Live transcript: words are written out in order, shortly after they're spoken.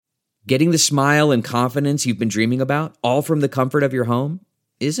Getting the smile and confidence you've been dreaming about, all from the comfort of your home,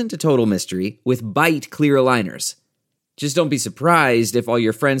 isn't a total mystery with Bite clear aligners. Just don't be surprised if all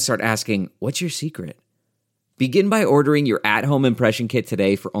your friends start asking, "What's your secret?" Begin by ordering your at-home impression kit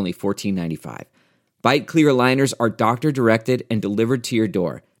today for only $14.95. Bite clear aligners are doctor-directed and delivered to your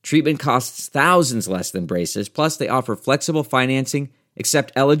door. Treatment costs thousands less than braces, plus they offer flexible financing,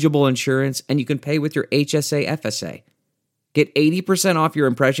 accept eligible insurance, and you can pay with your HSA FSA. Get 80% off your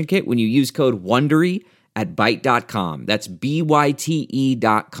impression kit when you use code WONDERY at Byte.com. That's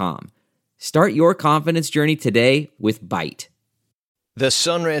BYTE.com. Start your confidence journey today with Byte. The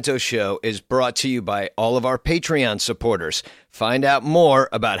Son Ranto Show is brought to you by all of our Patreon supporters. Find out more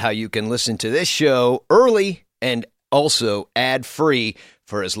about how you can listen to this show early and also ad-free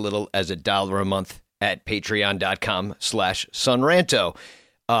for as little as $1 a month at patreon.com/sunranto.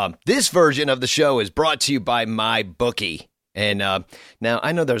 This version of the show is brought to you by MyBookie. And now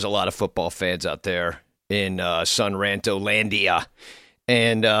I know there's a lot of football fans out there in Son Ranto Landia.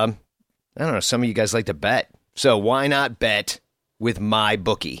 And I don't know, some of you guys like to bet. So why not bet with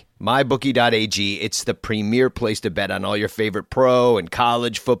MyBookie? MyBookie.ag. It's the premier place to bet on all your favorite pro and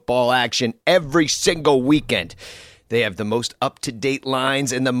college football action every single weekend. They have the most up-to-date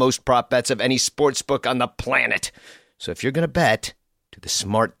lines and the most prop bets of any sports book on the planet. So if you're going to bet, do the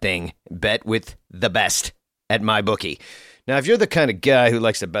smart thing. Bet with the best at MyBookie. Now, if you're the kind of guy who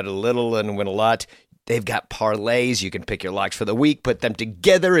likes to bet a little and win a lot, they've got parlays. You can pick your locks for the week, put them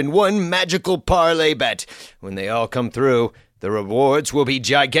together in one magical parlay bet. When they all come through, the rewards will be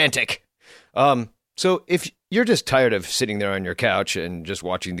gigantic. So if you're just tired of sitting there on your couch and just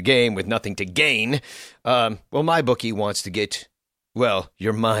watching the game with nothing to gain, well, MyBookie wants to get, well,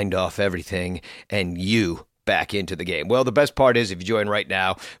 your mind off everything and you back into the game. Well, the best part is if you join right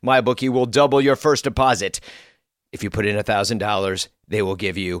now, MyBookie will double your first deposit. If you put in $1,000, they will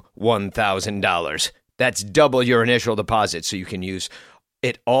give you $1,000. That's double your initial deposit, so you can use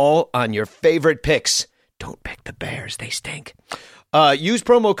it all on your favorite picks. Don't pick the Bears. They stink. Use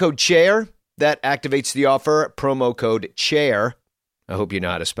promo code CHAIR. That activates the offer. Promo code CHAIR. I hope you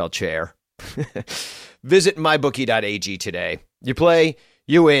know how to spell chair. Visit mybookie.ag today. You play,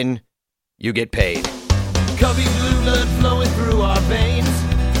 you win, you get paid. Cubby blue blood flowing through our veins.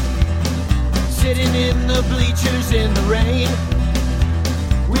 Sitting in the bleachers in the rain.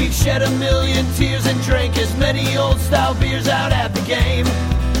 We've shed 1,000,000 tears and drank as many old-style beers out at the game.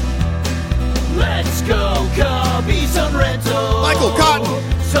 Let's go, Cubby, Son Ranto. Michael Cotton.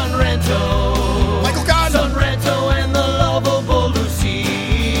 Son Ranto. Michael Cotton. Son Ranto and the lovable Lucy.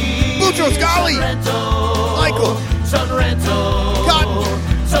 Mucho Scali. Son Ranto. Michael. Son Ranto. Cotton.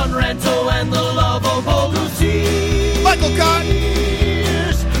 Son Ranto and the lovable Lucy. Michael Cotton.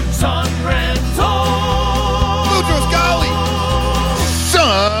 Son Ranto. Mucho Scali. Son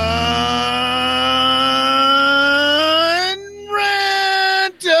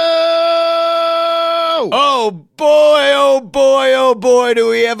Ranto. Oh boy, oh boy, oh boy, do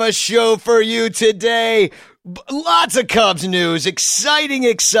we have a show for you today. Lots of Cubs news, exciting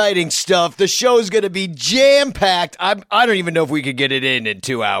stuff. The show's going to be jam-packed. I don't even know if we could get it in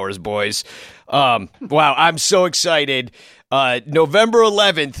 2 hours, boys. Wow, I'm so excited. November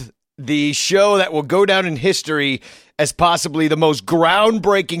 11th, the show that will go down in history as possibly the most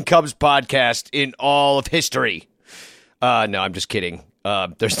groundbreaking Cubs podcast in all of history. No, I'm just kidding.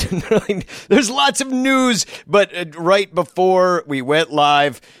 There's lots of news, but right before we went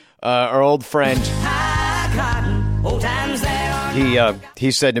live, our old friend,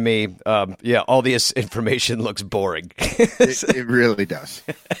 he said to me, yeah, all this information looks boring. It really does.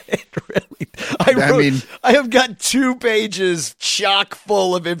 It really. I have got 2 pages chock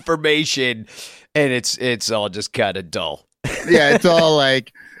full of information, and it's all just kind of dull. Yeah, it's all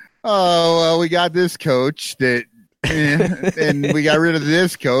like, oh, well, we got this coach that, and we got rid of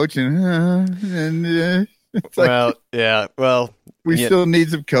this coach, and it's like, well, yeah, well, we still need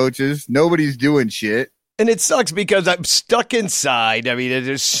some coaches. Nobody's doing shit. And it sucks because I'm stuck inside. I mean,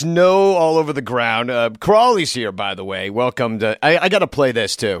 there's snow all over the ground. Crawley's here, by the way. Welcome to... I got to play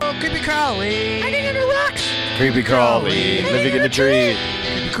this, too. Oh, Creepy Crawley. Hiding in the rocks. Creepy Crawley. Living in a tree.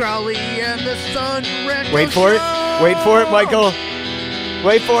 Creepy Crawley and the Son Ranto Wait for it. Wait for it, Michael.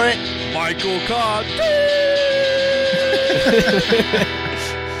 Wait for it. Michael Cotton.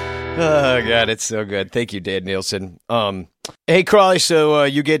 Oh, God, it's so good. Thank you, Dan Nielsen. Hey, Crawley, so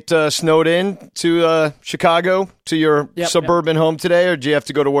you get snowed in to Chicago, to your suburban home today, or do you have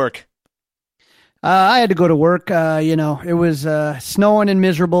to go to work? I had to go to work. It was snowing and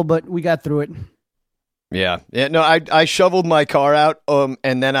miserable, but we got through it. Yeah. No, I shoveled my car out,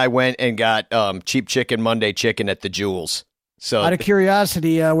 and then I went and got cheap chicken Monday chicken at the Jewels. So out of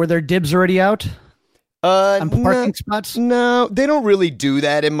curiosity, were their dibs already out on parking spots? No, they don't really do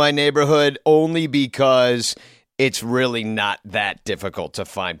that in my neighborhood, only because it's really not that difficult to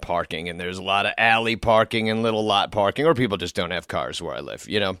find parking, and there's a lot of alley parking and little lot parking, or people just don't have cars where I live,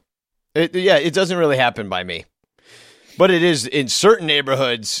 It doesn't really happen by me. But it is in certain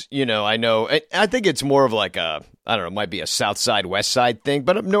neighborhoods, I know. I think it's more of like I don't know, it might be a south side, west side thing.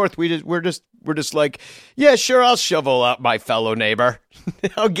 But up north, we're just like, yeah, sure, I'll shovel out my fellow neighbor.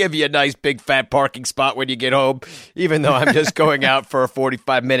 I'll give you a nice big fat parking spot when you get home, even though I'm just going out for a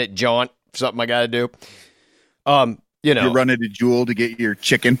 45-minute jaunt, something I got to do. You're running to Jewel to get your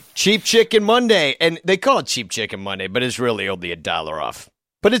chicken. Cheap Chicken Monday. And they call it Cheap Chicken Monday, but it's really only $1 off.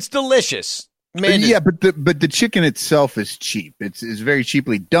 But it's delicious. Man, but the chicken itself is cheap. It's very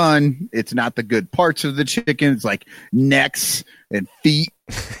cheaply done. It's not the good parts of the chicken. It's like necks and feet.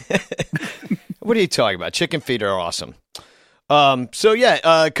 What are you talking about? Chicken feet are awesome.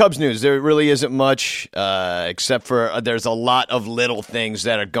 Cubs news. There really isn't much, except for there's a lot of little things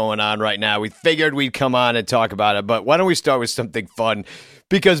that are going on right now. We figured we'd come on and talk about it, but why don't we start with something fun?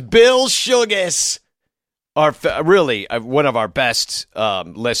 Because Bill Sugas, really one of our best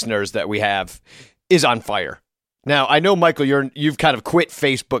listeners that we have, is on fire. Now, I know, Michael, you've kind of quit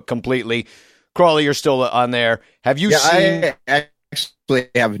Facebook completely. Crawley, you're still on there. Have you seen? I actually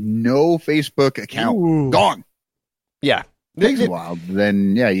have no Facebook account. Ooh. Gone. Yeah. It takes a while.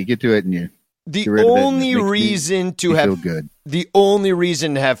 Then, you get to it and you. The only reason to have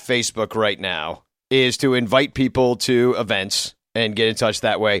Facebook right now is to invite people to events and get in touch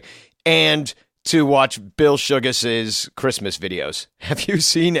that way, and to watch Bill Sugas's Christmas videos. Have you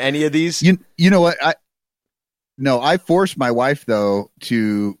seen any of these? You know what? I forced my wife, though,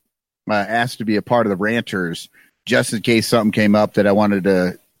 to ask to be a part of the Ranters just in case something came up that I wanted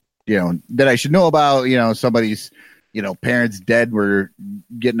to, that I should know about. Somebody's, parents dead. We're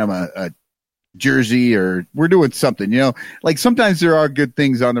getting them a jersey, or we're doing something, like sometimes there are good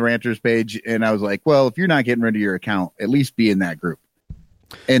things on the Ranters page. And I was like, well, if you're not getting rid of your account, at least be in that group.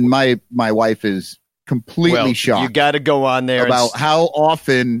 And my wife is completely shocked. You got to go on there about how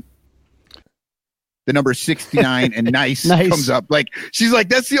often the number 69 and nice comes up. Like, she's like,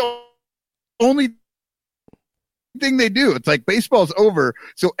 that's the only thing they do. It's like baseball's over,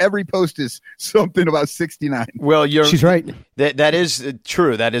 so every post is something about 69. Well, she's right. That is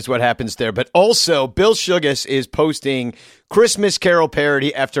true. That is what happens there. But also, Bill Sugas is posting Christmas Carol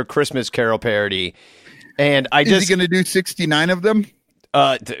parody after Christmas Carol parody. And is he going to do 69 of them?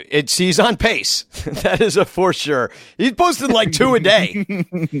 He's on pace. That is a for sure. He's posting like 2 a day.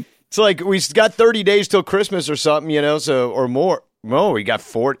 It's like we've got 30 days till Christmas or something, or more. No, we got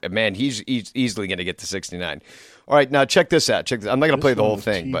 4. Man, he's easily going to get to 69. All right, now check this out. I'm not going to play the whole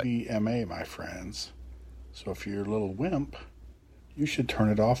thing, but TVMA, my friends. So if you're a little wimp, you should turn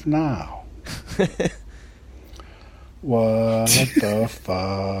it off now. What the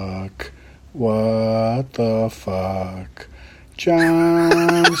fuck? What the fuck?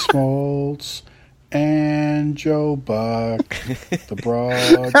 John Smoltz and Joe Buck, the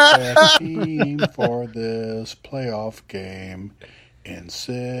broadcast team for this playoff game.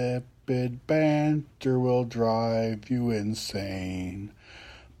 Insipid banter will drive you insane.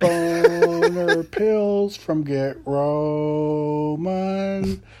 Boner pills from Get Roman.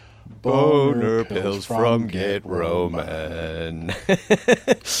 Boner pills from Get Roman.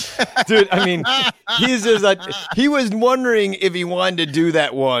 Dude, I mean, he's just like, he was wondering if he wanted to do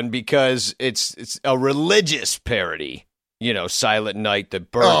that one because it's a religious parody. Silent Night, the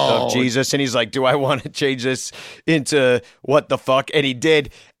birth of Jesus. And he's like, do I want to change this into what the fuck? And he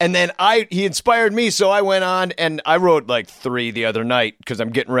did. And then he inspired me. So I went on and I wrote like 3 the other night because I'm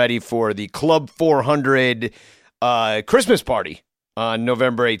getting ready for the Club 400 Christmas party on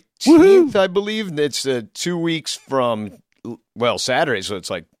November 18th, Woohoo! I believe. It's 2 weeks from, Saturday. So it's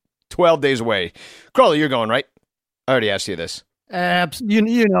like 12 days away. Crawley, you're going, right? I already asked you this. I'm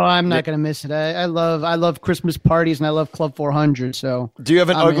not going to miss it. I love Christmas parties and I love Club 400. So, do you have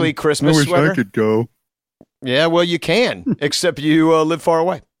an ugly Christmas sweater? I could go. Yeah, well, you can, except you live far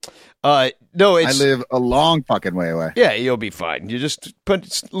away. No, I live a long fucking way away. Yeah, you'll be fine. You just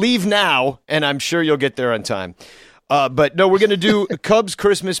leave now, and I'm sure you'll get there on time. But no, we're going to do Cubs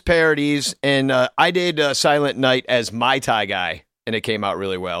Christmas parodies, and I did Silent Night as My Tie Guy, and it came out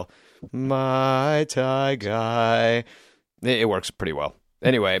really well. My Tie Guy. It works pretty well.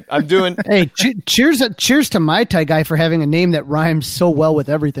 Anyway, I'm doing. Hey, cheers to Mai Tai guy for having a name that rhymes so well with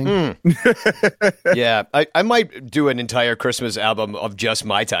everything. Yeah, I might do an entire Christmas album of just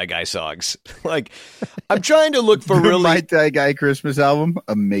Mai Tai guy songs. Like, I'm trying to look for The really. Mai Tai Guy Christmas album,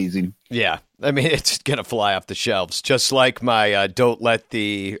 amazing. Yeah, I mean, it's gonna fly off the shelves, just like my "Don't Let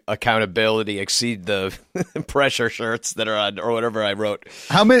the Accountability Exceed the Pressure" shirts that are on, or whatever I wrote.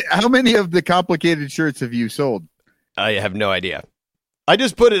 How many of the complicated shirts have you sold? I have no idea. I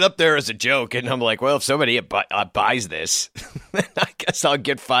just put it up there as a joke, and I'm like, well, if somebody buys this, then I guess I'll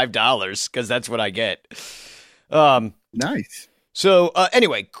get $5 because that's what I get. Nice. So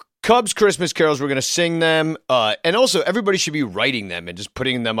anyway, Cubs Christmas carols, we're going to sing them. And also, everybody should be writing them and just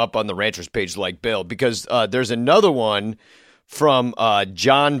putting them up on the Ranchers page like Bill, because there's another one from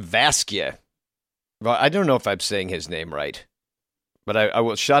John Vasquia. Well, I don't know if I'm saying his name right, but I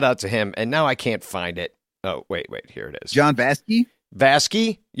will shout out to him. And now I can't find it. Oh, wait, here it is. John Vasky?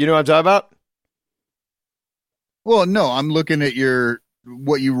 Vasky? You know what I'm talking about? Well, no, I'm looking at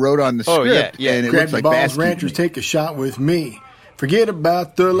what you wrote on the Oh, script, yeah. and it Grab looks the like balls, Vasky. Ranchers, take a shot with me. Forget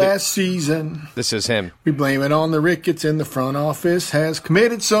about the last season. This is him. We blame it on the rickets in the front office has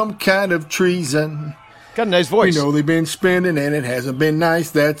committed some kind of treason. Got a nice We voice. know they've been spending and it hasn't been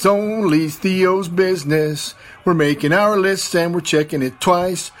nice. That's only Theo's business. We're making our lists and we're checking it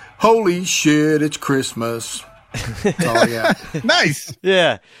twice. Holy shit, it's Christmas. That's all I got. Nice.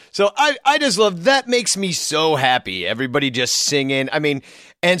 Yeah. So I just love that. Makes me so happy. Everybody just singing. I mean,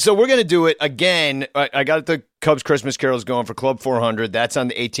 and so we're going to do it again. I got the Cubs Christmas carols going for Club 400. That's on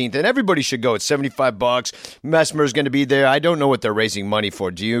the 18th, and everybody should go. It's $75. Messmer's going to be there. I don't know what they're raising money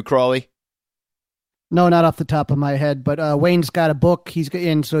for. Do you, Crawley? No, not off the top of my head, but Wayne's got a book. He's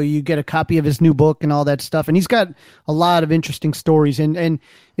in, so you get a copy of his new book and all that stuff. And he's got a lot of interesting stories. And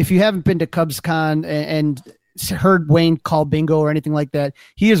if you haven't been to CubsCon and heard Wayne call bingo or anything like that,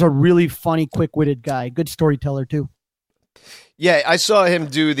 he is a really funny, quick-witted guy. Good storyteller too. Yeah, I saw him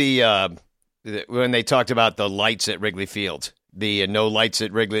do the when they talked about the lights at Wrigley Field. The no lights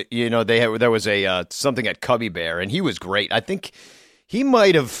at Wrigley. You know, there was a something at Cubby Bear, and he was great. I think he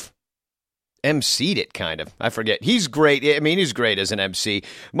might have emceed it, kind of. I forget. He's great. I mean, he's great as an MC.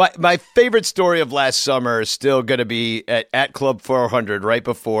 My favorite story of last summer is still going to be at Club 400, right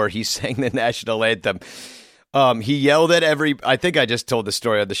before he sang the national anthem. He yelled at I think I just told the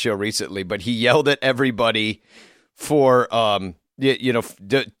story on the show recently, but he yelled at everybody for,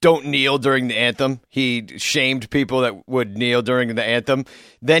 don't kneel during the anthem. He shamed people that would kneel during the anthem.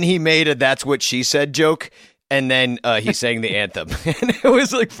 Then he made a "that's what she said" joke. And then he sang the anthem. And it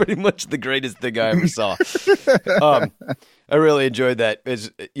was like pretty much the greatest thing I ever saw. I really enjoyed that.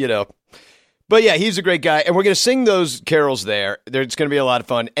 But yeah, he's a great guy. And we're going to sing those carols there. It's going to be a lot of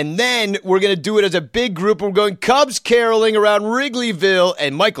fun. And then we're going to do it as a big group. We're going Cubs caroling around Wrigleyville.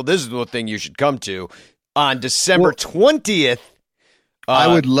 And Michael, this is the thing you should come to on December 20th.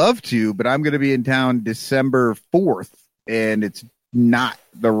 I would love to, but I'm going to be in town December 4th, and it's not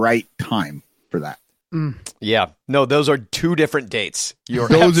the right time for that. Yeah. No, those are two different dates.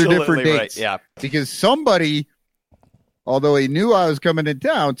 Those are different dates. Right. Yeah. Because somebody, although he knew I was coming to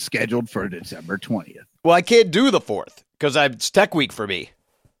town, scheduled for December 20th. Well, I can't do the 4th because it's Tech Week for me.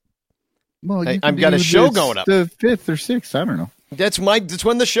 Well, I've got a show going up. The 5th or 6th, I don't know. That's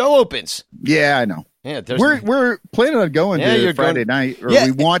when the show opens. Yeah, I know. Yeah, we're planning on going to Friday night, or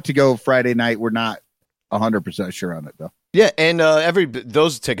we want to go Friday night. We're not 100% sure on it though. Yeah, and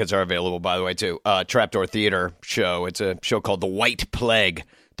those tickets are available, by the way, too. Trapdoor Theater show. It's a show called The White Plague.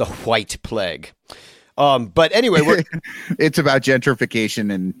 The White Plague. But anyway, it's about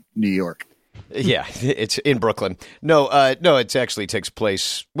gentrification in New York. Yeah, it's in Brooklyn. No, it actually takes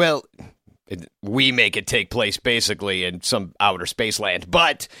place. Well, we make it take place basically in some outer space land,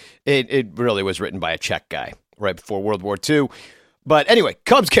 but it really was written by a Czech guy right before World War II. But anyway,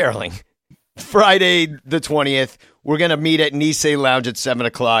 Cubs caroling. Friday the 20th, we're going to meet at Nisei Lounge at 7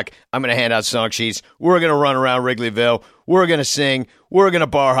 o'clock. I'm going to hand out song sheets. We're going to run around Wrigleyville. We're going to sing. We're going to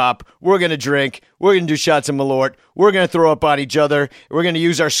bar hop. We're going to drink. We're going to do shots of Malort. We're going to throw up on each other. We're going to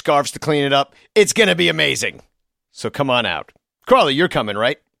use our scarves to clean it up. It's going to be amazing. So come on out. Crawley, you're coming,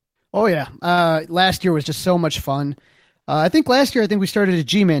 right? Oh, yeah. Last year was just so much fun. I think last year we started at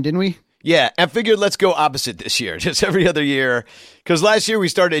G-Man, didn't we? Yeah, I figured let's go opposite this year, just every other year. Because last year we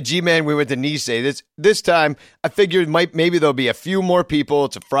started at G-Man, we went to Nisei. This time, I figured maybe there'll be a few more people.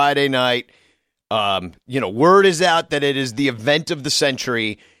 It's a Friday night. Word is out that it is the event of the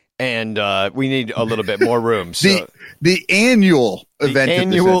century. and we need a little bit more room. So. The annual event. The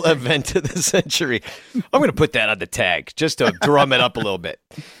annual event of the century. I'm going to put that on the tag just to drum it up a little bit.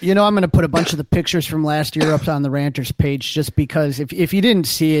 I'm going to put a bunch of the pictures from last year up on the Ranters page just because if you didn't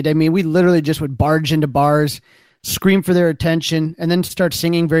see it, I mean, we literally just would barge into bars, scream for their attention, and then start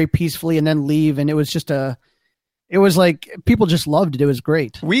singing very peacefully and then leave. And it was just it was like people just loved it. It was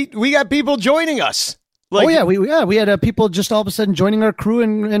great. We got people joining us. We had people just all of a sudden joining our crew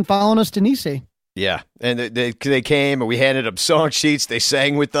and following us to Nice. Yeah, and they came and we handed them song sheets. They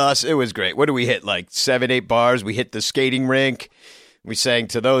sang with us. It was great. What did we hit? Like 7-8 bars. We hit the skating rink. We sang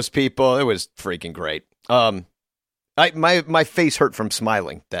to those people. It was freaking great. My face hurt from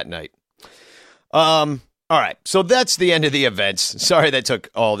smiling that night. All right, so that's the end of the events. Sorry that took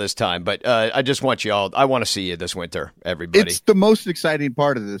all this time, but I just want you all. I want to see you this winter, everybody. It's the most exciting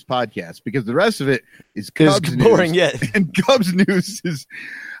part of this podcast because the rest of it is Cubs news. Boring yet. And Cubs news is.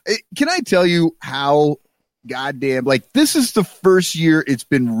 Can I tell you how goddamn, like, this is the first year it's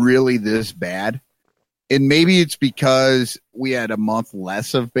been really this bad. And maybe it's because we had a month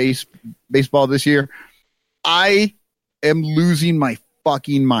less of baseball this year. I am losing my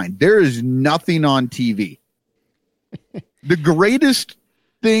fucking mind. There is nothing on TV. The greatest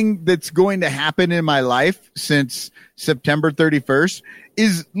thing that's going to happen in my life since September 31st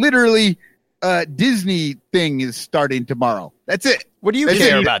is literally Disney thing is starting tomorrow. That's it. What do you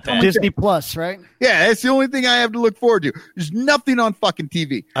care about that? Disney Plus, right? Yeah, that's the only thing I have to look forward to. There's nothing on fucking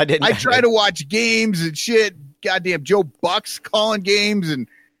TV. I try to watch games and shit. Goddamn Joe Buck's calling games, and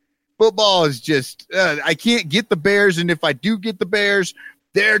football is just I can't get the Bears, and if I do get the Bears,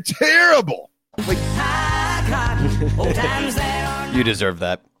 they're terrible. Like, you deserve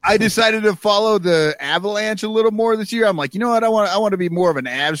that. I decided to follow the Avalanche a little more this year. I'm like, you know what? I want to be more of an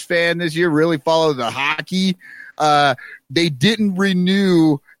Avs fan this year. Really follow the hockey. They didn't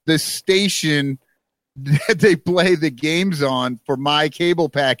renew the station that they play the games on for my cable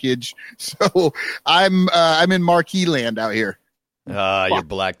package, so I'm in marquee land out here. You're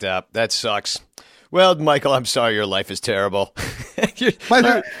blacked out. That sucks. Well, Michael, I'm sorry your life is terrible. It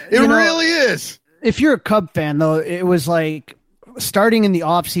really is. If you're a Cub fan, though, it was like starting in the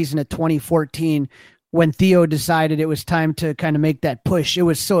offseason of 2014 when Theo decided it was time to kind of make that push. It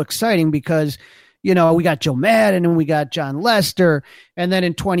was so exciting because we got Joe Madden and we got John Lester. And then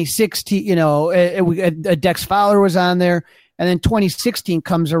in 2016, Dex Fowler was on there. And then 2016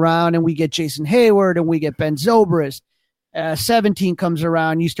 comes around and we get Jason Hayward and we get Ben Zobrist. 17 comes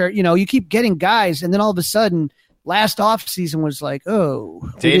around. You start, you keep getting guys. And then all of a sudden, last offseason was like,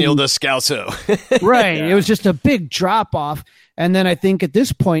 Daniel Descalso. Right. Yeah. It was just a big drop off. And then I think at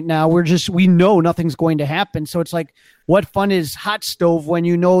this point now we know nothing's going to happen. So it's like, what fun is hot stove when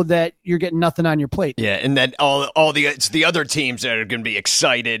you know that you're getting nothing on your plate? Yeah, and then it's the other teams that are going to be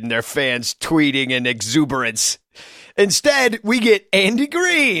excited and their fans tweeting in exuberance. Instead, we get Andy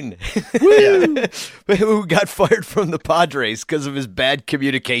Green, who got fired from the Padres because of his bad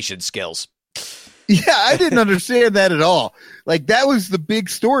communication skills. Yeah, I didn't understand that at all. Like, that was the big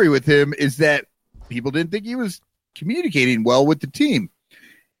story with him, is that people didn't think he was communicating well with the team.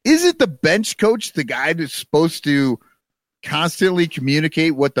 Isn't the bench coach the guy that's supposed to constantly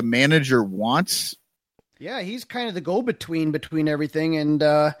communicate what the manager wants? Yeah, he's kind of the go-between between everything. And,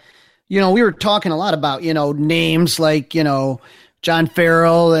 we were talking a lot about, names like, John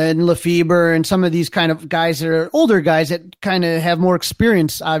Farrell and Lefebvre and some of these kind of guys that are older guys that kind of have more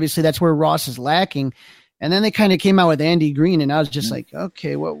experience. Obviously, that's where Ross is lacking. And then they kind of came out with Andy Green, and I was just like,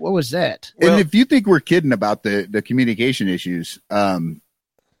 okay, what was that? And if you think we're kidding about the communication issues,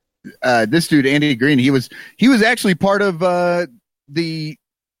 this dude, Andy Green, he was actually part of the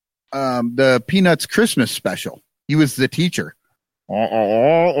Peanuts Christmas special. He was the teacher. What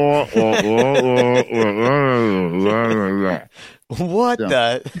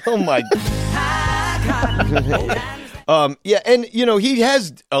the? Oh my! Yeah, and he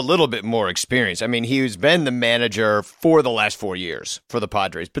has a little bit more experience. I mean, he's been the manager for the last 4 years for the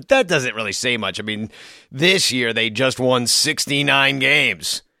Padres, but that doesn't really say much. I mean, this year they just won 69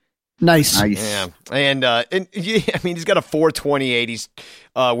 games. Nice. Yeah, and he's got a 4.28. He's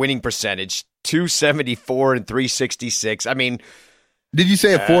winning percentage, 274 and 366. I mean. Did you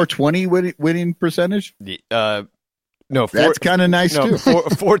say a 420 winning percentage? No, that's kind of nice too.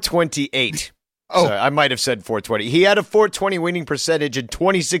 428. Oh, sorry, I might have said 420. He had a 420 winning percentage in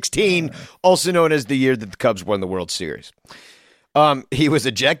 2016, also known as the year that the Cubs won the World Series. He was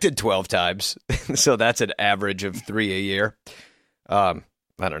ejected 12 times, so that's an average of 3 a year. I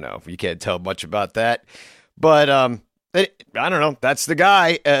don't know. You can't tell much about that, but I don't know. That's the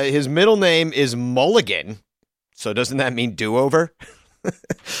guy. His middle name is Mulligan. So doesn't that mean do-over?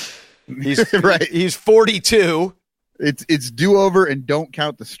 He's Right. He's 42. It's do over and don't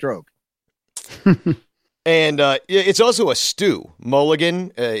count the stroke. And it's also a stew.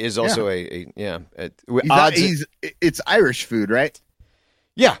 Mulligan is also It's Irish food, right?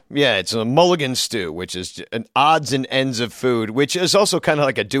 Yeah, it's a mulligan stew, which is an odds and ends of food, which is also kind of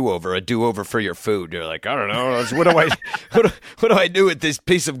like a do-over for your food. You're like, I don't know, what do I do with this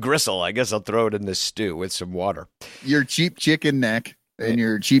piece of gristle? I guess I'll throw it in this stew with some water. Your cheap chicken neck and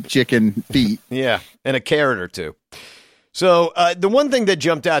your cheap chicken feet. Yeah, and a carrot or two. So the one thing that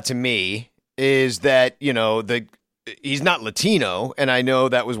jumped out to me is that, he's not Latino, and I know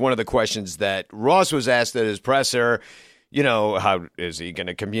that was one of the questions that Ross was asked at his presser. How is he going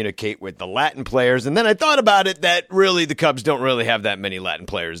to communicate with the Latin players? And then I thought about it that really the Cubs don't really have that many Latin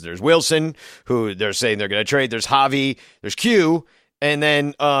players. There's Wilson, who they're saying they're going to trade. There's Javi, there's Q, and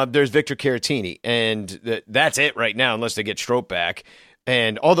then there's Victor Caratini. And that's it right now, unless they get Strop back.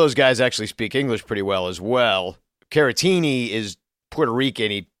 And all those guys actually speak English pretty well as well. Caratini is Puerto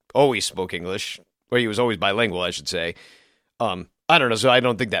Rican. He always spoke English, or he was always bilingual, I should say. I don't know, so I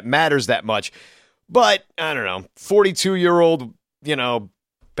don't think that matters that much. But, I don't know, 42-year-old,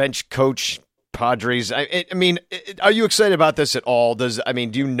 bench coach, Padres. I mean, are you excited about this at all? Do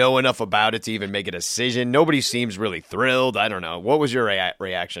you know enough about it to even make a decision? Nobody seems really thrilled. I don't know. What was your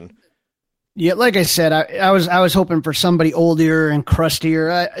reaction? Yeah, like I said, I was hoping for somebody older and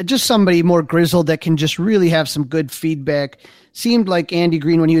crustier, just somebody more grizzled that can just really have some good feedback. Seemed like Andy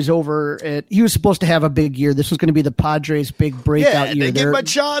Green, when he was over, he was supposed to have a big year. This was going to be the Padres' big breakout year. They get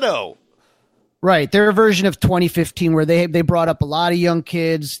Machado. Right, their version of 2015, where they brought up a lot of young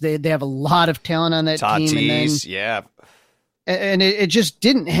kids. They have a lot of talent on that team. And it just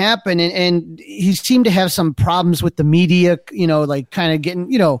didn't happen. And he seemed to have some problems with the media, like kind of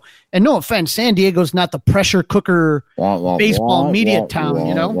getting, and no offense, San Diego's not the pressure cooker baseball media town,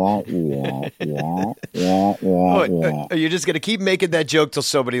 You're just going to keep making that joke till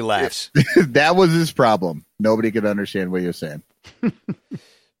somebody laughs. That was his problem. Nobody could understand what you're saying.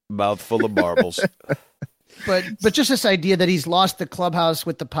 Mouthful of marbles. But just this idea that he's lost the clubhouse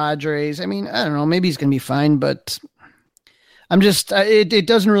with the Padres. I mean, I don't know. Maybe he's going to be fine, but I'm just it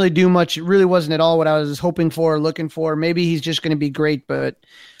doesn't really do much. It really wasn't at all what I was hoping for or looking for. Maybe he's just going to be great, but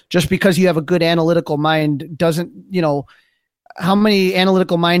just because you have a good analytical mind doesn't, how many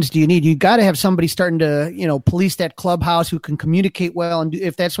analytical minds do you need? You got to have somebody starting to, police that clubhouse who can communicate well. And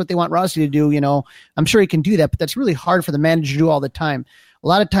if that's what they want Rossi to do, I'm sure he can do that, but that's really hard for the manager to do all the time. A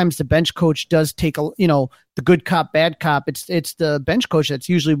lot of times the bench coach does take the good cop, bad cop. It's the bench coach that's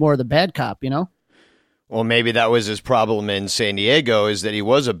usually more the bad cop, Well, maybe that was his problem in San Diego, is that he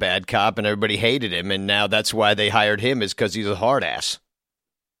was a bad cop and everybody hated him. And now that's why they hired him, is because he's a hard ass.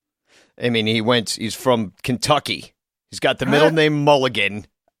 I mean, he's from Kentucky. He's got the middle name Mulligan.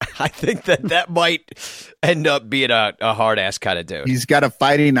 I think that might end up being a hard ass kind of dude. He's got a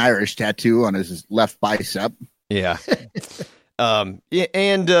Fighting Irish tattoo on his left bicep. Yeah.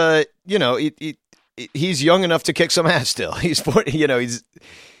 He's young enough to kick some ass still. He's 40,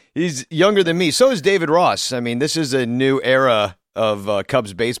 he's younger than me. So is David Ross. I mean, this is a new era of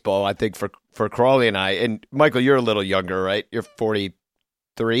Cubs baseball, I think, for Crawley and I. And Michael, you're a little younger, right? You're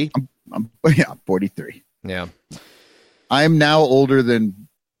 43? I'm 43. Yeah. I'm now older than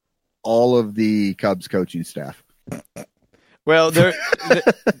all of the Cubs coaching staff. Well,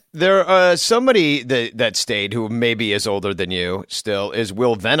 there somebody that stayed who maybe is older than you still is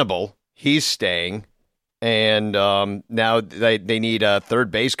Will Venable. He's staying, and now they need a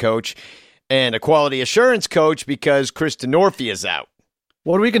third base coach and a quality assurance coach because Chris Denorfia is out.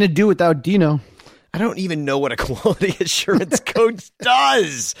 What are we going to do without Dino? I don't even know what a quality assurance coach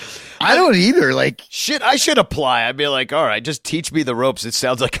does. I don't either. Like, shit, I should apply. I'd be like, all right, just teach me the ropes. It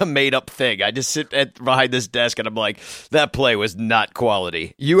sounds like a made-up thing. I just sit behind this desk and I'm like, that play was not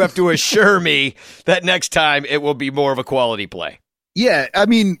quality. You have to assure me that next time it will be more of a quality play. Yeah, I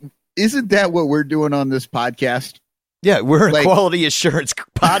mean, isn't that what we're doing on this podcast? Yeah, we're a quality assurance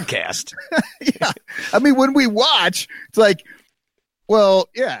podcast. Yeah, I mean, when we watch, it's like, well,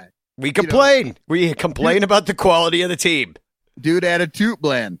 yeah. We complain. We complain about the quality of the team. Dude had a toot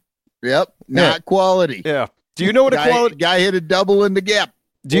blend. Yep, not quality. Yeah. Do you know what a quality guy hit a double in the gap?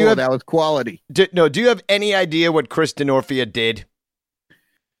 That was quality. Do you have any idea what Chris Denorfia did?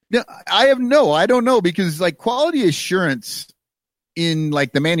 No, I don't know, because like quality assurance in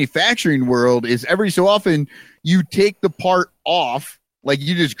like the manufacturing world is every so often you take the part off, like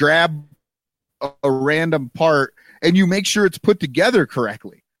you just grab a random part and you make sure it's put together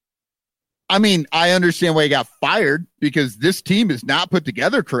correctly. I mean, I understand why he got fired, because this team is not put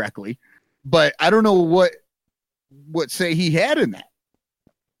together correctly, but I don't know what say he had in that.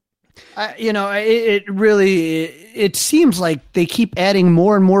 It seems like they keep adding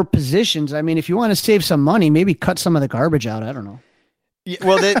more and more positions. I mean, if you want to save some money, maybe cut some of the garbage out. I don't know. Yeah,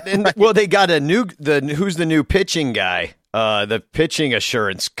 well, they got who's the new pitching guy? The pitching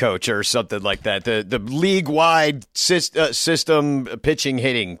assurance coach or something like that. The league wide system pitching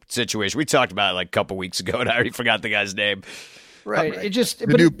hitting situation. We talked about it like a couple weeks ago, and I already forgot the guy's name. Right.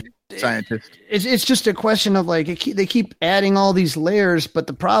 Scientist. It's just a question of like they keep adding all these layers, but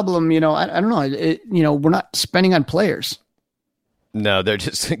the problem, I don't know. We're not spending on players. No, they're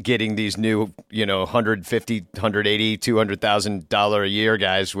just getting these new, $150,000, $180,000, $200,000 a year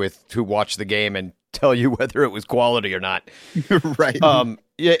guys who watch the game and tell you whether it was quality or not. Right.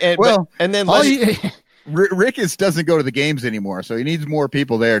 Yeah. And then Rick doesn't go to the games anymore, so he needs more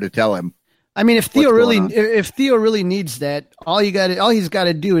people there to tell him. I mean, if Theo really needs that, all he's got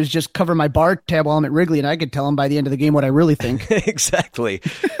to do is just cover my bar tab while I'm at Wrigley, and I could tell him by the end of the game what I really think. Exactly.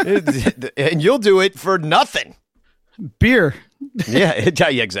 And you'll do it for nothing. Beer. Yeah,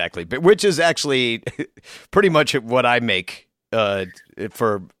 exactly. But which is actually pretty much what I make.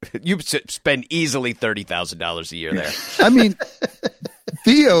 For you spend easily $30,000 a year there. I mean,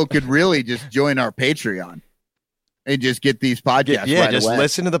 Theo could really just join our Patreon and just get these podcasts. Yeah, just away.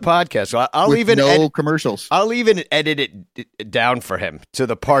 Listen to the podcast. So I'll with even commercials. I'll even edit it down for him to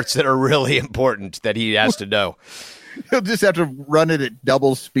the parts that are really important that he has to know. He'll just have to run it at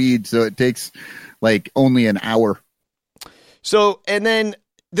double speed, so it takes like only an hour. So, and then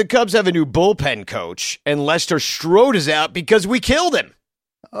the Cubs have a new bullpen coach, and Lester Strode is out because we killed him.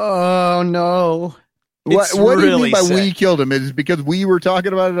 Oh, no. What do you really mean by sad. we killed him? Is it because we were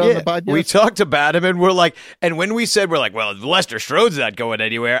talking about it on the podcast? We talked about him, and when we said, well, Lester Strode's not going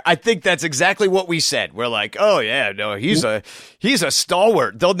anywhere, I think that's exactly what we said. We're like, oh, yeah, no, he's a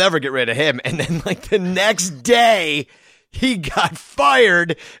stalwart. They'll never get rid of him. And then, like, the next day, he got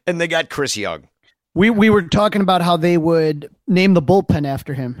fired, and they got Chris Young. We were talking about how they would name the bullpen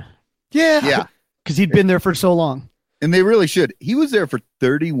after him. Yeah. Because he'd been there for so long. And they really should. He was there for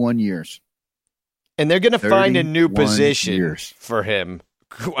 31 years. And they're going to find a new position years. for him.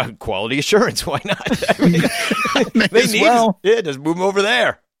 Quality assurance. Why not? They need just move him over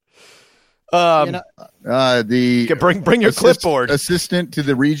there. Bring your clipboard. Assistant to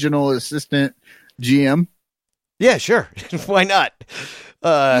the regional assistant GM. Yeah, sure. Why not?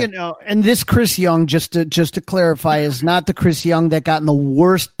 And this Chris Young, just to clarify, is not the Chris Young that got in the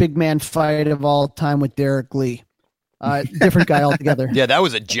worst big man fight of all time with Derek Lee. Different guy altogether. Yeah, that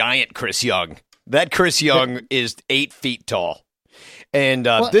was a giant Chris Young. That Chris Young is 8 feet tall. And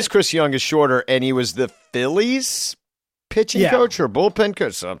this Chris Young is shorter, and he was the Phillies pitching coach or bullpen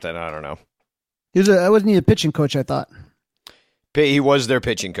coach, something. I don't know. Wasn't he a pitching coach, I thought. He was their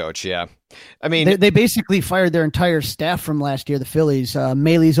pitching coach, yeah. I mean, they basically fired their entire staff from last year, the Phillies.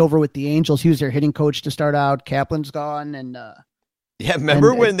 Maley's over with the Angels. He was their hitting coach to start out. Kaplan's gone, and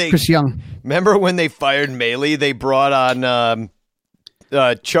Chris Young. Remember when they fired Maley? They brought on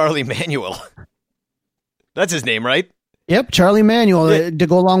Charlie Manuel. That's his name, right? Yep, Charlie Manuel to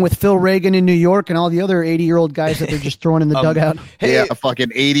go along with Phil Reagan in New York and all the other 80-year-old guys that they're just throwing in the dugout. Yeah,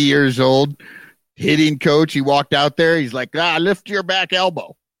 fucking 80 years old hitting coach. He walked out there. He's like, lift your back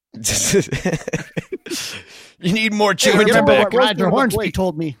elbow. You need more chewing What tobacco. Roger Hornsby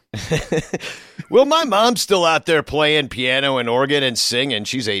told me. Well, my mom's still out there playing piano and organ and singing.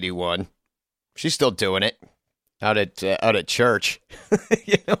 She's 81. She's still doing it out at church.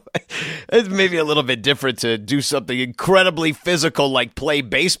 It's maybe a little bit different to do something incredibly physical like play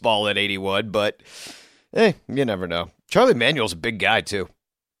baseball at 81, but you never know. Charlie Manuel's a big guy too,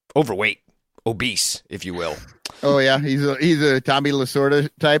 overweight, obese, if you will. Oh yeah, he's a Tommy Lasorda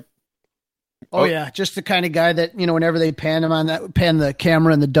type. Oh yeah, just the kind of guy that, whenever they pan the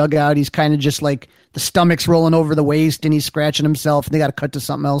camera in the dugout, he's kind of just like the stomach's rolling over the waist and he's scratching himself and they got to cut to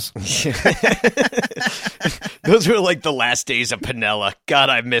something else. Those were like the last days of Piniella. God,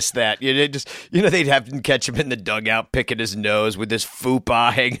 I miss that. They'd have to catch him in the dugout picking his nose with his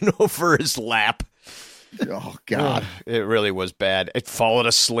fupa hanging over his lap. Oh God, it really was bad. It fallen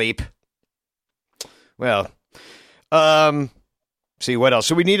asleep. Well, see what else?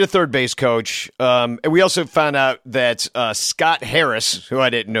 So we need a third base coach. And we also found out that Scott Harris, who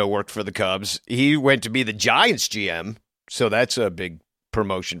I didn't know worked for the Cubs, he went to be the Giants GM. So that's a big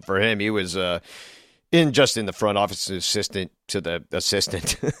promotion for him. He was in the front office assistant to the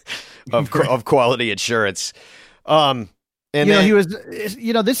assistant of quality insurance. He was.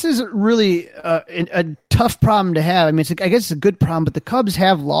 This is really a tough problem to have. I mean, I guess it's a good problem, but the Cubs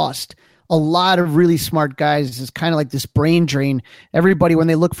have lost a lot of really smart guys. It's kind of like this brain drain. Everybody, when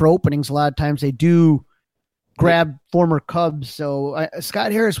they look for openings, a lot of times they do grab former Cubs. So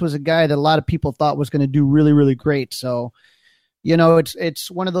Scott Harris was a guy that a lot of people thought was going to do really, really great. So, it's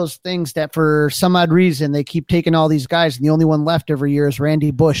one of those things that for some odd reason they keep taking all these guys, and the only one left every year is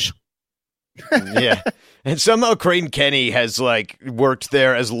Randy Bush. Yeah. And somehow Creighton Kenny has worked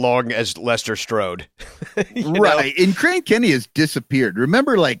there as long as Lester Strode. Right. And Creighton Kenny has disappeared.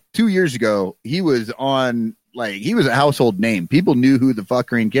 Remember 2 years ago, he was on he was a household name. People knew who the fuck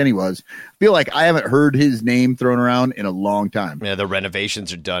Creighton Kenny was. I feel like I haven't heard his name thrown around in a long time. Yeah, the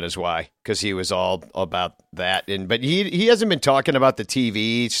renovations are done is why, because he was all about that. But he hasn't been talking about the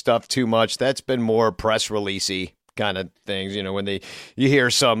TV stuff too much. That's been more press releasey kind of things. When you hear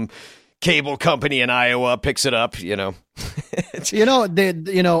some cable company in Iowa picks it up, what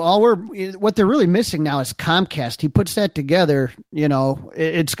they're really missing now is Comcast. He puts that together,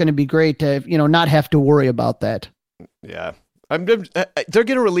 it's going to be great to, not have to worry about that. Yeah. They're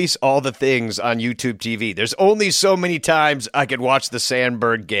going to release all the things on YouTube TV. There's only so many times I could watch the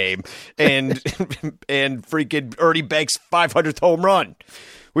Sandberg game and freaking Ernie Banks' 500th home run,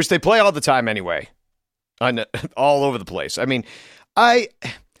 which they play all the time anyway, all over the place. I mean, I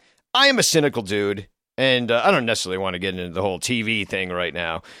am a cynical dude, and I don't necessarily want to get into the whole TV thing right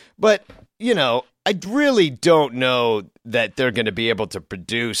now. But, I really don't know that they're going to be able to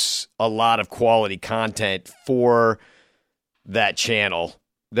produce a lot of quality content for that channel.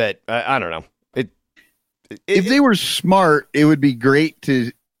 That, I don't know. If they were smart, it would be great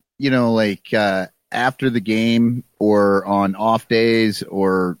to, after the game or on off days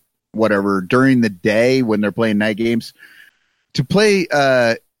or whatever, during the day when they're playing night games, to play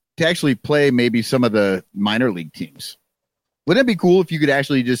to actually play maybe some of the minor league teams. Wouldn't it be cool if you could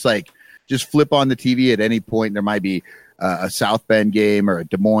actually just flip on the TV at any point and there might be a South Bend game or a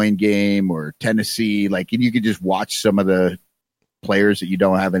Des Moines game or Tennessee, and you could just watch some of the players that you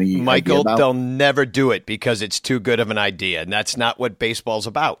don't have any Michael, idea about? They'll never do it because it's too good of an idea, and that's not what baseball's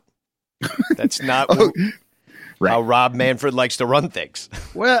about. That's not how Rob Manfred likes to run things.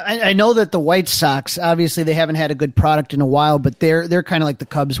 Well, I know that the White Sox, obviously they haven't had a good product in a while, but they're kind of like the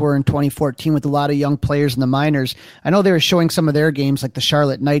Cubs were in 2014 with a lot of young players in the minors. I know they were showing some of their games, like the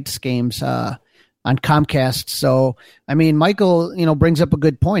Charlotte Knights games, on Comcast. So, I mean, Michael, brings up a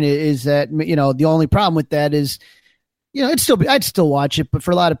good point is that, the only problem with that is, I'd still watch it, but for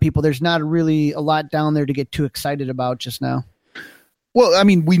a lot of people, there's not really a lot down there to get too excited about just now. Well, I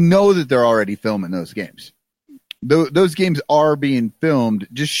mean, we know that they're already filming those games. Those games are being filmed.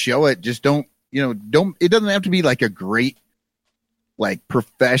 Just show it. Just don't. It doesn't have to be a great,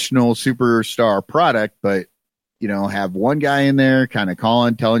 professional superstar product, but have one guy in there kind of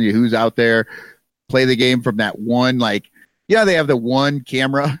telling you who's out there. Play the game from that one. They have the one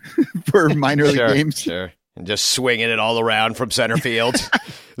camera for minor league games. Sure. And just swinging it all around from center field,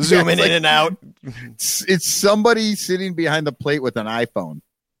 zooming in and out. It's somebody sitting behind the plate with an iPhone.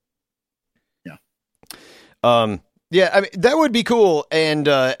 Yeah, I mean, that would be cool. And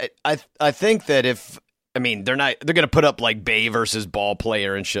I think that they're going to put up Bay versus ball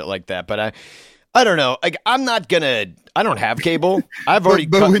player and shit like that. But I don't know. I don't have cable. I've already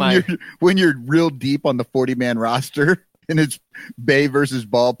when you're real deep on the 40-man roster and it's Bay versus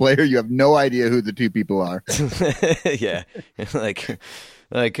ball player, you have no idea who the two people are. Yeah. Is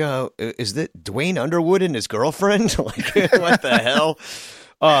that Dwayne Underwood and his girlfriend? What the hell?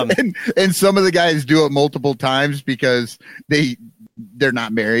 And some of the guys do it multiple times because they're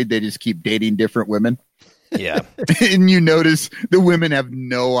not married. They just keep dating different women. Yeah. And you notice the women have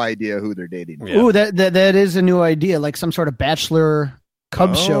no idea who they're dating. Yeah. Ooh, that is a new idea, like some sort of Bachelor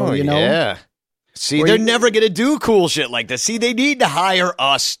Cubs show, Yeah. See, they're never going to do cool shit like this. See, they need to hire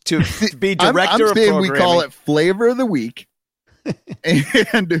us to be director I'm saying of programming. We call it Flavor of the Week.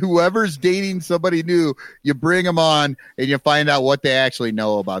 And whoever's dating somebody new, you bring them on and you find out what they actually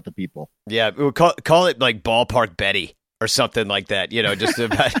know about the people. Yeah, we'll call it Ballpark Betty or something like that. Just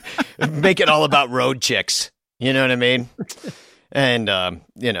about, make it all about road chicks. You know what I mean? And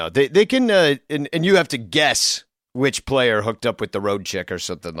they can and you have to guess which player hooked up with the road chick or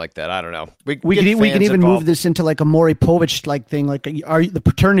something like that. I don't know. We can even move this into a Maury Povich thing, the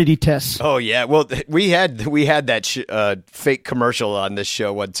paternity test. Oh yeah, well we had that fake commercial on this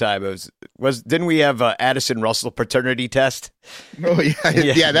show one time. It was didn't we have Addison Russell paternity test? Oh yeah,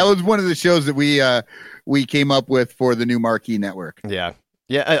 yeah. That was one of the shows that we came up with for the new Marquee Network. Yeah.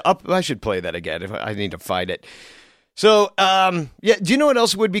 I should play that again if I need to find it. So, do you know what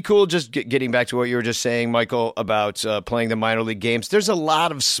else would be cool? Just getting back to what you were just saying, Michael, about playing the minor league games. There's a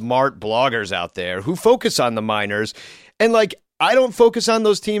lot of smart bloggers out there who focus on the minors. And I don't focus on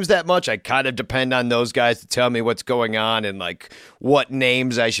those teams that much. I kind of depend on those guys to tell me what's going on and like what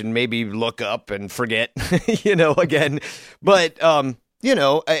names I should maybe look up and forget, again. But, I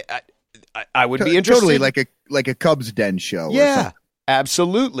would be interested. Totally like a Cubs Den show. Yeah,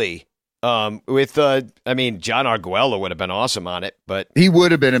 absolutely. John Arguello would have been awesome on it, but he would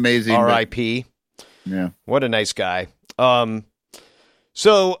have been amazing. R.I.P. Yeah. What a nice guy.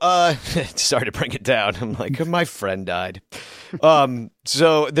 So, sorry to bring it down. I'm like, my friend died.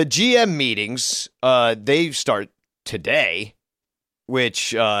 So the GM meetings, they start today,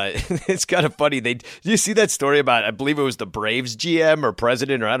 which, it's kind of funny. Did you see that story about, I believe it was the Braves GM or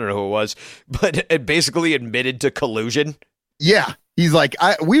president, or I don't know who it was, but it basically admitted to collusion? Yeah. He's like,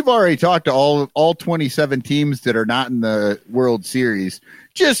 we've already talked to all 27 teams that are not in the World Series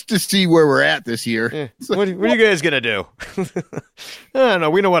just to see where we're at this year. Yeah. What are you guys going to do? I don't know.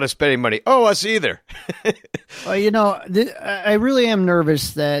 We don't want to spend any money. Oh, us either. Well, I really am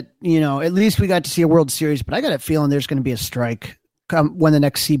nervous that, at least we got to see a World Series, but I got a feeling there's going to be a strike when the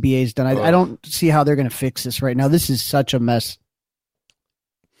next CBA is done. I don't see how they're going to fix this right now. This is such a mess.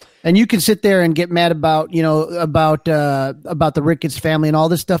 And you can sit there and get mad about the Ricketts family and all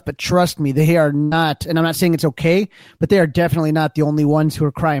this stuff, but trust me, they are not, and I'm not saying it's okay, but they are definitely not the only ones who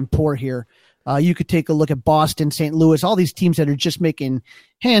are crying poor here. You could take a look at Boston, St. Louis, all these teams that are just making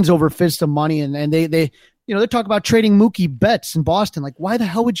hands over fists of money, and they talk about trading Mookie Betts in Boston. Like, why the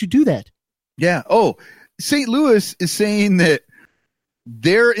hell would you do that? Yeah. Oh, St. Louis is saying that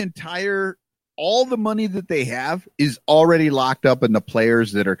their entire all the money that they have is already locked up in the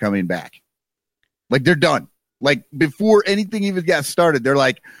players that are coming back. Like, they're done. Like, before anything even got started, they're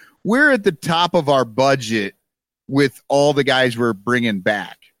like, we're at the top of our budget with all the guys we're bringing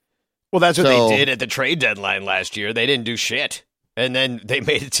back. Well, that's what they did at the trade deadline last year. They didn't do shit. And then they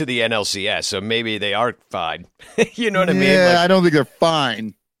made it to the NLCS, so maybe they are fine. You know what I mean? Yeah, I don't think they're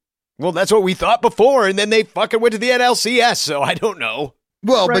fine. Well, that's what we thought before, and then they fucking went to the NLCS, so I don't know.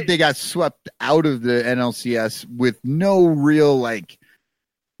 Well, Right. But they got swept out of the NLCS with no real,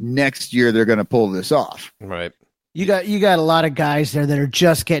 next year they're going to pull this off. Right. You got a lot of guys there that are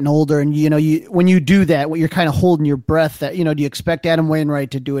just getting older, and when you do that, you're kind of holding your breath. That do you expect Adam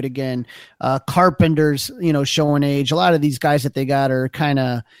Wainwright to do it again? Carpenter's showing age. A lot of these guys that they got are kind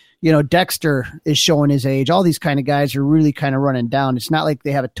of Dexter is showing his age. All these kind of guys are really kind of running down. It's not like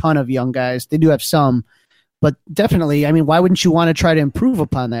they have a ton of young guys. They do have some. But definitely, why wouldn't you want to try to improve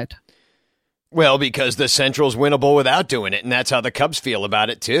upon that? Well, because the Central's winnable without doing it, and that's how the Cubs feel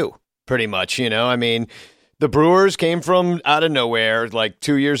about it too, pretty much. The Brewers came from out of nowhere,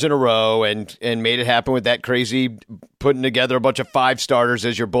 2 years in a row, and made it happen with that crazy putting together a bunch of 5 starters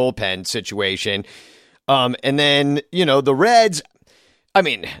as your bullpen situation. And then, the Reds, are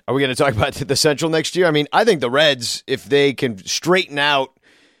we going to talk about the Central next year? I think the Reds, if they can straighten out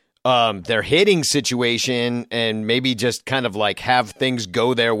their hitting situation and maybe just kind of have things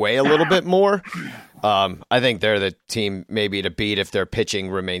go their way a little bit more. I think they're the team maybe to beat if their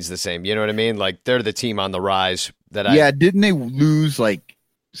pitching remains the same. You know what I mean? They're the team on the rise. Didn't they lose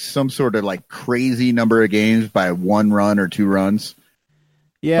some sort of crazy number of games by 1 run or 2 runs?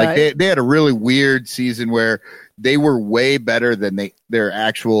 Yeah, they had a really weird season where they were way better than their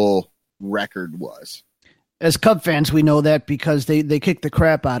actual record was. As Cub fans, we know that because they kick the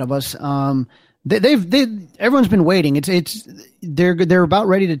crap out of us. Everyone's been waiting. They're about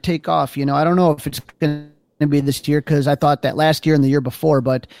ready to take off. I don't know if it's going to be this year because I thought that last year and the year before,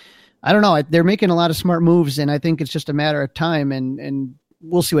 but I don't know. They're making a lot of smart moves, and I think it's just a matter of time, and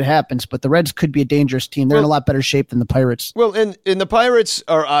we'll see what happens. But the Reds could be a dangerous team. They're in a lot better shape than the Pirates. Well, and the Pirates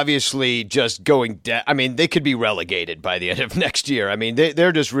are obviously just going down. They could be relegated by the end of next year.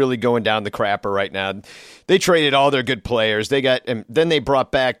 They're just really going down the crapper right now. They traded all their good players. Then they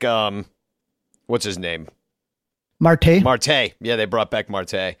brought back what's his name? Marte. Yeah, they brought back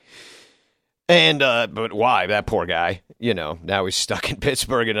Marte. And but why? That poor guy. Now he's stuck in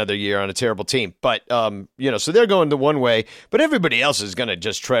Pittsburgh another year on a terrible team. But so they're going the one way, but everybody else is going to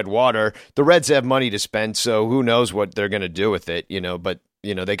just tread water. The Reds have money to spend, so who knows what they're going to do with it, but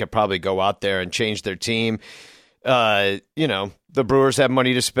they could probably go out there and change their team. The Brewers have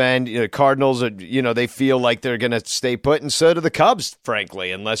money to spend. The Cardinals are, they feel like they're going to stay put, and so do the Cubs,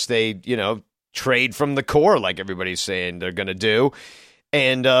 frankly, unless they, trade from the core like everybody's saying they're going to do.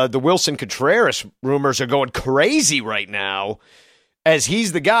 And the Wilson Contreras rumors are going crazy right now as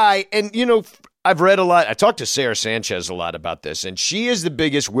he's the guy. And, I've read a lot. I talked to Sarah Sanchez a lot about this, and she is the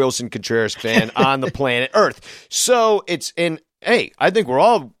biggest Wilson Contreras fan on the planet Earth. So hey, I think we're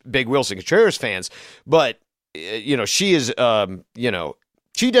all big Wilson Contreras fans, but, she is,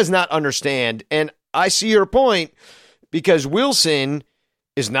 she does not understand. And I see her point because Wilson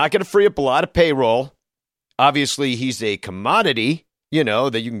is not going to free up a lot of payroll. Obviously, he's a commodity,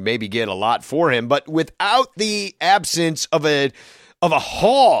 that you can maybe get a lot for him, but without the absence of a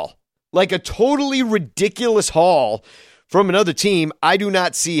haul, like a totally ridiculous haul from another team, I do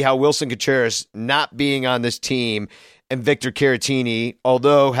not see how Wilson Contreras not being on this team and Victor Caratini,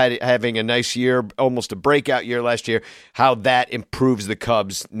 although having a nice year, almost a breakout year last year, how that improves the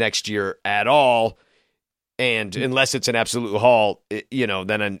Cubs next year at all. And unless it's an absolute haul,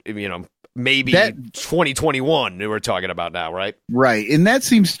 then maybe 2021 we're talking about now, right? Right. And that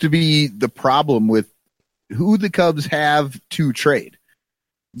seems to be the problem with who the Cubs have to trade.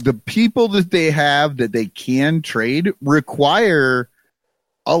 The people that they have that they can trade require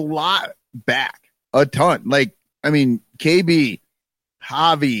a lot back, a ton. Like, I mean, KB,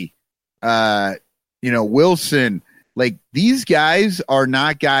 Javi, Wilson, like these guys are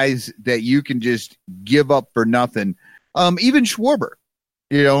not guys that you can just give up for nothing. Even Schwarber,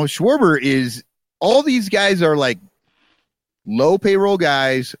 Schwarber is, all these guys are like low payroll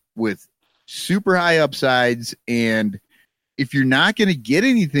guys with super high upsides. And if you're not going to get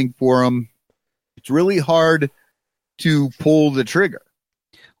anything for them, it's really hard to pull the trigger.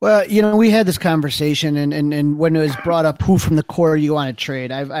 Well, we had this conversation, and when it was brought up, who from the core you want to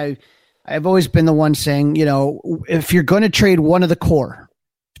trade, I've always been the one saying, if you're going to trade one of the core,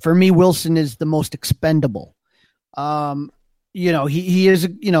 for me, Wilson is the most expendable. He is,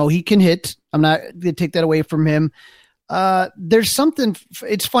 he can hit. I'm not going to take that away from him. There's something,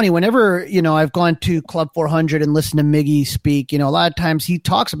 it's funny, whenever, I've gone to Club 400 and listened to Miggy speak, a lot of times he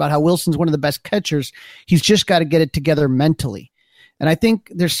talks about how Wilson's one of the best catchers. He's just got to get it together mentally. And I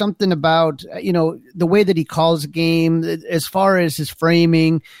think there's something about, the way that he calls the game, as far as his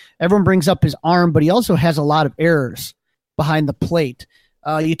framing. Everyone brings up his arm, but he also has a lot of errors behind the plate.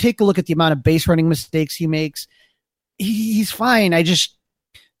 You take a look at the amount of base running mistakes he makes. He's fine. I just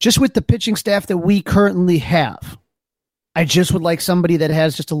with the pitching staff that we currently have, I just would like somebody that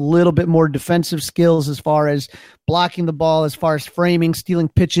has just a little bit more defensive skills as far as blocking the ball, as far as framing, stealing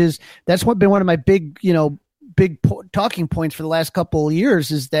pitches. That's been one of my big talking points for the last couple of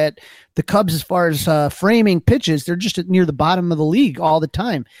years, is that the Cubs, as far as framing pitches, they're just near the bottom of the league all the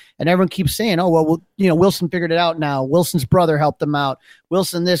time. And everyone keeps saying, oh, well, Wilson figured it out now. Wilson's brother helped him out.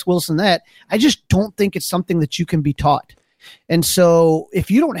 Wilson this, Wilson that. I just don't think it's something that you can be taught. And so if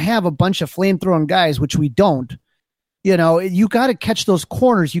you don't have a bunch of flame-throwing guys, which we don't, you got to catch those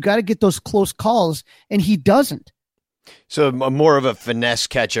corners. You got to get those close calls, and he doesn't. So more of a finesse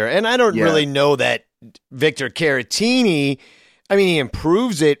catcher. And I don't really know that Victor Caratini, he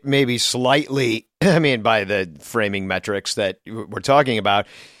improves it maybe slightly, by the framing metrics that we're talking about,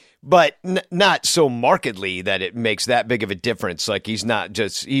 but not so markedly that it makes that big of a difference. Like he's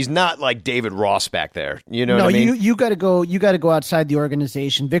not like David Ross back there. You know what I mean? You got to go outside the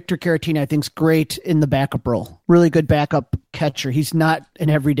organization. Victor Caratini, I think, is great in the backup role. Really good backup catcher. He's not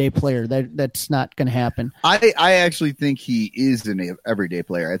an everyday player. That's not going to happen. I actually think he is an everyday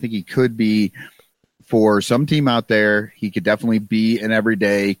player. I think he could be, for some team out there, he could definitely be an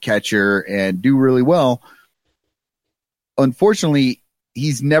everyday catcher and do really well. Unfortunately,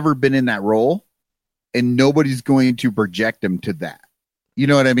 he's never been in that role, and nobody's going to project him to that. You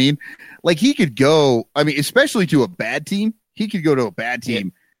know what I mean? Like he could go, especially to a bad team, he could go to a bad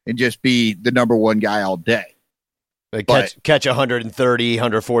team and just be the number one guy all day. Like catch 130,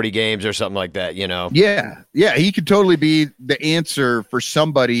 140 games or something like that, Yeah. Yeah. He could totally be the answer for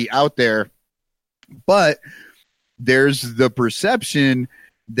somebody out there. But there's the perception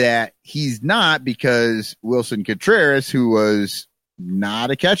that he's not, because Wilson Contreras, who was not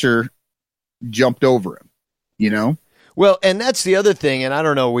a catcher, jumped over him, Well, and that's the other thing, and I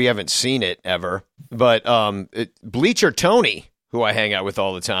don't know, we haven't seen it ever, but Bleacher Tony, who I hang out with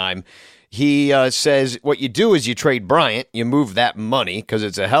all the time, he says what you do is you trade Bryant, you move that money, because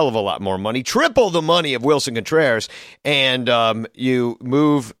it's a hell of a lot more money, triple the money of Wilson Contreras, and you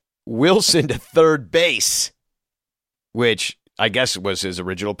move Wilson to third base, which I guess was his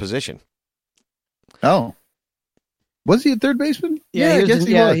original position. Oh. Was he a third baseman? Yeah,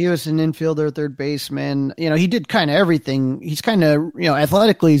 he was an infielder, third baseman. He did kind of everything. He's kind of,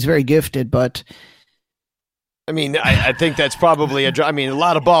 athletically, he's very gifted, but I think that's probably a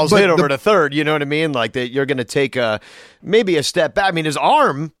lot of balls hit over to third, you know what I mean? Like that you're going to take maybe a step back. His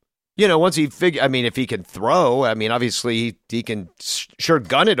arm, once he if he can throw, obviously he can sure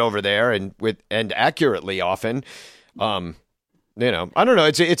gun it over there and accurately often. I don't know.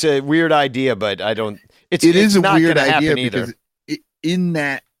 It's a weird idea, but I don't. It is a weird idea because in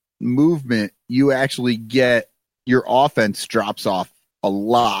that movement, you actually get your offense drops off a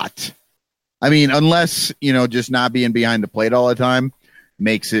lot I mean, unless, just not being behind the plate all the time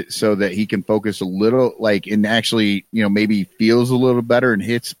makes it so that he can focus a little, and actually, maybe feels a little better and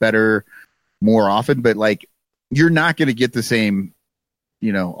hits better more often. But, you're not going to get the same,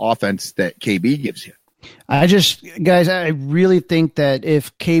 offense that KB gives you. Guys, I really think that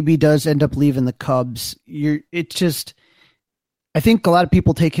if KB does end up leaving the Cubs, I think a lot of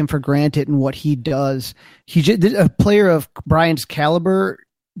people take him for granted in what he does. A player of Bryant's caliber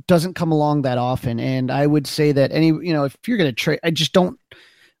doesn't come along that often. And I would say that if you're going to trade,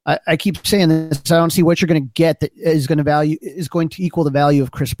 I keep saying this, I don't see what you're going to get that is going to equal the value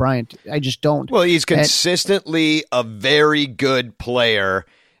of Chris Bryant. I just don't. Well, he's consistently a very good player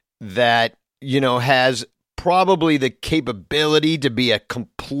that, has probably the capability to be a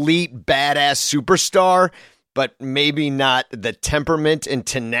complete badass superstar, but maybe not the temperament and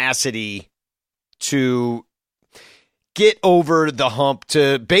tenacity to get over the hump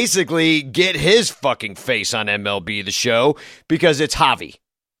to basically get his fucking face on MLB The Show, because it's Javi,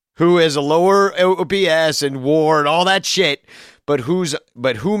 who is a lower OPS and WAR and all that shit, but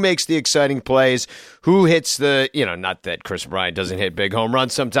who makes the exciting plays, who hits the, not that Chris Bryant doesn't hit big home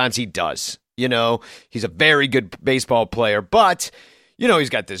runs, sometimes he does. He's a very good baseball player, but he's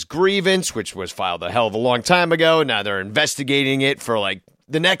got this grievance, which was filed a hell of a long time ago. Now they're investigating it for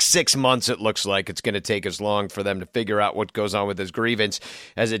the next 6 months. It looks like it's going to take as long for them to figure out what goes on with his grievance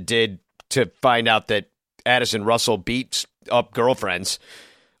as it did to find out that Addison Russell beats up girlfriends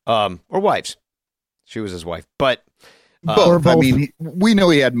or wives. She was his wife, but both. I mean, we know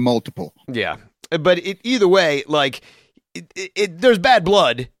he had multiple. Yeah, but either way, there's bad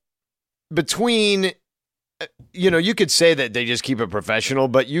blood between. You could say that they just keep it professional,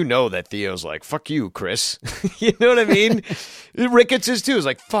 but that Theo's like, fuck you, Chris. You know what I mean? Ricketts is too. It's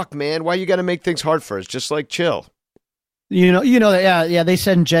like, fuck, man, why you got to make things hard for us? Just chill. That, yeah, they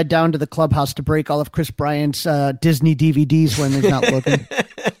send Jed down to the clubhouse to break all of Chris Bryant's Disney DVDs when he's not looking.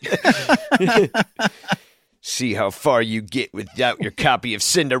 See how far you get without your copy of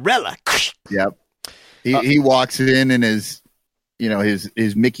Cinderella. Yep. He walks in and his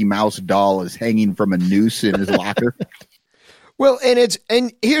Mickey Mouse doll is hanging from a noose in his locker. Well,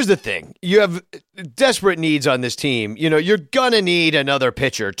 and here's the thing. You have desperate needs on this team. You're going to need another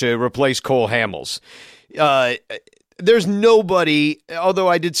pitcher to replace Cole Hamels. There's nobody, although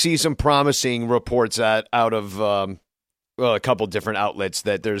I did see some promising reports out of a couple different outlets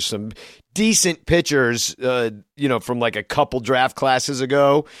that there's some decent pitchers, from a couple draft classes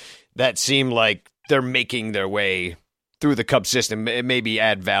ago that seem like they're making their way through the Cubs system, maybe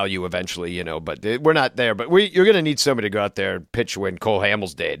add value eventually, but we're not there. But you're going to need somebody to go out there and pitch when Cole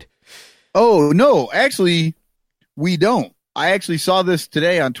Hamels did. Oh, no, actually, we don't. I actually saw this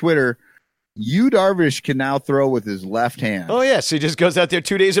today on Twitter. Yu Darvish can now throw with his left hand. Oh, yeah, so he just goes out there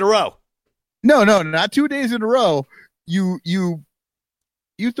 2 days in a row. No, not 2 days in a row. You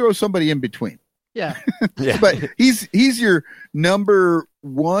throw somebody in between. Yeah. Yeah. But he's your number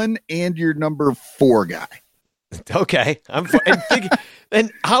 1 and your number 4 guy. Okay.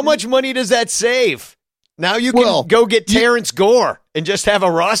 And how much money does that save? Now you can go get Terrence Gore and just have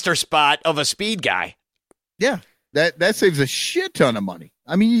a roster spot of a speed guy. Yeah, that saves a shit ton of money.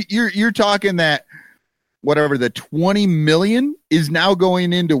 I mean, you're talking that whatever the $20 million is now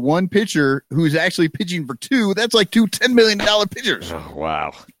going into one pitcher who's actually pitching for 2. That's like 2 $10 million pitchers. Oh,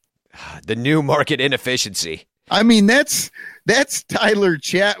 wow. The new market inefficiency. I mean, that's Tyler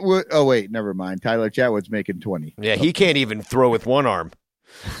Chatwood. Oh, wait, never mind. Tyler Chatwood's making 20. Yeah, he can't even throw with one arm.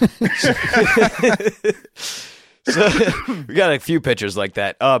 So we got a few pitchers like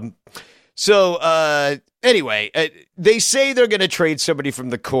that. Anyway, they say they're going to trade somebody from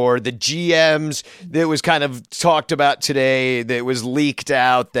the core. The GMs that was kind of talked about today, that was leaked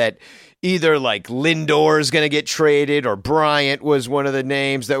out that either Lindor is going to get traded or Bryant was one of the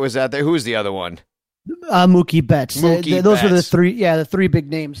names that was out there. Who was the other one? Mookie Betts. Those were the three. Yeah, the 3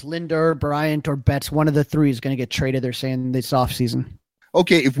 big names: Lindor, Bryant, or Betts. One of the 3 is going to get traded. They're saying this offseason.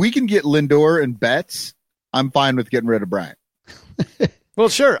 Okay, if we can get Lindor and Betts, I'm fine with getting rid of Bryant. Well,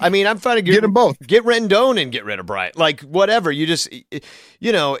 sure. I mean, I'm fine to get them both. Get Rendon and get rid of Bryant. Whatever. You just,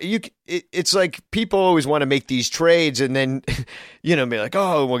 it's like people always want to make these trades and then, be like,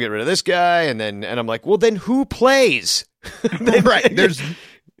 oh, we'll get rid of this guy, and I'm like, well, then who plays? Right.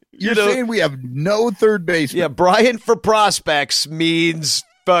 You're saying we have no third baseman. Yeah, Bryant for prospects means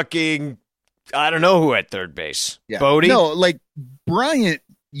fucking, I don't know who at third base. Yeah. Bodie? No, Bryant,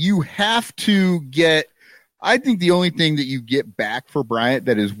 you have to get, I think the only thing that you get back for Bryant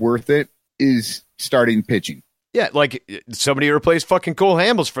that is worth it is starting pitching. Yeah, somebody replace fucking Cole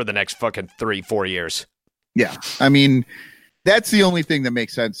Hamels for the next fucking 3-4 years. Yeah. I mean, That's the only thing that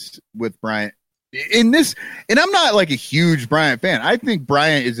makes sense with Bryant in this. And I'm not like a huge Bryant fan. I think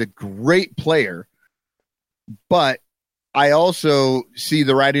Bryant is a great player, but I also see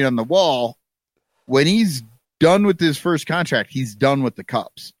the writing on the wall. When he's done with his first contract, he's done with the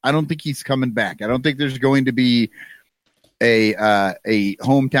Cubs. I don't think he's coming back. I don't think there's going to be a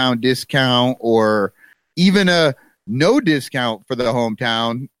hometown discount or even a no discount for the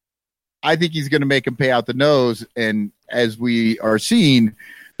hometown. I think he's going to make him pay out the nose. And as we are seeing,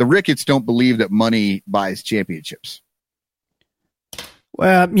 the Ricketts don't believe that money buys championships.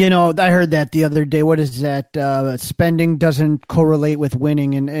 Well, I heard that the other day. What is that? Spending doesn't correlate with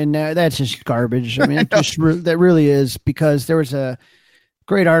winning, and that's just garbage. I mean, that really is, because there was a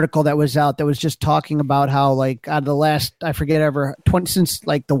great article that was out that was just talking about how, like, out of the last, I forget ever, since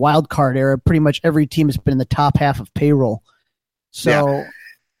like the wild card era, pretty much every team has been in the top half of payroll. So, yeah.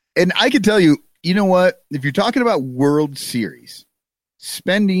 And I can tell you, you know what? If you're talking about World Series,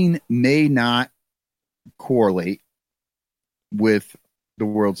 spending may not correlate with the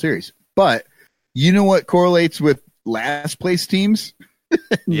World Series, but you know what correlates with last place teams?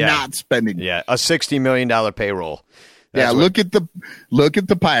 Not spending. Yeah, a $60 million payroll. That's look at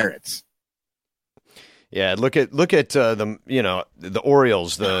the Pirates. Yeah, look at the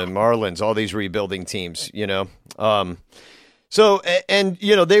Orioles, the Marlins, all these rebuilding teams. So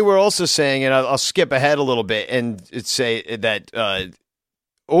they were also saying, and I'll skip ahead a little bit and say that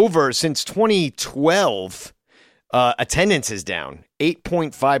over since 2012. Attendance is down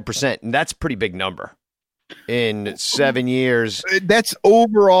 8.5%, and that's a pretty big number in 7 years. That's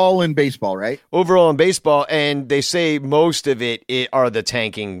overall in baseball, right? Overall in baseball, and they say most of it are the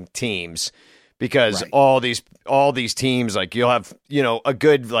tanking teams, because all these teams, like, you'll have a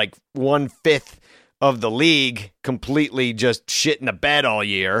good like 1/5 of the league completely just shit in the bed all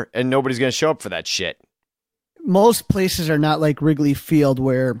year, and nobody's going to show up for that shit. Most places are not like Wrigley Field,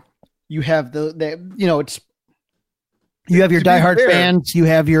 where you have it's. You have your diehard fans. You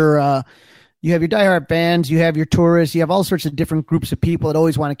have your diehard fans. You have your tourists. You have all sorts of different groups of people that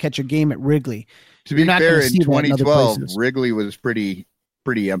always want to catch a game at Wrigley. To be fair, in 2012, Wrigley was pretty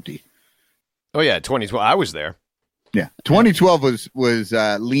empty. Oh yeah, 2012. I was there. Yeah, 2012 was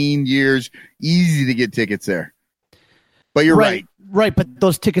lean years, easy to get tickets there. But you're right. Right, but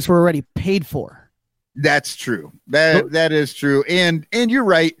those tickets were already paid for. That's true. That is true. And you're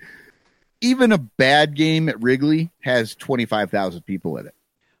right. Even a bad game at Wrigley has 25,000 people in it.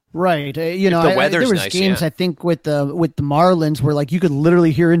 Right. The weather's there was nice, games, I think, with the Marlins where, like, you could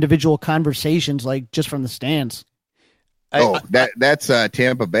literally hear individual conversations, like, just from the stands. That's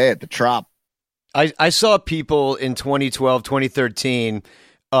Tampa Bay at the Trop. I saw people in 2012, 2013.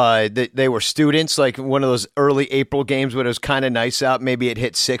 They were students, like one of those early April games when it was kind of nice out. Maybe it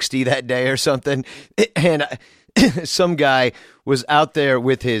hit 60 that day or something. And some guy was out there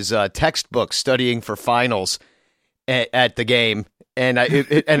with his textbook studying for finals at the game. And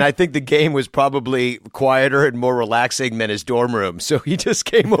I think the game was probably quieter and more relaxing than his dorm room. So he just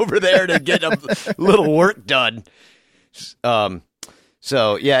came over there to get a little work done.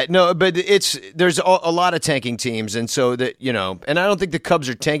 So yeah, no, but there's a lot of tanking teams, and so that and I don't think the Cubs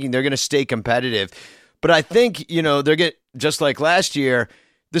are tanking; they're going to stay competitive. But I think they're just like last year.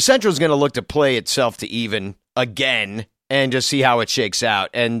 The Central's going to look to play itself to even again and just see how it shakes out,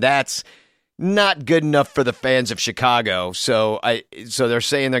 and that's not good enough for the fans of Chicago. So they're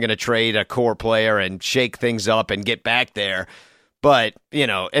saying they're going to trade a core player and shake things up and get back there. But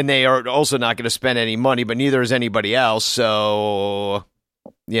and they are also not going to spend any money, but neither is anybody else. So.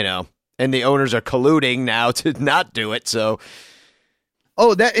 And the owners are colluding now to not do it. So,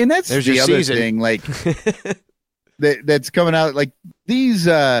 that's there's the your other season. thing, like that's coming out. Like these,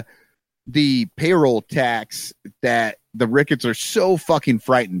 the payroll tax that the Ricketts are so fucking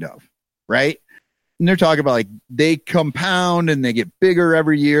frightened of, right? And they're talking about, like, they compound and they get bigger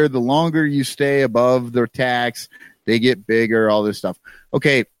every year. The longer you stay above their tax, they get bigger. All this stuff.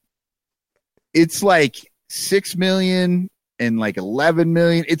 Okay, it's like 6 million. And like 11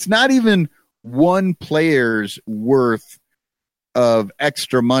 million. It's not even one player's worth of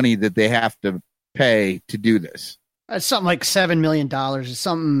extra money that they have to pay to do this. It's something like $7 million. It's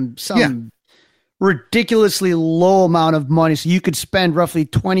some ridiculously low amount of money. So you could spend roughly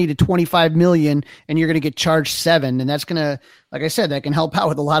 20 to 25 million and you're going to get charged $7 million. And that's going to, like I said, that can help out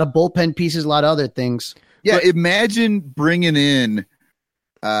with a lot of bullpen pieces, a lot of other things. Yeah. But imagine bringing in,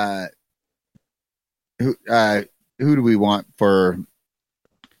 who do we want for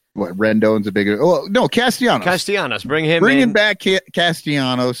what? Rendon's a bigger. Oh no, Castellanos. Castellanos, bringing back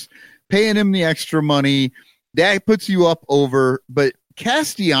Castellanos, paying him the extra money. That puts you up over. But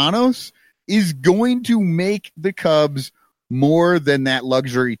Castellanos is going to make the Cubs more than that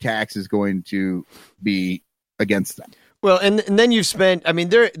luxury tax is going to be against them. Well, and then you've spent. I mean,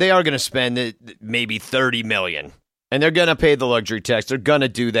 they are going to spend maybe $30 million, and they're going to pay the luxury tax. They're going to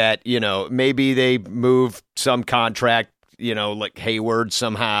do that. Maybe they move some contract. Like Hayward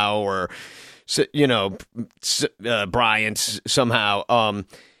somehow, or Bryant somehow.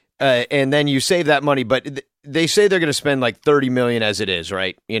 And then you save that money, but they say they're going to spend like $30 million as it is,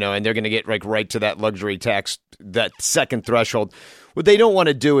 right? And they're going to get like right to that luxury tax, that second threshold. What they don't want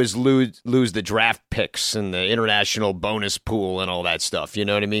to do is lose the draft picks and the international bonus pool and all that stuff. You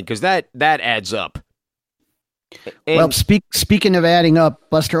know what I mean? Because that adds up. And, speaking of adding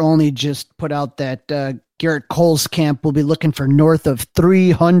up, Buster Olney just put out that Garrett Cole's camp will be looking for north of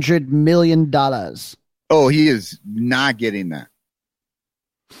 $300 million. Oh, he is not getting that.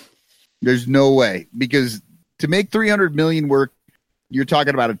 There's no way, because to make $300 million work, you're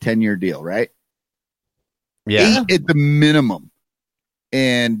talking about a 10-year deal, right? Yeah, 8 at the minimum.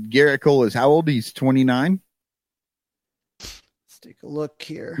 And Garrett Cole is how old? He's 29. Let's take a look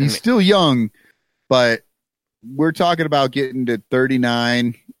here. He's still young, but we're talking about getting to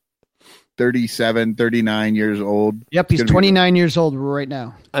 39, 37, 39 years old. Yep, he's 29 years old right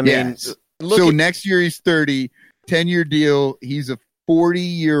now. I mean, next year he's 30, 10-year deal. He's a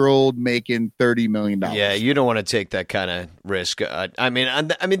 40-year-old making $30 million. Yeah, you don't want to take that kind of risk. I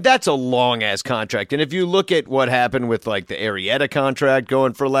mean, that's a long ass contract. And if you look at what happened with like the Arrieta contract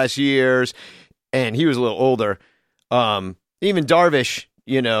going for less years, and he was a little older. Even Darvish,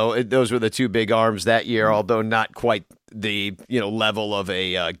 those were the two big arms that year, although not quite the level of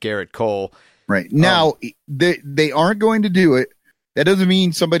a Garrett Cole. Right now, they aren't going to do it. That doesn't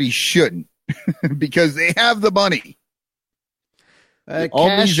mean somebody shouldn't, because they have the money. All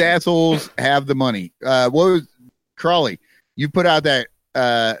these assholes have the money. What was Crawley? You put out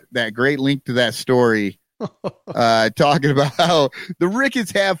that great link to that story, talking about how the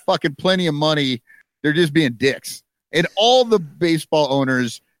Ricketts have fucking plenty of money. They're just being dicks, and all the baseball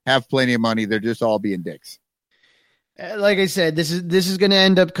owners have plenty of money. They're just all being dicks. Like I said, this is going to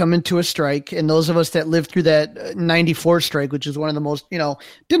end up coming to a strike, and those of us that lived through that '94 strike, which is one of the most,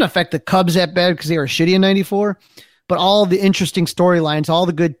 didn't affect the Cubs that bad because they were shitty in '94. But all the interesting storylines, all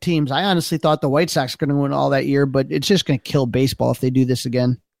the good teams. I honestly thought the White Sox were going to win all that year, but it's just going to kill baseball if they do this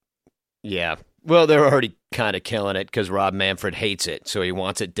again. Yeah. Well, they're already kind of killing it because Rob Manfred hates it, so he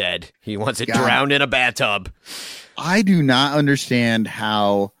wants it dead. He wants it drowned in a bathtub. I do not understand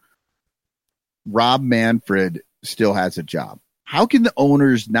how Rob Manfred still has a job. How can the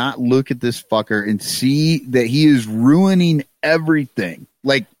owners not look at this fucker and see that he is ruining everything?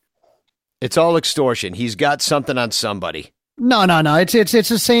 Like, it's all extortion. He's got something on somebody. No. It's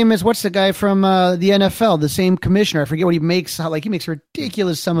the same as what's the guy from the NFL, the same commissioner. I forget what he makes. He makes a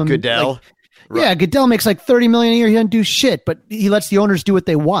ridiculous sum of Goodell. Yeah, Goodell makes like $30 million a year. He doesn't do shit, but he lets the owners do what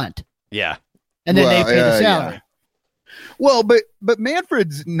they want. Yeah, and then they pay the salary. Yeah. Well, but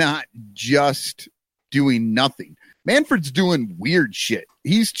Manfred's not just doing nothing. Manfred's doing weird shit.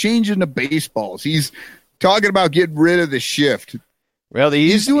 He's changing the baseballs. He's talking about getting rid of the shift. Well,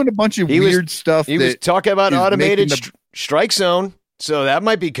 he's doing a bunch of weird stuff. He was talking about automated strike zone, so that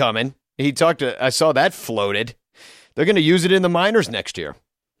might be coming. I saw that floated. They're going to use it in the minors next year.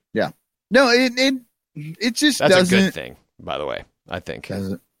 Yeah. No, it just that's doesn't. a good thing, by the way. I think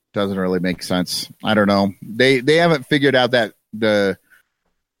doesn't really make sense. I don't know. They haven't figured out the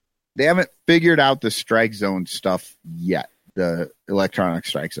strike zone stuff yet. The electronic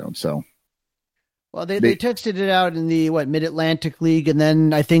strike zone. So. Well, they tested it out in the Mid-Atlantic League, and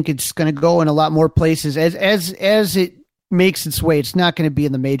then I think it's going to go in a lot more places as it makes its way. It's not going to be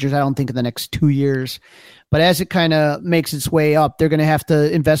in the majors, I don't think, in the next 2 years. But as it kind of makes its way up, they're going to have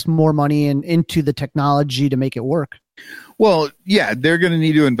to invest more money into the technology to make it work. Well, yeah, they're going to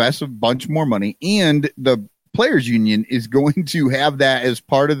need to invest a bunch more money, and the players union is going to have that as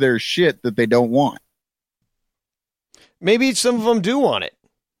part of their shit that they don't want. Maybe some of them do want it.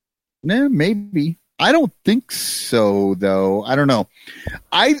 Nah, maybe. I don't think so, though. I don't know.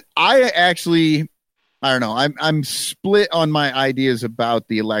 I actually, I don't know. I'm split on my ideas about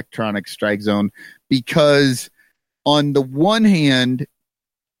the electronic strike zone, because on the one hand,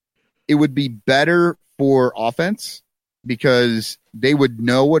 it would be better for offense because they would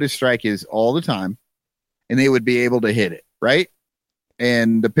know what a strike is all the time and they would be able to hit it, right?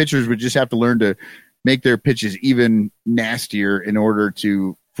 And the pitchers would just have to learn to make their pitches even nastier in order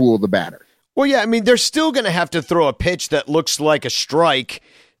to fool the batter. Well, yeah, I mean, they're still going to have to throw a pitch that looks like a strike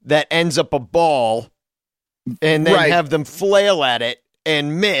that ends up a ball and then have them flail at it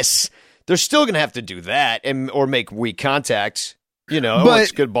and miss. They're still going to have to do that or make weak contacts.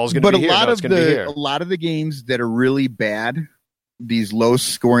 What's good ball's going to be here. A lot of the games that are really bad, these low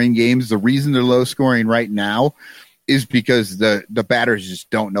scoring games, the reason they're low scoring right now is because the batters just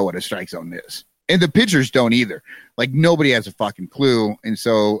don't know what a strike zone is. And the pitchers don't either. Like, nobody has a fucking clue. And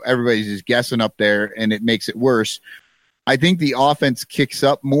so everybody's just guessing up there, and it makes it worse. I think the offense kicks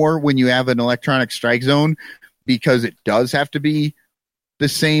up more when you have an electronic strike zone because it does have to be the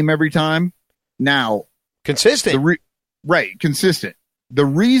same every time. Now, consistent. Right, consistent. The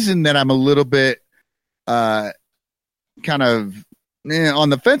reason that I'm a little bit kind of on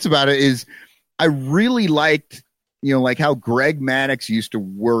the fence about it is I really liked, like how Greg Maddux used to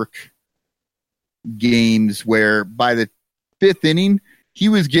work games where by the fifth inning, he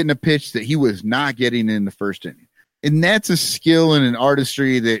was getting a pitch that he was not getting in the first inning. And that's a skill and an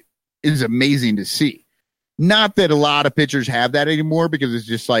artistry that is amazing to see. Not that a lot of pitchers have that anymore because it's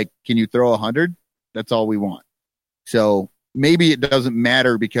just like, can you throw 100? That's all we want. So maybe it doesn't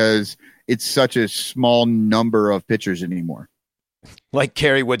matter because it's such a small number of pitchers anymore. Like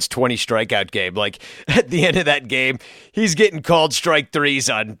Kerry Wood's 20 strikeout game. Like, at the end of that game, he's getting called strike threes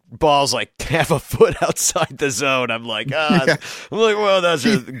on balls like half a foot outside the zone. I'm like, well, that's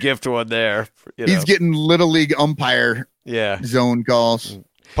a gift one there. He's getting Little League umpire zone calls.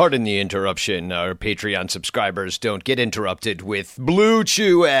 Pardon the interruption. Our Patreon subscribers don't get interrupted with Blue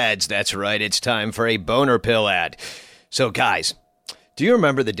Chew ads. That's right. It's time for a boner pill ad. So, guys, do you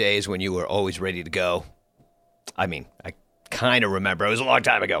remember the days when you were always ready to go? I mean, I kind of remember. It was a long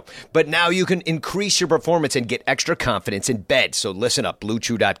time ago. But now you can increase your performance and get extra confidence in bed. So listen up,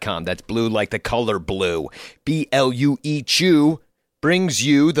 BlueChew.com. That's blue like the color blue. BLUE Chew brings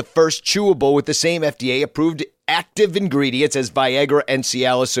you the first chewable with the same FDA-approved active ingredients as Viagra and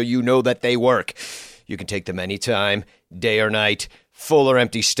Cialis, so you know that they work. You can take them anytime, day or night, full or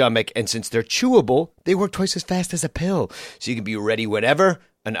empty stomach, and since they're chewable, they work twice as fast as a pill. So you can be ready whenever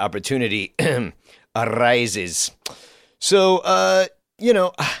an opportunity arises. So, I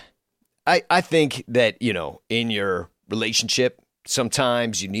think that, in your relationship,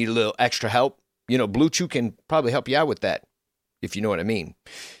 sometimes you need a little extra help. Blue Chew can probably help you out with that, if you know what I mean.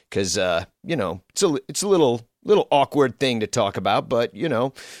 Because, it's a little awkward thing to talk about, but,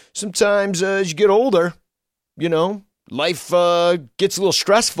 sometimes as you get older, life gets a little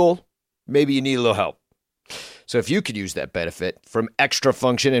stressful. Maybe you need a little help. So if you could use that benefit from extra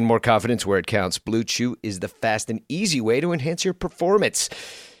function and more confidence where it counts, Blue Chew is the fast and easy way to enhance your performance.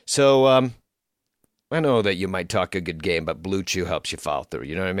 So I know that you might talk a good game, but Blue Chew helps you follow through.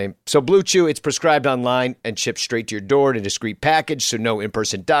 You know what I mean? So Blue Chew, it's prescribed online and shipped straight to your door in a discreet package. So no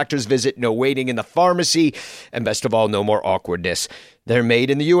in-person doctor's visit, no waiting in the pharmacy, and best of all, no more awkwardness. They're made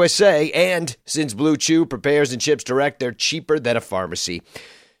in the USA, and since Blue Chew prepares and ships direct, they're cheaper than a pharmacy.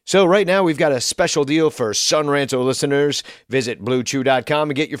 So right now, we've got a special deal for Sun Ranto listeners. Visit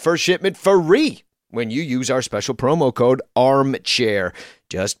BlueChew.com and get your first shipment free when you use our special promo code ARMCHAIR.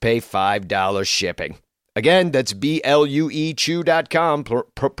 Just pay $5 shipping. Again, that's BLUEChew.com,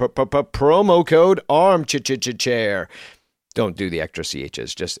 promo code ARMCHAIR. Don't do the extra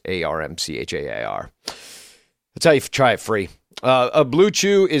CHs, just ARMCHAIR. That's how you try it free. A Blue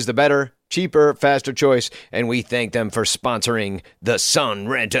Chew is the better, cheaper, faster choice, and we thank them for sponsoring the Sun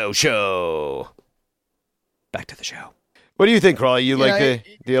Ranto Show. Back to the show. What do you think, Crawley? You like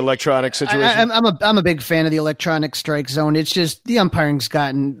the electronic situation? I'm a big fan of the electronic strike zone. It's just the umpiring's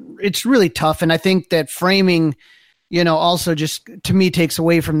it's really tough, and I think that framing, also just to me takes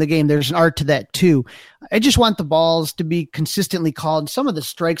away from the game. There's an art to that too. I just want the balls to be consistently called. Some of the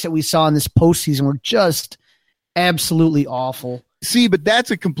strikes that we saw in this postseason were just absolutely awful. See, but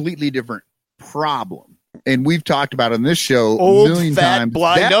that's a completely different problem. And we've talked about on this show Old, a million fat, times.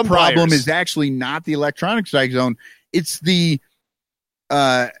 blind That umpires. problem is actually not the electronic strike zone. It's the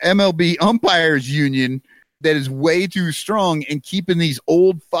MLB umpires union that is way too strong and keeping these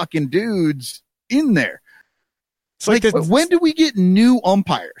old fucking dudes in there. It's like when do we get new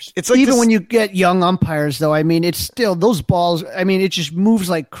umpires? It's like even when you get young umpires, though, I mean, it's still those balls. I mean, it just moves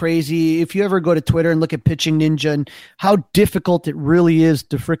like crazy. If you ever go to Twitter and look at Pitching Ninja and how difficult it really is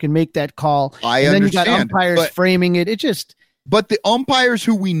to freaking make that call, I and then understand, you got umpires framing it. It just. But the umpires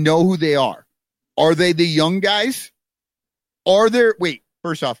who we know who they are they the young guys?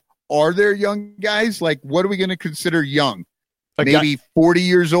 First off, are there young guys? Like, what are we going to consider young? Maybe 40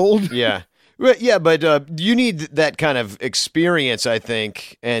 years old? Yeah. Well, yeah, but you need that kind of experience, I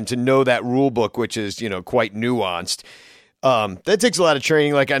think, and to know that rule book, which is, quite nuanced. That takes a lot of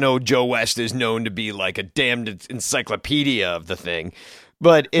training. Like, I know Joe West is known to be like a damned encyclopedia of the thing.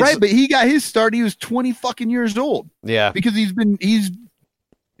 But right, but he got his start. He was 20 fucking years old. Yeah. Because he's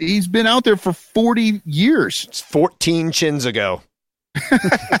been out there for 40 years. It's 14 chins ago.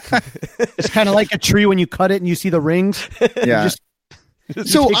 It's kind of like a tree when you cut it and you see the rings. Yeah.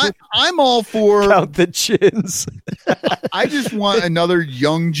 So I'm all for Count the chins. I just want another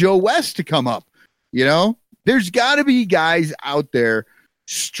young Joe West to come up. You know, there's got to be guys out there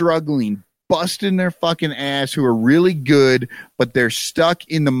struggling, busting their fucking ass who are really good, but they're stuck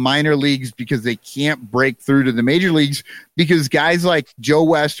in the minor leagues because they can't break through to the major leagues because guys like Joe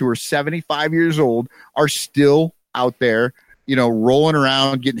West, who are 75 years old, are still out there, you know, rolling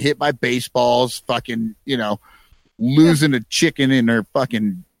around, getting hit by baseballs, fucking, you know, losing a chicken in their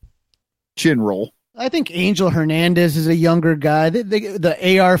fucking chin roll. I think Angel Hernandez is a younger guy.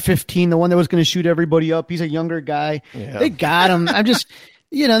 The AR-15, the one that was going to shoot everybody up, he's a younger guy. Yeah. They got him. I'm just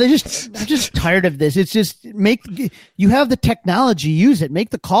tired of this. It's just you have the technology, use it, make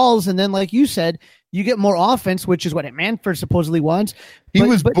the calls, and then, like you said, you get more offense, which is what Manfred supposedly wants. He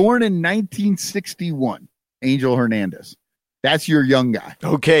was born in 1961, Angel Hernandez. That's your young guy.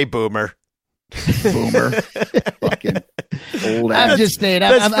 Okay, boomer. Boomer. Fucking old ass. I'm just saying.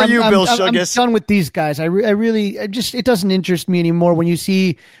 That's for you, Bill Shuggis. I'm done with these guys. I really it doesn't interest me anymore when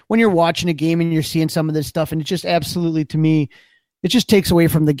you're watching a game and you're seeing some of this stuff, and it just absolutely, to me, it just takes away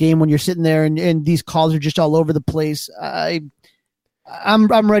from the game when you're sitting there and these calls are just all over the place.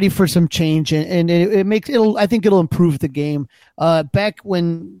 I'm ready for some change, and I think it'll improve the game. Back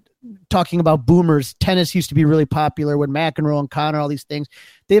when talking about boomers, tennis used to be really popular when McEnroe and Connor, all these things.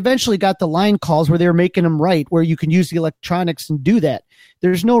 They eventually got the line calls where they were making them right, where you can use the electronics and do that.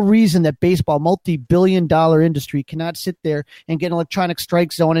 There's no reason that baseball, multi-billion-dollar industry, cannot sit there and get an electronic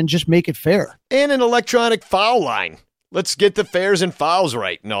strike zone and just make it fair. And an electronic foul line. Let's get the fairs and fouls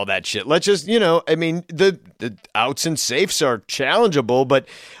right and all that shit. Let's just, the outs and safes are challengeable, but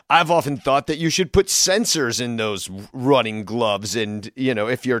I've often thought that you should put sensors in those running gloves. And,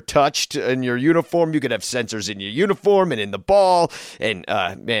 if you're touched in your uniform, you could have sensors in your uniform and in the ball. And,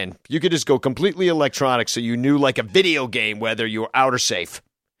 you could just go completely electronic so you knew like a video game whether you were out or safe.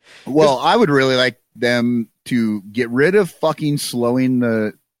 Well, I would really like them to get rid of fucking slowing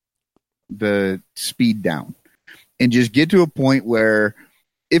the speed down. And just get to a point where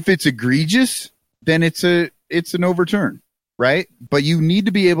if it's egregious, then it's an overturn, right? But you need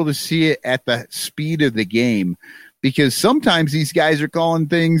to be able to see it at the speed of the game, because sometimes these guys are calling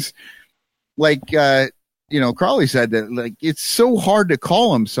things like, Crawley said that, like, it's so hard to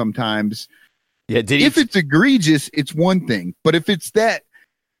call them sometimes. Yeah, if it's egregious, it's one thing. But if it's that,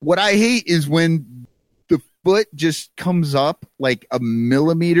 what I hate is when the foot just comes up like a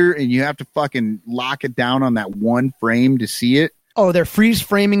millimeter and you have to fucking lock it down on that one frame to see it. Oh, they're freeze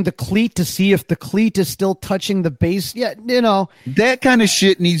framing the cleat to see if the cleat is still touching the base. Yeah, that kind of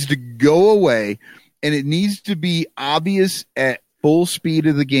shit needs to go away, and it needs to be obvious at full speed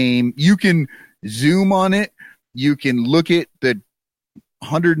of the game. You can zoom on it. You can look at the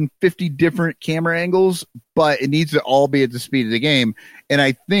 150 different camera angles, but it needs to all be at the speed of the game. And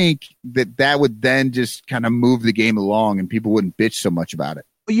I think that would then just kind of move the game along and people wouldn't bitch so much about it.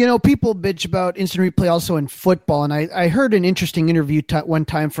 People bitch about instant replay also in football. And I heard an interesting interview one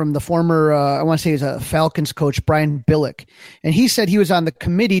time from the former, I want to say he's a Falcons coach, Brian Billick. And he said he was on the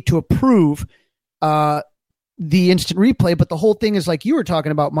committee to approve the instant replay. But the whole thing is, like you were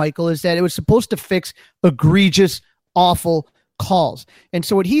talking about, Michael, is that it was supposed to fix egregious, awful calls. And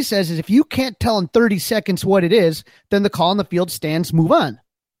so what he says is if you can't tell in 30 seconds what it is, then the call on the field stands, move on.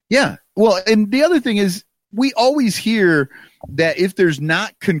 Yeah. Well, and the other thing is we always hear that if there's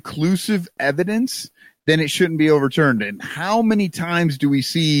not conclusive evidence, then it shouldn't be overturned. And how many times do we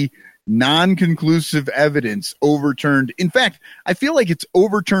see non-conclusive evidence overturned? In fact, I feel like it's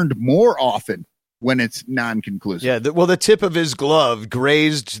overturned more often when it's non-conclusive. Yeah, the tip of his glove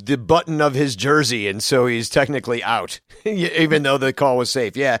grazed the button of his jersey, and so he's technically out, even though the call was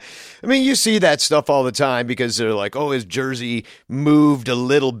safe. Yeah, I mean, you see that stuff all the time because they're like, oh, his jersey moved a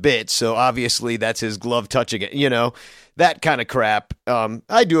little bit, so obviously that's his glove touching it, that kind of crap.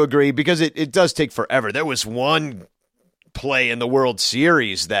 I do agree, because it does take forever. There was one play in the World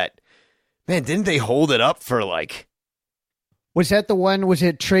Series that, man, didn't they hold it up for like... Was that the one? Was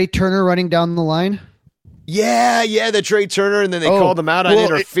it Trey Turner running down the line? Yeah, the Trey Turner, and then they called him out on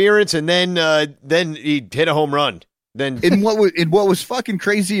interference, and then he hit a home run. Then, and what was fucking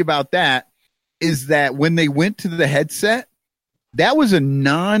crazy about that is that when they went to the headset, that was a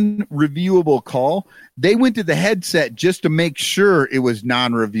non-reviewable call. They went to the headset just to make sure it was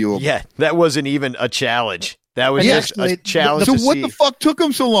non-reviewable. Yeah, that wasn't even a challenge. That was just a challenge. So what the fuck took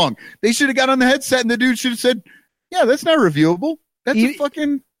them so long? They should have got on the headset, and the dude should have said, yeah, that's not reviewable. That's a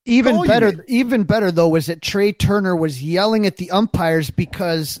fucking Even better though was that Trey Turner was yelling at the umpires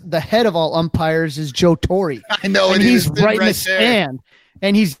because the head of all umpires is Joe Torre. I know, and he's right in the stand,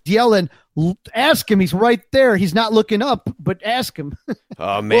 and he's yelling, "Ask him! He's right there. He's not looking up, but ask him."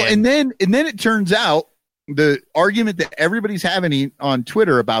 Oh man! Well, and then it turns out the argument that everybody's having on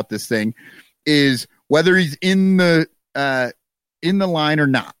Twitter about this thing is whether he's in the line or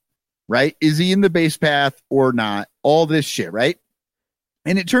not. Right? Is he in the base path or not? All this shit, right?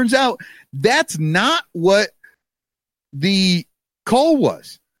 And it turns out that's not what the call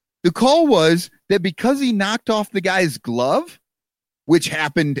was. The call was that because he knocked off the guy's glove, which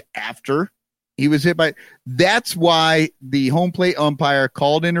happened after he was hit by, that's why the home plate umpire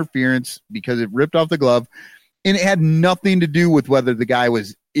called interference, because it ripped off the glove, and it had nothing to do with whether the guy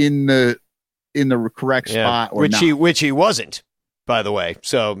was in the correct spot or not. Which he wasn't, by the way.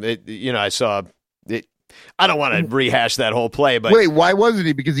 So I saw it. I don't want to rehash that whole play, but wait, why wasn't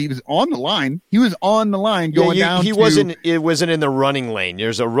he? Because he was on the line. He was on the line going down. He wasn't. It wasn't in the running lane.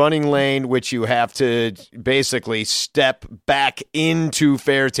 There's a running lane which you have to basically step back into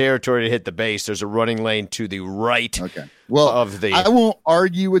fair territory to hit the base. There's a running lane to the right. Okay. Well, I won't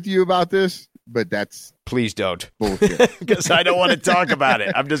argue with you about this, but that's please don't bullshit because I don't want to talk about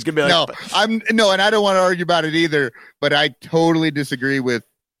it. I'm just gonna be like, and I don't want to argue about it either. But I totally disagree with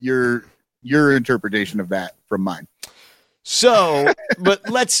your interpretation of that from mine. So, but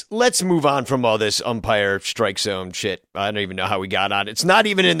let's move on from all this umpire strike zone shit. I don't even know how we got on it. It's not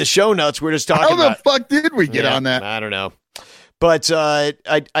even in the show notes. We're just talking about. How the fuck did we get on that? I don't know. But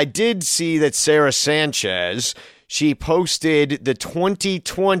I did see that Sarah Sanchez, she posted the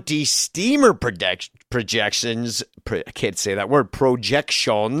 2020 Steamer projections. I can't say that word.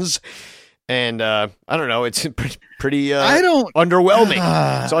 Projections. And I don't know. It's pretty underwhelming.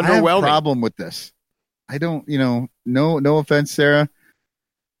 It's underwhelming. I have a problem with this. I don't, no offense, Sarah.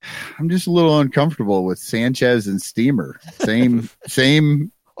 I'm just a little uncomfortable with Sanchez and Steamer. Same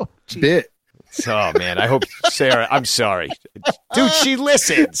bit. Oh man, I hope Sarah. I'm sorry, dude. She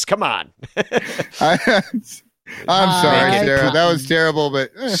listens. Come on. I'm sorry, Sarah. That was terrible,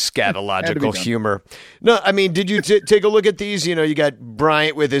 but scatological humor. No, I mean, did you take a look at these? You got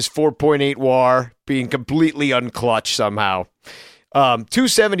Bryant with his 4.8 WAR being completely unclutched somehow.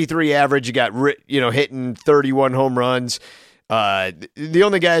 273 average. You got hitting 31 home runs. The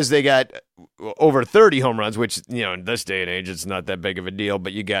only guys they got over 30 home runs, which in this day and age it's not that big of a deal.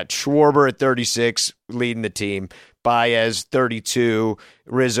 But you got Schwarber at 36 leading the team, Baez 32,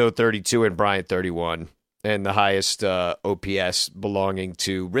 Rizzo 32, and Bryant 31. And the highest OPS belonging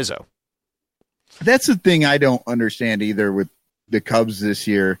to Rizzo. That's the thing I don't understand either with the Cubs this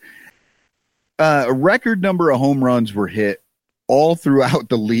year. A record number of home runs were hit all throughout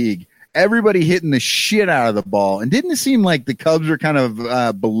the league. Everybody hitting the shit out of the ball. And didn't it seem like the Cubs were kind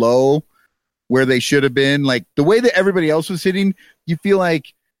of below where they should have been? Like the way that everybody else was hitting, you feel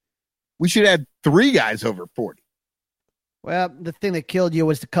like we should have had 3 guys over 40. Well, the thing that killed you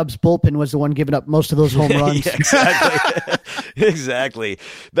was the Cubs bullpen was the one giving up most of those home runs. Yeah, exactly. Exactly.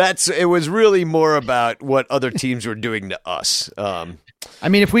 It was really more about what other teams were doing to us. I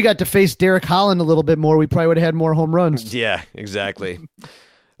mean, if we got to face Derek Holland a little bit more, we probably would have had more home runs. Yeah, exactly. Too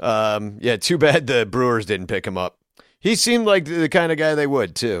bad the Brewers didn't pick him up. He seemed like the kind of guy they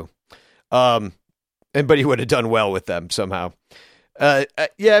would too. But he would have done well with them somehow. I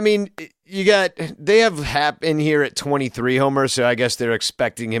mean, they have Hap in here at 23 homers, so I guess they're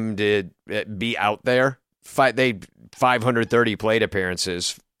expecting him to be out there. 530 plate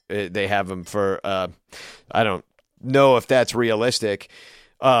appearances. They have him for, I don't know if that's realistic.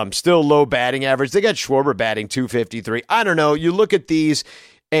 Still low batting average. They got Schwarber batting 253. I don't know. You look at these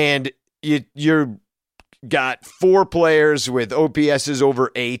and you're got 4 players with OPSs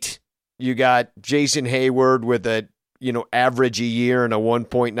over 8. You got Jason Hayward with a average a year and a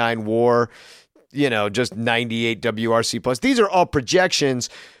 1.9 WAR, just 98 WRC plus. These are all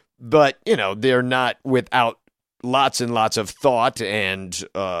projections, but they're not without lots and lots of thought and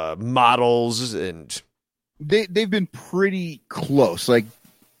models, and they've been pretty close. Like,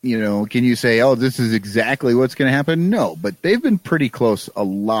 can you say, oh, this is exactly what's going to happen? No, but they've been pretty close a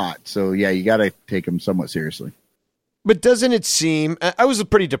lot. So yeah, you got to take them somewhat seriously. But doesn't it seem, I was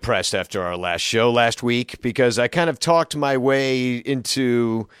pretty depressed after our last show last week because I kind of talked my way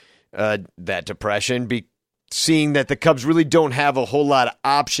into that depression, seeing that the Cubs really don't have a whole lot of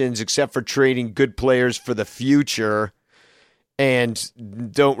options except for trading good players for the future and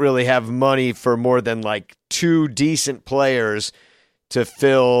don't really have money for more than like 2 decent players to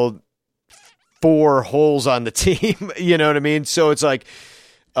fill 4 holes on the team. You know what I mean? So it's like,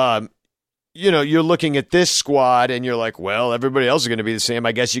 you're looking at this squad and you're like, well, everybody else is going to be the same.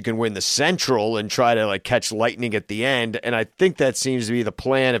 I guess you can win the Central and try to like catch lightning at the end. And I think that seems to be the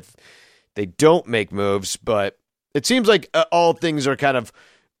plan if they don't make moves. But it seems like all things are kind of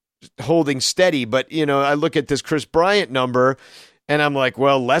holding steady. But, I look at this Chris Bryant number and I'm like,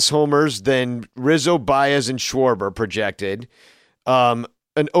 well, less homers than Rizzo, Baez, and Schwarber projected. An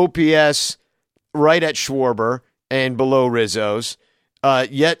OPS right at Schwarber and below Rizzo's.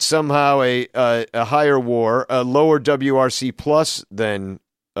 Yet somehow a higher WAR, a lower WRC plus than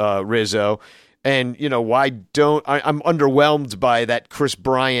Rizzo, and why don't I'm underwhelmed by that Chris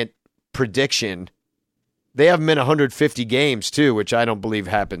Bryant prediction. They have him in 150 games too, which I don't believe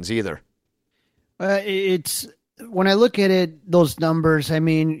happens either. It's when I look at it, those numbers. I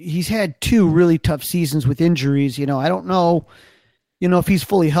mean, he's had 2 really tough seasons with injuries. I don't know, if he's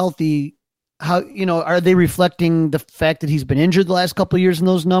fully healthy. How, are they reflecting the fact that he's been injured the last couple of years in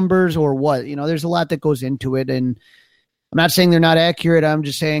those numbers or what? There's a lot that goes into it, and I'm not saying they're not accurate. I'm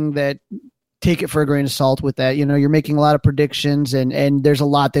just saying that take it for a grain of salt with that. You're making a lot of predictions and there's a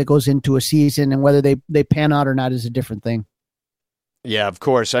lot that goes into a season, and whether they pan out or not is a different thing. Yeah, of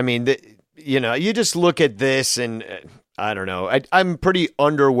course. I mean, you just look at this and I don't know. I'm pretty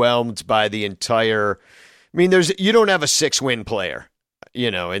underwhelmed by the entire, you don't have a 6-win player,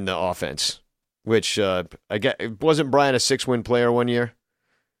 in the offense. Which I guess wasn't Brian a 6-win player one year?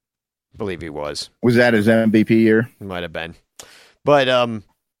 I believe he was. Was that his MVP year? Might have been. But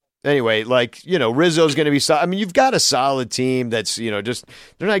anyway, Rizzo's going to be. You've got a solid team that's just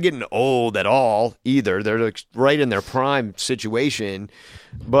they're not getting old at all either. They're like right in their prime situation.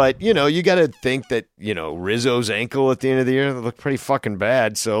 But you got to think that Rizzo's ankle at the end of the year looked pretty fucking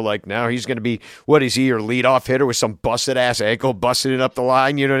bad. So now he's going to be what is he, your leadoff hitter with some busted ass ankle busting it up the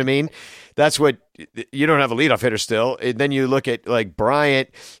line? You know what I mean? That's what you don't have a leadoff hitter still. And then you look at Bryant,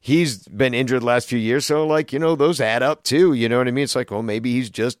 he's been injured the last few years. So those add up too. You know what I mean? It's like, well, maybe he's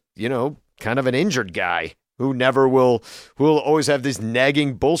just, kind of an injured guy who never will always have this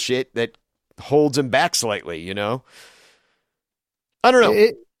nagging bullshit that holds him back slightly, I don't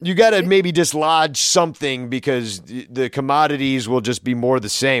know. You got to maybe dislodge something because the commodities will just be more the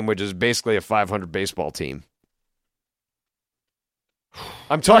same, which is basically a 500 baseball team.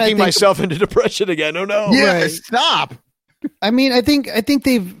 I'm talking myself into depression again. Oh no! Yeah, right. Stop. I think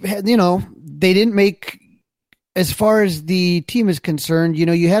they've they didn't make, as far as the team is concerned.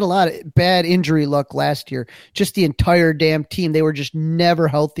 You had a lot of bad injury luck last year. Just the entire damn team. They were just never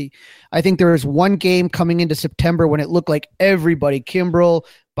healthy. I think there was one game coming into September when it looked like everybody, Kimbrel,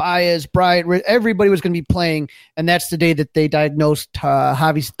 Baez, Bryant, everybody was going to be playing, and that's the day that they diagnosed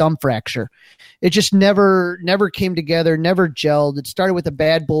Javi's thumb fracture. It just never came together, never gelled. It started with a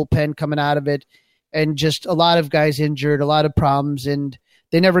bad bullpen coming out of it, and just a lot of guys injured, a lot of problems, and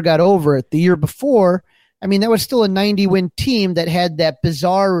they never got over it. The year before, that was still a 90-win team that had that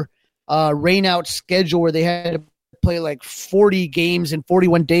bizarre rain-out schedule where they had to play like 40 games in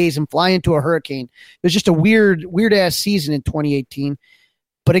 41 days and fly into a hurricane. It was just a weird-ass season in 2018.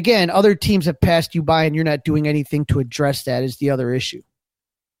 But again, other teams have passed you by, and you're not doing anything to address that is the other issue.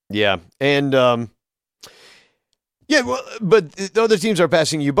 Yeah, and but the other teams are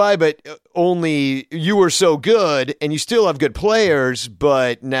passing you by, but only you were so good, and you still have good players,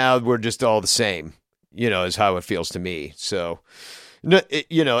 but now we're just all the same, is how it feels to me. So, and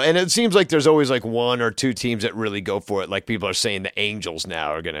it seems like there's always like 1 or 2 teams that really go for it. Like people are saying the Angels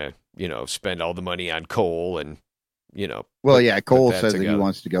now are going to, spend all the money on Cole and, Cole says that he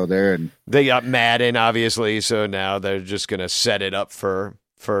wants to go there, and they got Madden, obviously, so now they're just going to set it up for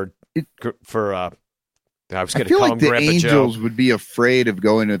I was going to call him Grandpa the Angels Joe. Would be afraid of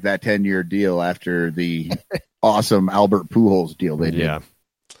going with that 10-year deal after the awesome Albert Pujols deal they did.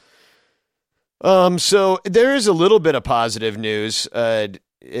 Yeah. So there is a little bit of positive news to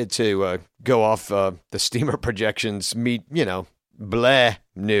go off the steamer projections. Bleh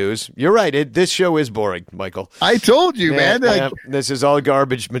news. You're right. This show is boring, Michael. I told you, man. This is all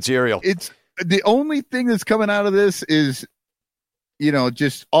garbage material. It's the only thing that's coming out of this is,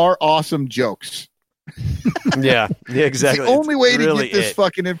 just our awesome jokes. Yeah, exactly. It's the only way to get this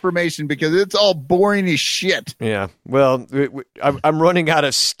fucking information because it's all boring as shit. Yeah. Well, I'm running out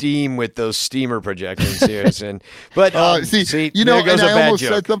of steam with those steamer projections here. But see, and I almost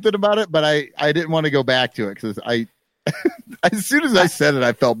said something about it, but I didn't want to go back to it because as soon as I said it,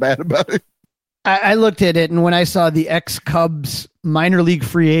 I felt bad about it. I looked at it, and when I saw the ex-Cubs minor league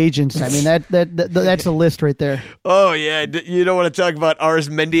free agents, that's a list right there. Oh, yeah. You don't want to talk about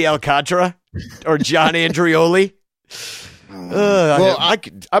Arismendi Alcantara or John Andrioli? I'm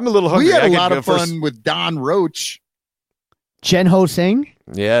a little hungry. We had a lot of fun with Don Roach. Jen Ho Singh?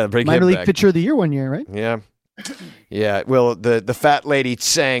 Yeah, bring minor him league back. pitcher of the year one year, right? Yeah. Yeah, well, the fat lady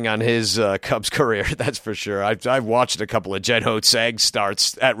sang on his Cubs career, that's for sure. I've watched a couple of Jen Ho Sang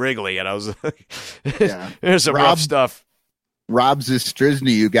starts at Wrigley, and I was like, there's some rough stuff. Rob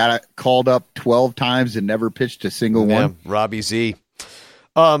Zastryzny, you got called up 12 times and never pitched a single one. Robbie Z.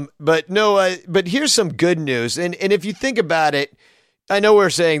 But here's some good news. And if you think about it, I know we're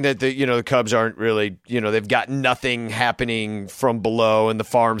saying that the Cubs aren't really, they've got nothing happening from below and the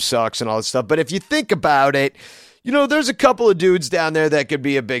farm sucks and all this stuff. But if you think about it, there's a couple of dudes down there that could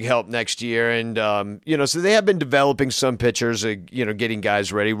be a big help next year. And, so they have been developing some pitchers, getting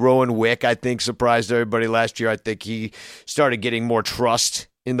guys ready. Rowan Wick, I think, surprised everybody last year. I think he started getting more trust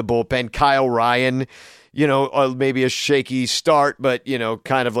in the bullpen. Kyle Ryan, maybe a shaky start, but,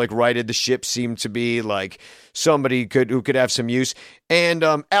 kind of like righted the ship, seemed to be like somebody who could have some use. And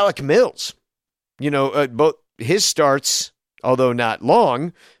Alec Mills, both his starts, although not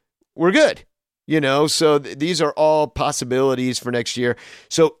long, were good. So these are all possibilities for next year.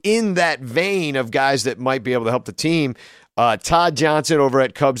 So in that vein of guys that might be able to help the team, Todd Johnson over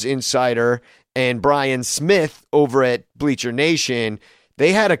at Cubs Insider and Brian Smith over at Bleacher Nation,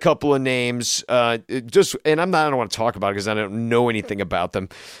 they had a couple of names, and I don't want to talk about it because I don't know anything about them.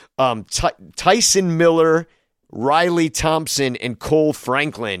 Tyson Miller, Riley Thompson, and Cole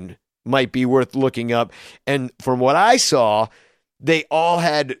Franklin might be worth looking up. And from what I saw, they all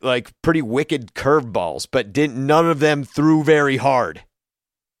had like pretty wicked curveballs, but none of them threw very hard.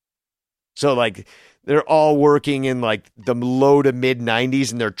 So like they're all working in like the low to mid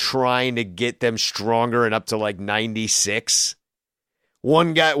 90s, and they're trying to get them stronger and up to like 96.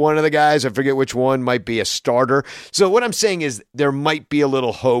 One of the guys, I forget which one, might be a starter. So what I'm saying is there might be a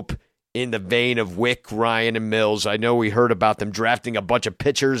little hope in the vein of Wick, Ryan, and Mills. I know we heard about them drafting a bunch of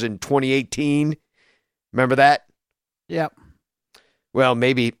pitchers in 2018. Remember that? Yep. Well,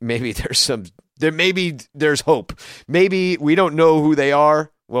 maybe there's hope. Maybe we don't know who they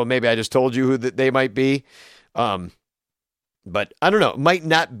are. Well, maybe I just told you who they might be. But I don't know. It might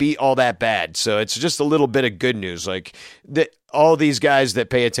not be all that bad. So it's just a little bit of good news. Like all these guys that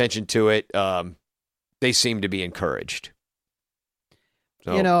pay attention to it, they seem to be encouraged.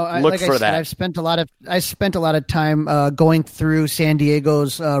 So look for that. I spent a lot of time going through San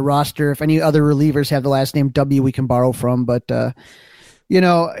Diego's roster. If any other relievers have the last name W, we can borrow from. But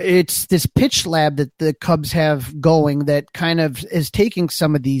it's this pitch lab that the Cubs have going that kind of is taking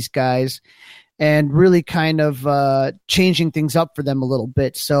some of these guys and really kind of changing things up for them a little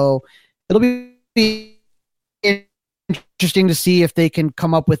bit. So it'll be interesting to see if they can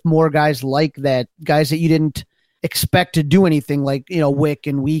come up with more guys like that, guys that you didn't expect to do anything, like Wick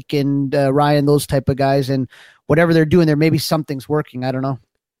and Week and Ryan, those type of guys, and whatever they're doing there, maybe something's working. I don't know.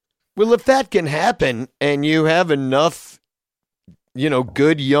 Well, if that can happen and you have enough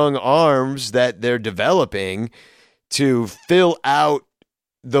good young arms that they're developing to fill out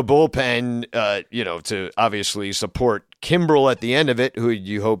the bullpen, to obviously support Kimbrel at the end of it, who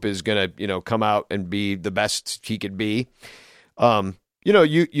you hope is going to, come out and be the best he could be.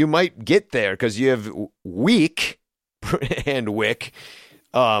 You might get there because you have Week and Wick,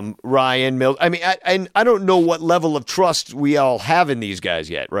 Ryan, Mills. I mean, I don't know what level of trust we all have in these guys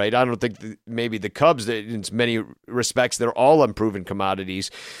yet, right? I don't think maybe the Cubs, in many respects, they're all unproven commodities.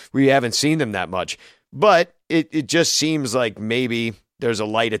 We haven't seen them that much. But it just seems like maybe there's a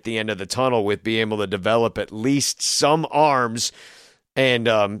light at the end of the tunnel with being able to develop at least some arms. And,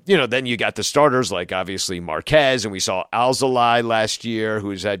 then you got the starters like obviously Marquez, and we saw Alzolay last year,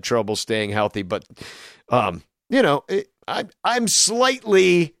 who's had trouble staying healthy. But, I'm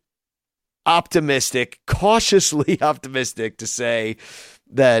slightly optimistic, cautiously optimistic to say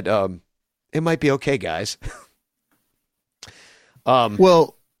that it might be okay, guys.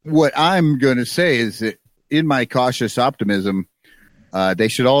 Well, what I'm going to say is that in my cautious optimism, they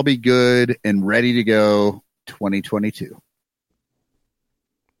should all be good and ready to go 2022.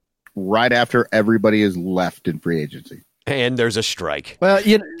 Right after everybody is left in free agency. And there's a strike. Well,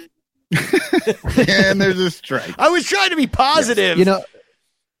 and there's a strike. I was trying to be positive. Yes.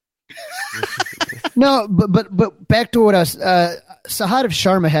 No, but back to what us Sahadev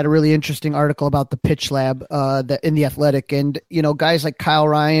Sharma had a really interesting article about the pitch lab that in the Athletic, and guys like Kyle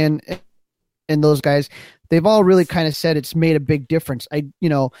Ryan and those guys, they've all really kind of said it's made a big difference.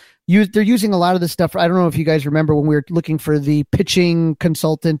 They're using a lot of this stuff. I don't know if you guys remember when we were looking for the pitching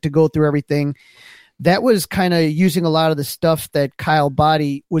consultant to go through everything. That was kind of using a lot of the stuff that Kyle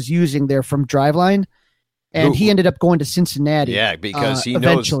Boddy was using there from Driveline, and he ended up going to Cincinnati. Yeah, because he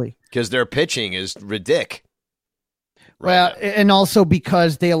eventually knows because their pitching is ridiculous. Well, and also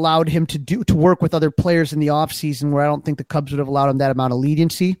because they allowed him to work with other players in the offseason where I don't think the Cubs would have allowed him that amount of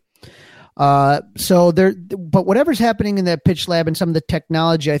leniency. But whatever's happening in that pitch lab and some of the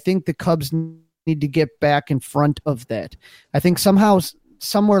technology, I think the Cubs need to get back in front of that. I think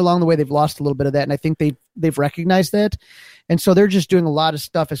somewhere along the way they've lost a little bit of that, and I think they've recognized that. And so they're just doing a lot of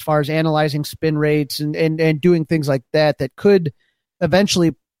stuff as far as analyzing spin rates and doing things like that could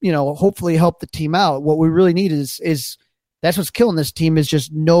eventually, hopefully help the team out. What we really need is that's what's killing this team is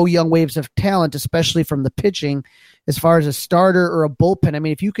just no young waves of talent, especially from the pitching, as far as a starter or a bullpen. I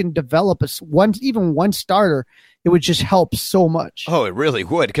mean, if you can develop even one starter, it would just help so much. Oh, it really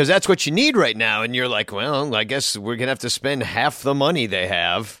would, because that's what you need right now. And you're like, well, I guess we're going to have to spend half the money they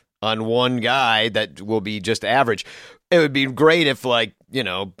have on one guy that will be just average. It would be great if,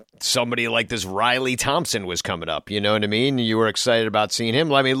 somebody like this Riley Thompson was coming up. You know what I mean? You were excited about seeing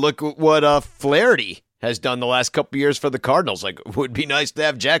him. I mean, look what Flaherty has done the last couple of years for the Cardinals. Like, it would be nice to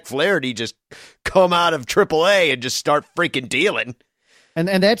have Jack Flaherty just come out of AAA and just start freaking dealing. And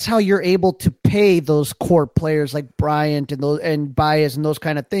that's how you're able to pay those core players like Bryant and Baez and those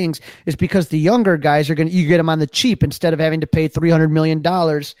kind of things, is because the younger guys you get them on the cheap instead of having to pay $300 million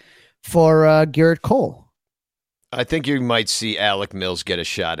for Garrett Cole. I think you might see Alec Mills get a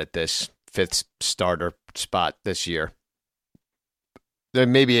shot at this fifth starter spot this year.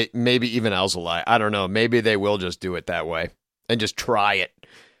 Maybe even Alzolay. I don't know. Maybe they will just do it that way and just try it.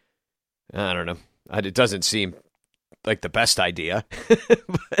 I don't know. It doesn't seem like the best idea.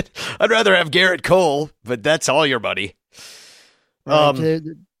 But I'd rather have Garrett Cole, but that's all your money.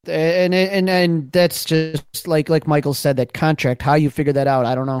 And that's just like Michael said, that contract, how you figure that out,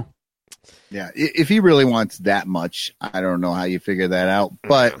 I don't know. Yeah, if he really wants that much, I don't know how you figure that out.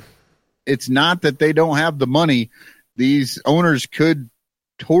 But it's not that they don't have the money. These owners could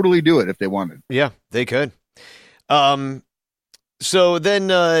totally do it if they wanted. Yeah, they could. So then,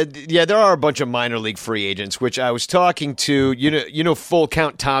 there are a bunch of minor league free agents, which I was talking to, Full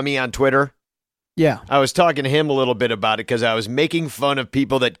Count Tommy on Twitter. Yeah. I was talking to him a little bit about it because I was making fun of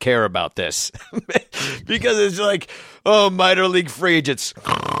people that care about this. Because it's like, oh, minor league free agents,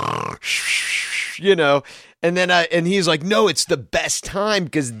 and then and he's like, no, it's the best time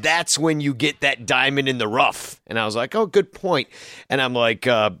because that's when you get that diamond in the rough. And I was like, oh, good point. And I'm like,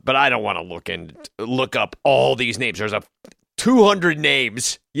 but I don't want to look up all these names. There's 200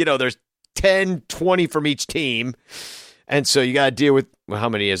 names. There's 10, 20 from each team. And so you got to deal with, how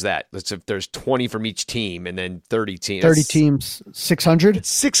many is that? If there's 20 from each team and then 30 teams. 30 teams, 600?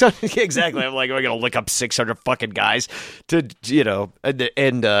 600, exactly. I'm like, am I going to look up 600 fucking guys to,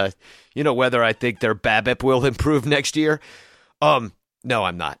 whether I think their BABIP will improve next year? No,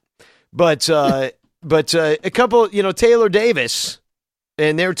 I'm not. But a couple, Taylor Davis,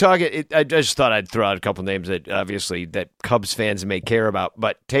 and they were talking, I just thought I'd throw out a couple names that obviously that Cubs fans may care about,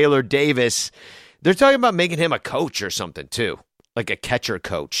 but Taylor Davis, they're talking about making him a coach or something too, like a catcher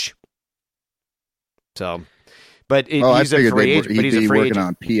coach. So, but he's a free agent. But he's a free working agent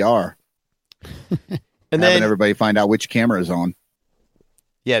on PR, and having everybody find out which camera is on.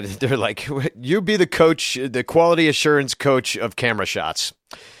 Yeah, they're like, you be the coach, the quality assurance coach of camera shots.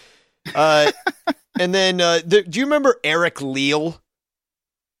 And then, do you remember Eric Leal?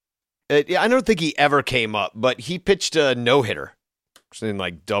 I don't think he ever came up, but he pitched a no-hitter. In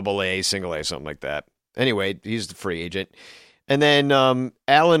like AA, single A, something like that. Anyway, he's the free agent. And then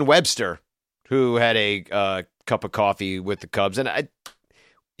Alan Webster, who had a cup of coffee with the Cubs. And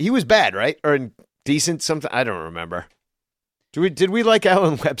he was bad, right? Or decent, something. I don't remember. Did we like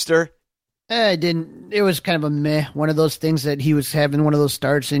Alan Webster? I didn't. It was kind of a meh. One of those things that he was having one of those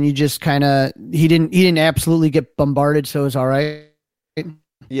starts, and you just kind of he didn't absolutely get bombarded, so it was all right.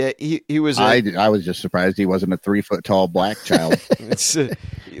 Yeah, he was. I was just surprised he wasn't a 3 foot tall black child. It's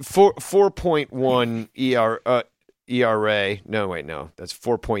 4.1 ERA. No, wait, no, that's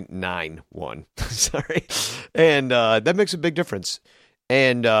 4.91. Sorry, and that makes a big difference.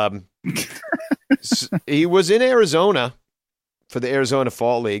 And he was in Arizona for the Arizona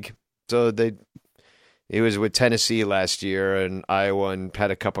Fall League. So he was with Tennessee last year and Iowa, and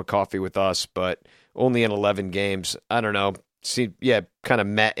had a cup of coffee with us, but only in 11 games. I don't know. Kind of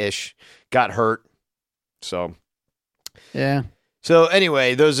meh-ish. Got hurt. So, yeah. So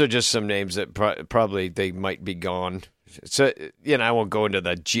anyway, those are just some names that probably they might be gone. So, I won't go into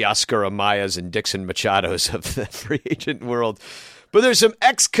the Gioscar Amayas and Dixon Machados of the free agent world. But there's some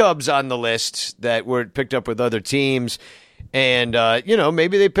ex-Cubs on the list that were picked up with other teams. And,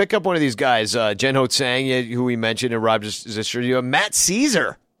 maybe they pick up one of these guys. Jen Ho-Tsang, who we mentioned, and Rob Zisher. Matt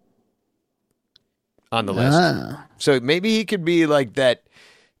Caesar on the list. So maybe he could be like that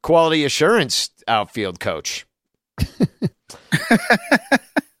quality assurance outfield coach.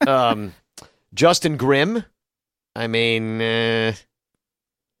 Justin Grimm. I mean,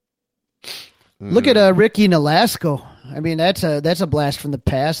 Look at Ricky Nolasco. I mean, that's a blast from the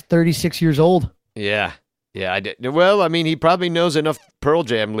past. 36 years old. yeah, I did. Well, I mean, he probably knows enough Pearl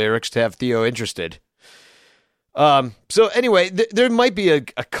Jam lyrics to have Theo interested. So anyway, there might be a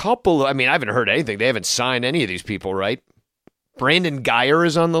couple. I mean, I haven't heard anything. They haven't signed any of these people, right? Brandon Geyer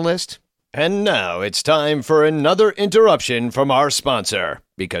is on the list. And now it's time for another interruption from our sponsor.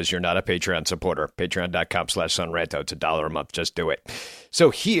 Because you're not a Patreon supporter. Patreon.com/sunranto. It's $1 a month. Just do it. So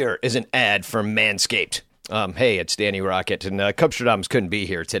here is an ad for Manscaped. Hey, it's Danny Rocket. And Cubstradamus couldn't be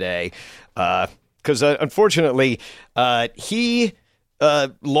here today. Because unfortunately, he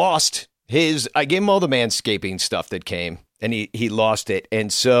lost his... I gave him all the manscaping stuff that came. And he lost it.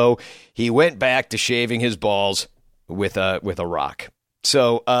 And so he went back to shaving his balls with a rock.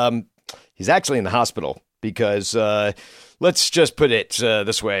 So he's actually in the hospital because let's just put it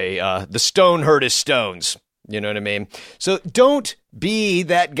this way. The stone hurt his stones. You know what I mean? So don't be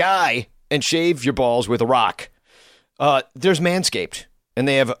that guy and shave your balls with a rock. There's Manscaped, and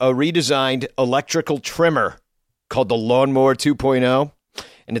they have a redesigned electrical trimmer called the Lawnmower 2.0,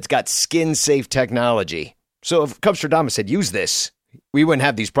 and it's got skin-safe technology. So if Cubstradamus had used this, we wouldn't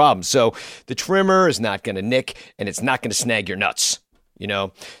have these problems. So the trimmer is not going to nick, and it's not going to snag your nuts. You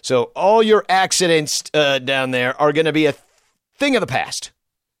know, so all your accidents down there are going to be a thing of the past.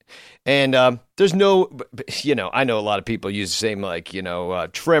 And there's no, you know, I know a lot of people use the same, like, you know,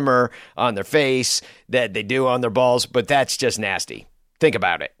 trimmer on their face that they do on their balls, but that's just nasty. Think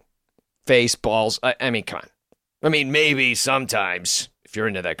about it. Face, balls. I mean, come on. I mean, maybe sometimes if you're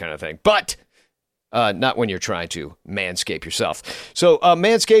into that kind of thing, but not when you're trying to manscape yourself. So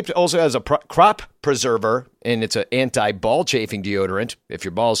Manscaped also has a crop preserver, and it's an anti-ball chafing deodorant if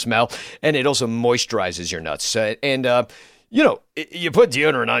your balls smell, and it also moisturizes your nuts. And you know, you put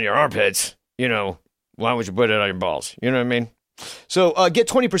deodorant on your armpits, you know, why would you put it on your balls? You know what I mean? So get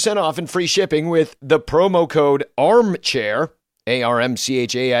 20% off and free shipping with the promo code ARMCHAIR,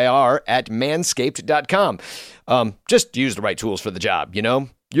 ARMCHAIR, at manscaped.com. Just use the right tools for the job, you know?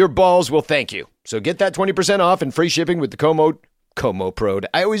 Your balls will thank you. So get that 20% off and free shipping with the Como Prode.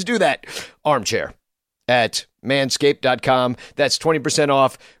 I always do that. Armchair at manscaped.com. That's 20%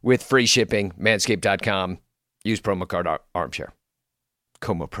 off with free shipping. Manscaped.com. Use promo code Armchair.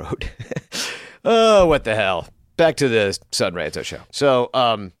 Como Prode. Oh, what the hell. Back to the Sun Ranto show.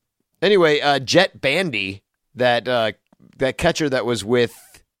 So, anyway, Jet Bandy, that catcher that was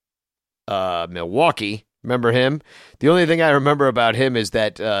with Milwaukee. Remember him? The only thing I remember about him is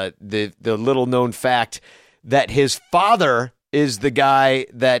that the little known fact that his father is the guy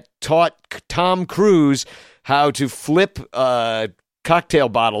that taught Tom Cruise how to flip cocktail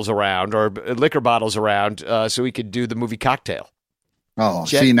bottles around or liquor bottles around so he could do the movie Cocktail. Oh,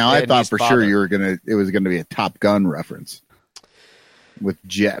 Jet see, now I thought Bandy's for father. sure it was gonna be a Top Gun reference with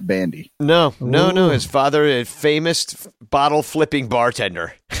Jet Bandy. No. His father, a famous bottle flipping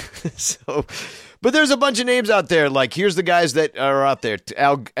bartender. So, but there's a bunch of names out there. Like, here's the guys that are out there.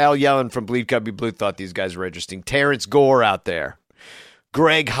 Al Yellen from Bleed Cubby Blue thought these guys were interesting. Terrence Gore out there.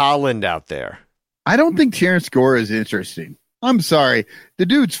 Greg Holland out there. I don't think Terrence Gore is interesting. I'm sorry. The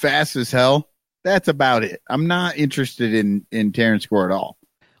dude's fast as hell. That's about it. I'm not interested in Terrence Gore at all.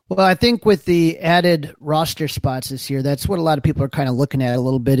 Well, I think with the added roster spots this year, that's what a lot of people are kind of looking at a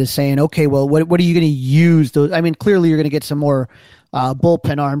little bit, is saying, okay, well, what are you going to use those? I mean, clearly you're going to get some more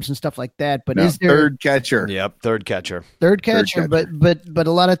bullpen arms and stuff like that, but is there third catcher? Yep, third catcher. Third catcher. But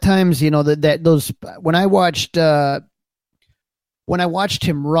a lot of times, you know, that those when I watched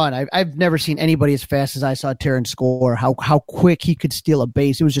him run, I've never seen anybody as fast as I saw Terrence Gore. How quick he could steal a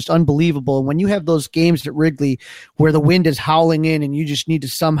base. It was just unbelievable. And when you have those games at Wrigley where the wind is howling in and you just need to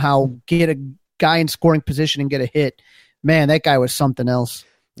somehow get a guy in scoring position and get a hit, man, that guy was something else.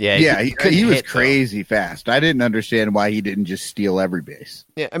 Yeah, he was crazy fast. I didn't understand why he didn't just steal every base.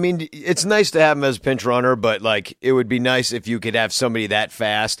 Yeah, I mean, it's nice to have him as pinch runner, but like, it would be nice if you could have somebody that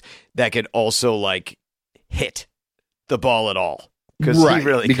fast that could also like hit the ball at all.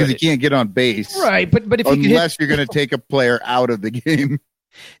 Because he can't get on base, right? But if unless you're going to take a player out of the game,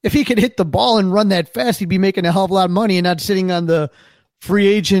 if he could hit the ball and run that fast, he'd be making a hell of a lot of money and not sitting on the free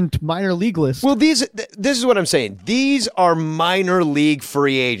agent minor league list. Well, this is what I'm saying. These are minor league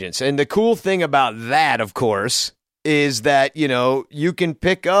free agents, and the cool thing about that, of course, is that you know you can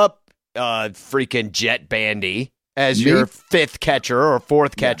pick up freaking Jet Bandy as your fifth catcher or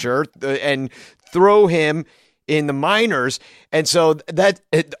fourth catcher and throw him in the minors. And so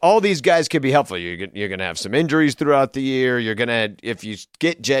all these guys could be helpful. You're going to have some injuries throughout the year. If you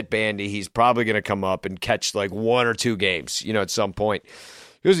get Jet Bandy, he's probably going to come up and catch like 1 or 2 games, at some point.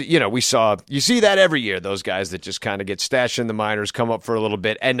 Because, you see that every year, those guys that just kind of get stashed in the minors, come up for a little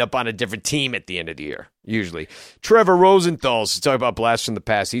bit, end up on a different team at the end of the year, usually. Trevor Rosenthal's, talk about blasts from the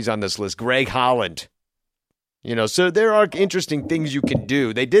past, he's on this list. Greg Holland. So there are interesting things you can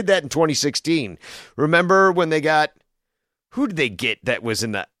do. They did that in 2016. Remember when they got, who did they get that was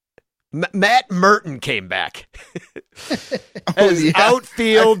in the, Matt Merton came back as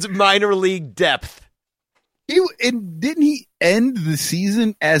outfield minor league depth. Didn't he end the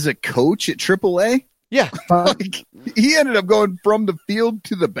season as a coach at AAA? Yeah. He ended up going from the field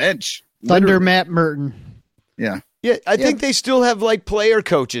to the bench. Thunder literally. Matt Merton. Yeah. Yeah, I think they still have like player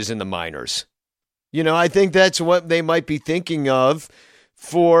coaches in the minors. I think that's what they might be thinking of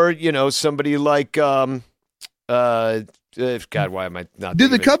for, somebody like God, why am I not? Do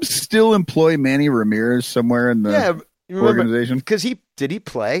the Cubs still employ Manny Ramirez somewhere in the organization? Because did he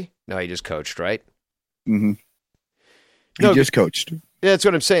play? No, he just coached, right? Mm-hmm. He just coached. Yeah, that's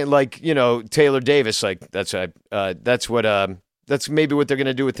what I'm saying. Like, Taylor Davis, like that's maybe what they're going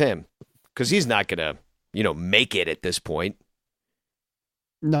to do with him, because he's not going to, make it at this point.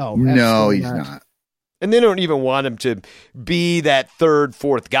 No, he's not. And they don't even want him to be that third,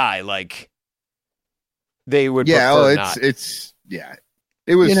 fourth guy like they would. Prefer not.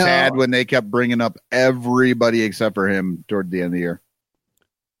 It was sad when they kept bringing up everybody except for him toward the end of the year.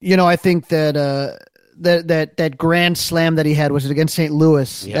 I think that that grand slam that he had, was it against St.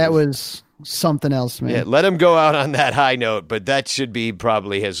 Louis? Yeah. That was something else, man. Yeah, let him go out on that high note, but that should be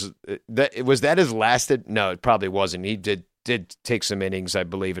probably his. Was that his last? No, it probably wasn't. He did take some innings, I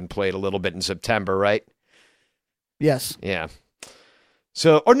believe, and played a little bit in September, right? Yes. Yeah.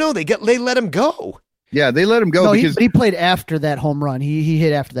 So, or no, they let him go. Yeah, they let him go. No, because he played after that home run. He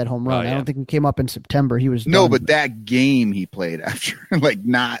hit after that home run. I don't think he came up in September. He was done. But that game he played after, like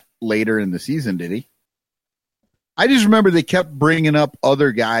not later in the season, did he? I just remember they kept bringing up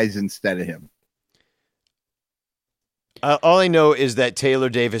other guys instead of him. All I know is that Taylor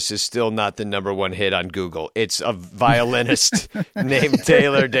Davis is still not the number 1 hit on Google. It's a violinist named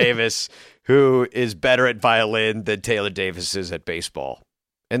Taylor Davis who is better at violin than Taylor Davis is at baseball.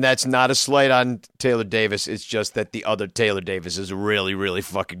 And that's not a slight on Taylor Davis. It's just that the other Taylor Davis is really, really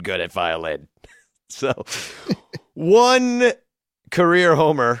fucking good at violin. So, 1 career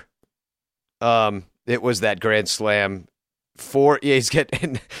homer. It was that grand slam. 4, he's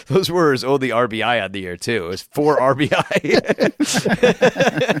getting, those were his only RBI on the year, too. It was 4 RBI.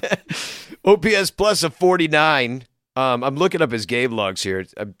 OPS plus of 49. I'm looking up his game logs here.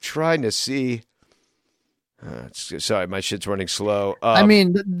 I'm trying to see. Sorry, my shit's running slow. I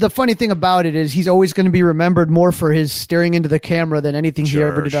mean, the funny thing about it is he's always going to be remembered more for his staring into the camera than anything he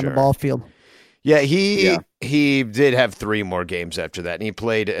ever did on the ball field. Yeah, he did have 3 more games after that, and he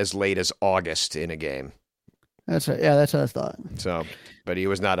played as late as August in a game. That's right. Yeah, that's what I thought. So, but he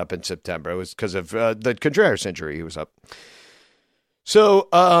was not up in September. It was because of the Contreras injury. He was up. So,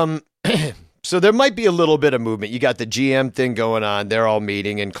 so there might be a little bit of movement. You got the GM thing going on. They're all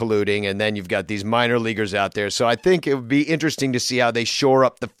meeting and colluding, and then you've got these minor leaguers out there. So I think it would be interesting to see how they shore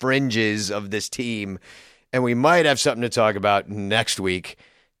up the fringes of this team, and we might have something to talk about next week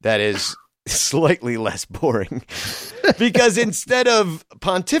that is slightly less boring. Because instead of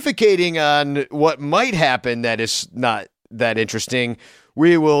pontificating on what might happen that is not that interesting,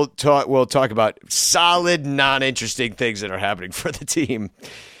 we'll talk about solid, non-interesting things that are happening for the team.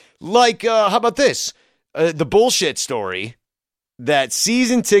 Like, how about this? The bullshit story that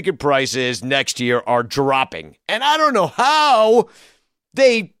season ticket prices next year are dropping. And I don't know how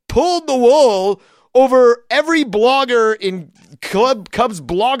they pulled the wool over every blogger in Cubs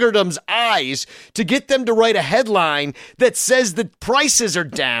bloggerdom's eyes to get them to write a headline that says the prices are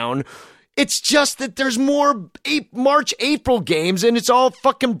down. It's just that there's more March, April games, and it's all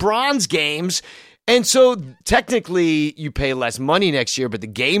fucking bronze games. And so technically you pay less money next year, but the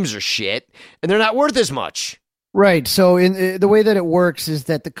games are shit, and they're not worth as much. Right. So in the way that it works is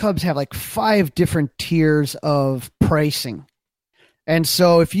that the Cubs have like 5 different tiers of pricing. And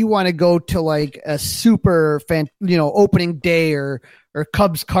so if you want to go to like a super opening day or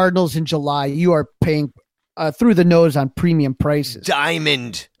Cubs Cardinals in July, you are paying through the nose on premium prices.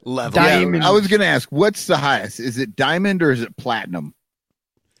 Diamond level. Diamond. Yeah, I was going to ask, what's the highest? Is it diamond or is it platinum?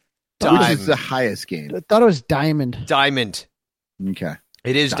 Which is the highest game? I thought it was diamond. Diamond. Okay.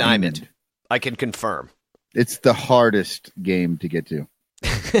 It is diamond. I can confirm. It's the hardest game to get to.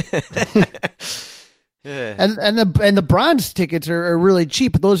 And the bronze tickets are really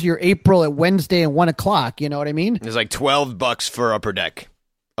cheap. Those are your April at Wednesday and 1:00. You know what I mean? It's like $12 for upper deck,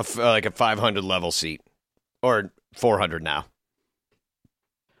 like a 500 level seat, or 400 now.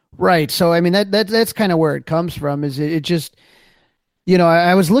 Right. So I mean that's kind of where it comes from. Is it just, you know,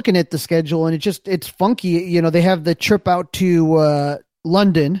 I was looking at the schedule and it's funky. You know, they have the trip out to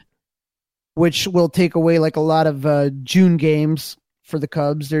London, which will take away like a lot of June games for the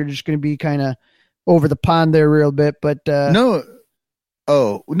Cubs. They're just going to be kind of over the pond there a real bit, but no,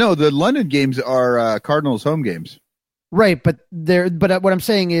 the London games are Cardinals home games, right? But what I'm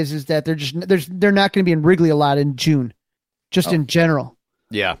saying is that they're not going to be in Wrigley a lot in June, just in general.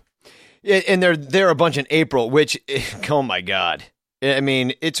 Yeah, and they're a bunch in April, which, oh my God. I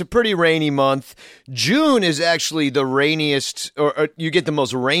mean, it's a pretty rainy month. June is actually the rainiest, or you get the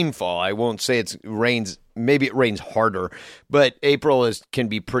most rainfall. I won't say it rains. Maybe it rains harder, but April can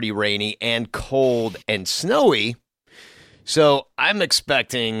be pretty rainy and cold and snowy. So I'm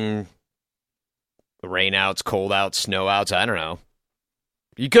expecting rain outs, cold outs, snow outs. I don't know.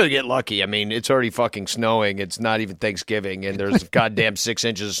 You could get lucky. I mean, it's already fucking snowing. It's not even Thanksgiving, and there's goddamn 6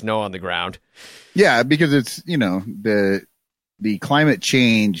 inches of snow on the ground. Yeah, because it's, you know, the climate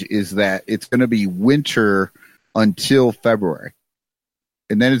change is that it's going to be winter until February.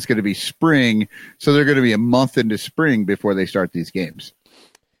 And then it's going to be spring. So they're going to be a month into spring before they start these games.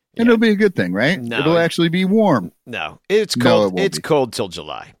 And it'll be a good thing, right? No, it'll actually be warm. No, it's cold. No, it's cold till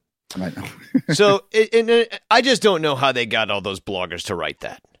July. I know. So I just don't know how they got all those bloggers to write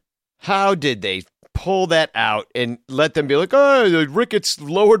that. How did they pull that out and let them be like, oh, the Ricketts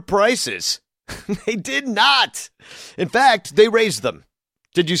lowered prices? They did not. In fact, they raised them.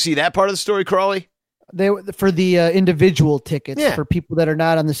 Did you see that part of the story, Crawley? They for the individual tickets Yeah. for people that are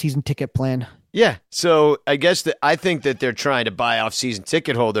not on the season ticket plan. Yeah. So I guess I think that they're trying to buy off season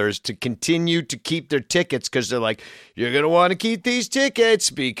ticket holders to continue to keep their tickets because they're like, you're going to want to keep these tickets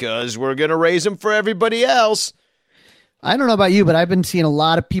because we're going to raise them for everybody else. I don't know about you, but I've been seeing a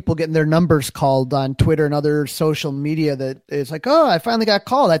lot of people getting their numbers called on Twitter and other social media that it's like, oh, I finally got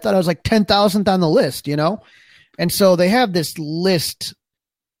called. I thought I was like 10,000th on the list, you know? And so they have this list.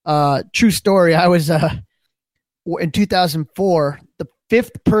 True story. I was in 2004, the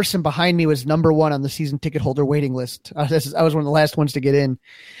fifth person behind me was number one on the season ticket holder waiting list. I was one of the last ones to get in.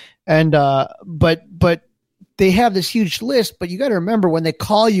 And but they have this huge list, but you got to remember when they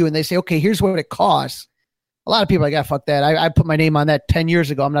call you and they say, okay, here's what it costs. A lot of people are like, fuck that. I put my name on that 10 years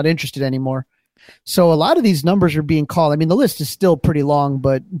ago. I'm not interested anymore. So a lot of these numbers are being called. I mean, the list is still pretty long,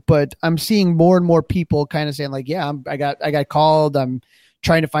 but I'm seeing more and more people kind of saying like, yeah, I got called. I'm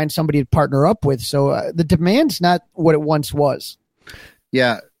trying to find somebody to partner up with. So the demand's not what it once was.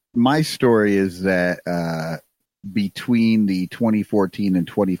 Yeah. My story is that between the 2014 and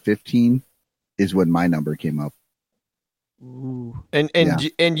 2015 is when my number came up. Ooh. And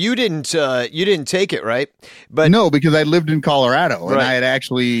you didn't take it, right? But no, because I lived in Colorado and Right. I had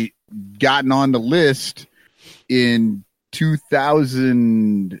actually gotten on the list in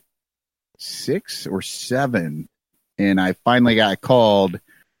 2006 or 7, and I finally got called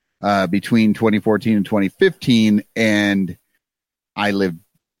between 2014 and 2015, and I lived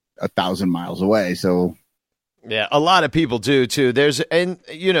 1,000 miles away, so. yeah, a lot of people do too. Here's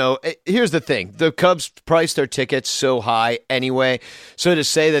the thing: the Cubs price their tickets so high anyway. So to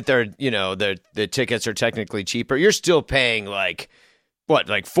say that the tickets are technically cheaper, you're still paying like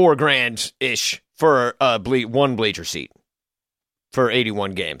 $4,000 ish for one bleacher seat for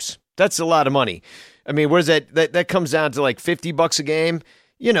 81 games. That's a lot of money. I mean, where's that comes down to like $50 a game.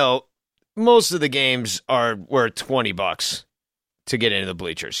 You know, most of the games are worth $20 to get into the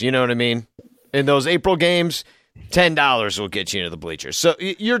bleachers. You know what I mean? In those April games, $10 will get you into the bleachers. So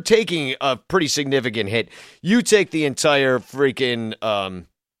you're taking a pretty significant hit. You take the entire freaking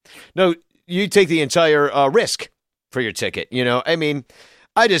risk for your ticket. You know, I mean,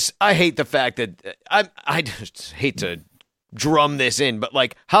 I hate the fact that I just hate to drum this in, but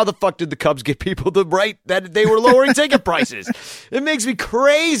like, how the fuck did the Cubs get people to write that they were lowering ticket prices? It makes me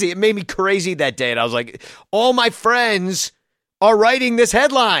crazy. It made me crazy that day, and I was like, all my friends are writing this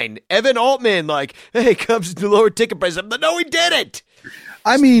headline. Evan Altman, like, hey, Cubs lowered ticket prices. I'm like, no, we didn't.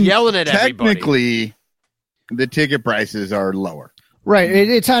 I mean, yelling at technically, the ticket prices are lower. Right.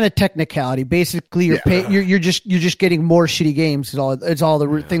 It's on a technicality. Basically, you're just getting more shitty games. It's all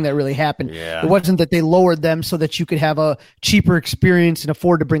the thing that really happened. Yeah. It wasn't that they lowered them so that you could have a cheaper experience and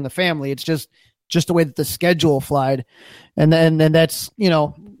afford to bring the family. It's just the way that the schedule flied. And then that's, you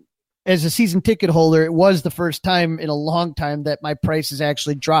know, as a season ticket holder, it was the first time in a long time that my prices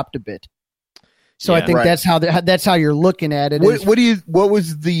actually dropped a bit. So I think that's how you're looking at it. What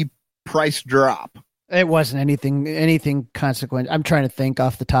was the price drop? It wasn't anything consequent. I'm trying to think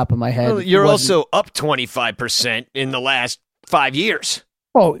off the top of my head. Well, you're also up 25% in the last 5 years.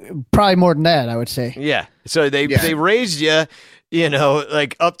 Oh, probably more than that, I would say. Yeah. So they raised you,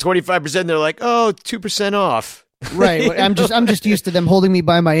 like up 25%. They're like, 2% off. Right. I'm just used to them holding me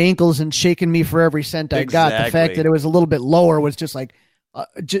by my ankles and shaking me for every cent I got. The fact that it was a little bit lower was just like I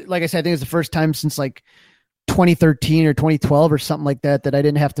said, I think it was the first time since like 2013 or 2012 or something like that I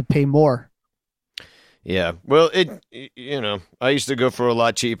didn't have to pay more. Yeah. Well, I used to go for a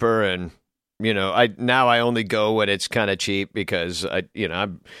lot cheaper, and I only go when it's kind of cheap because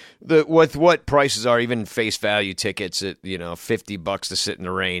with what prices are, even face value tickets at $50 to sit in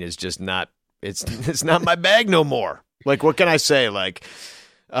the rain is just not it's not my bag no more. Like, what can I say? Like,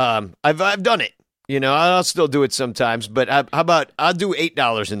 I've done it. I'll still do it sometimes, but how about I'll do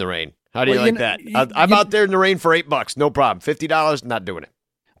 $8 in the rain? How do you like that? I'm out there in the rain for $8, no problem. $50, not doing it.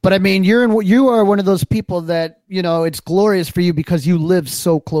 But I mean, you are one of those people that it's glorious for you because you live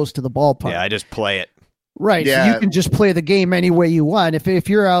so close to the ballpark. Yeah, I just play it. Right, yeah. So you can just play the game any way you want. If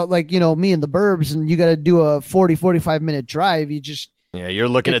you're out like me in the burbs and you got to do a 40-45 minute drive, you're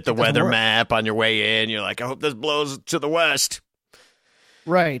looking at the weather map on your way in. You're like, I hope this blows to the west.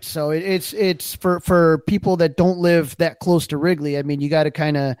 Right, so it's for people that don't live that close to Wrigley. I mean, you got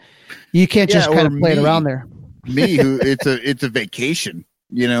to you can't just kind of play it around there. It's a vacation.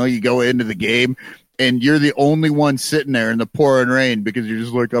 You go into the game and you're the only one sitting there in the pouring rain because you're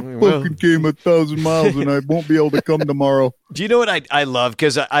just like, I fucking came 1,000 miles and I won't be able to come tomorrow. Do you know what I love?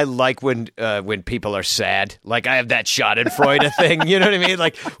 Because I like when people are sad. Like, I have that Schadenfreude thing. You know what I mean?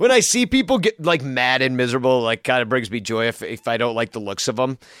 Like, when I see people get like mad and miserable, like, kind of brings me joy if I don't like the looks of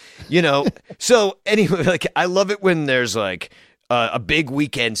them. So anyway, like, I love it when there's like a big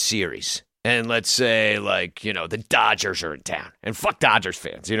weekend series. And let's say, like, the Dodgers are in town. And fuck Dodgers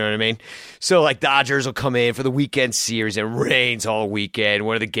fans, you know what I mean? So, like, Dodgers will come in for the weekend series. And it rains all weekend.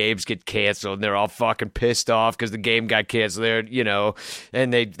 One of the games get canceled. And they're all fucking pissed off because the game got canceled.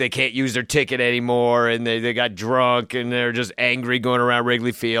 And they can't use their ticket anymore. And they got drunk. And they're just angry going around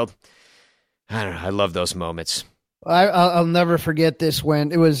Wrigley Field. I don't know. I love those moments. I'll never forget this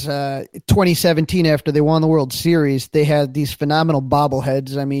when it was 2017 after they won the World Series. They had these phenomenal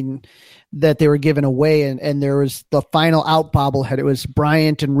bobbleheads. I mean, that they were giving away, and there was the final out bobblehead. It was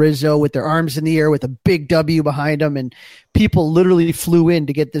Bryant and Rizzo with their arms in the air with a big W behind them, and people literally flew in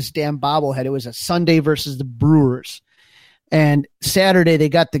to get this damn bobblehead. It was a Sunday versus the Brewers, and Saturday they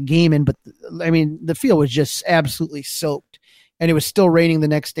got the game in, but the field was just absolutely soaked, and it was still raining the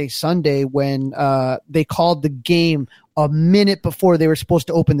next day, Sunday, when they called the game a minute before they were supposed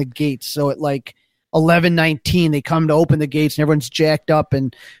to open the gates. So at like 11:19, they come to open the gates, and everyone's jacked up,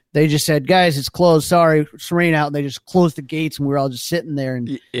 and they just said, guys, it's closed. Sorry, it's rain out. And they just closed the gates, and we were all just sitting there.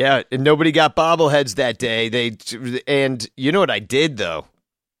 And and nobody got bobbleheads that day. And you know what I did, though,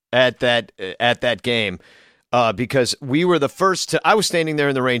 at that game? Because we were the first I was standing there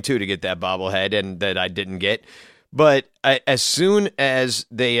in the rain, too, to get that bobblehead, and that I didn't get. But as soon as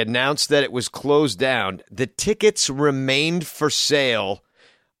they announced that it was closed down, the tickets remained for sale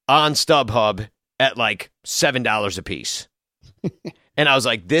on StubHub at like $7 a piece. And I was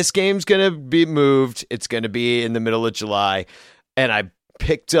like, this game's going to be moved. It's going to be in the middle of July. And I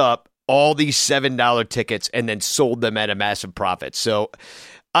picked up all these $7 tickets and then sold them at a massive profit. So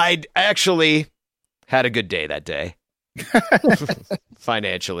I actually had a good day that day.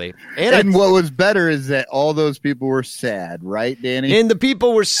 Financially. And what was better is that all those people were sad, right, Danny? And the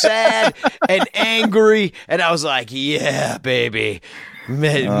people were sad and angry. And I was like, yeah, baby.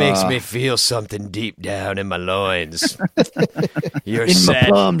 It makes me feel something deep down in my loins. Your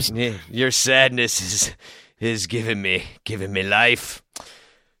sadness is giving me life.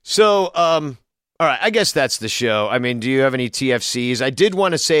 So, all right, I guess that's the show. I mean, do you have any TFCs? I did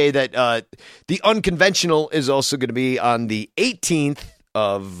want to say that the Unconventional is also going to be on the 18th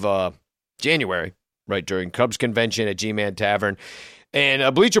of January, right, during Cubs Convention at G-Man Tavern.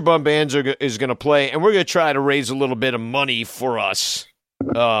 And Bleacher Bum Bands is going to play, and we're going to try to raise a little bit of money for us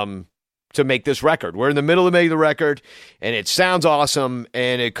to make this record. We're in the middle of making the record, and it sounds awesome,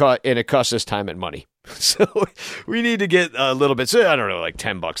 and it costs us time and money. So we need to get a little bit. So I don't know, like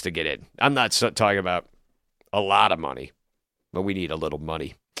 $10 to get in. I'm not talking about a lot of money, but we need a little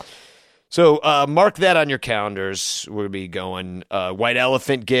money. So mark that on your calendars. We'll be going White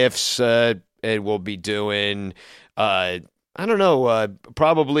Elephant gifts, and we'll be doing I don't know,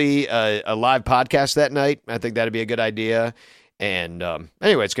 probably a live podcast that night. I think that'd be a good idea. And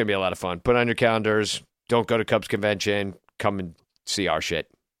anyway, it's going to be a lot of fun. Put it on your calendars. Don't go to Cubs Convention. Come and see our shit.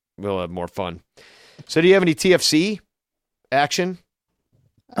 We'll have more fun. So do you have any TFC action?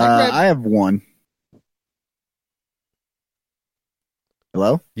 I have one.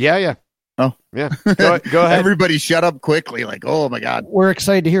 Hello? Yeah. Oh, Yeah. Go ahead. Everybody shut up quickly. Like, oh my God. We're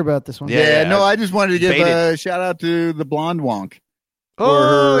excited to hear about this one. Yeah. No, I just wanted to give Baited. a shout out to the blonde wonk for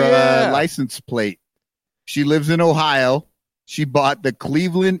Oh, her yeah. license plate. She lives in Ohio. She bought the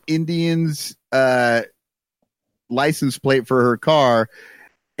Cleveland Indians license plate for her car,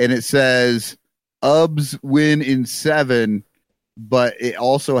 and it says Ubs win in 7, but it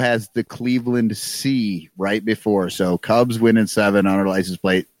also has the Cleveland C right before. So Cubs win in 7 on her license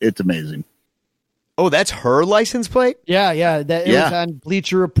plate. It's amazing. Oh, that's her license plate? Yeah. It was on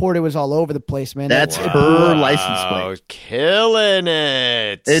Bleacher Report. It was all over the place, man. That's It her license plate. Killing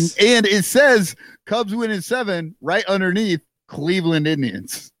it. And it says Cubs win in 7 right underneath Cleveland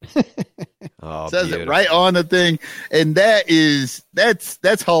Indians. Oh, Says beautiful. it right on the thing. And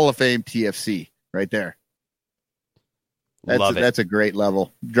that's Hall of Fame TFC right there. Love it. That's a great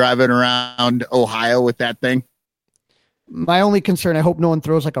level. Driving around Ohio with that thing. My only concern, I hope no one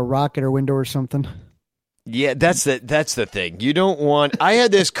throws like a rock at her window or something. Yeah, that's the thing. You don't want. I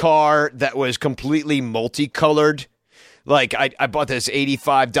had this car that was completely multicolored. Like I bought this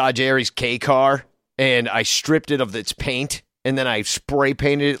 '85 Dodge Aries K car, and I stripped it of its paint, and then I spray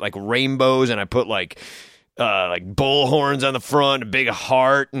painted it like rainbows, and I put like bull horns on the front, a big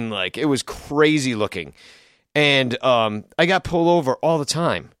heart, and like it was crazy looking. And I got pulled over all the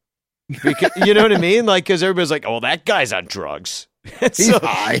time. Because, you know what I mean? Like, because everybody's like, "Oh, that guy's on drugs." He's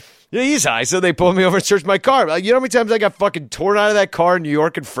high. Yeah, he's high. So they pulled me over and searched my car. Like, you know how many times I got fucking torn out of that car in New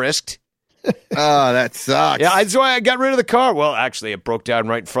York and frisked? Oh, that sucks. Yeah, that's why I got rid of the car. Well, actually, it broke down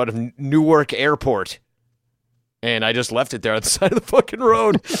right in front of Newark Airport. And I just left it there on the side of the fucking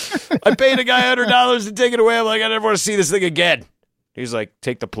road. I paid a guy $100 to take it away. I'm like, I never want to see this thing again. He's like,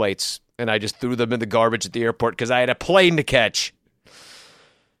 take the plates. And I just threw them in the garbage at the airport because I had a plane to catch.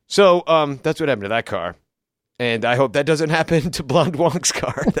 So that's what happened to that car. And I hope that doesn't happen to Blonde Wonk's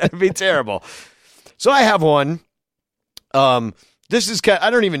car. That would be terrible. So I have one. This is I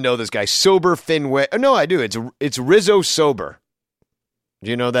don't even know this guy. Sober Finway. Oh, no, I do. It's Rizzo Sober.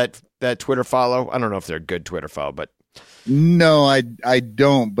 Do you know that Twitter follow? I don't know if they're a good Twitter follow, but No, I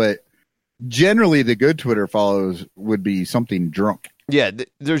don't. But generally, the good Twitter follows would be something drunk. yeah,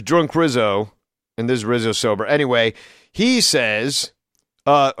 there's Drunk Rizzo, and there's Rizzo Sober. Anyway, he says,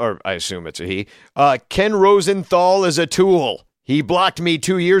 or I assume it's a he, Ken Rosenthal is a tool. He blocked me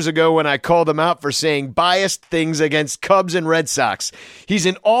 2 years ago when I called him out for saying biased things against Cubs and Red Sox. He's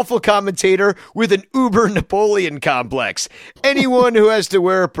an awful commentator with an uber Napoleon complex. Anyone who has to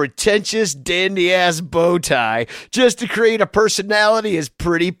wear a pretentious dandy-ass bow tie just to create a personality is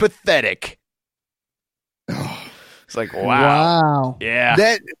pretty pathetic. It's like, wow. Yeah.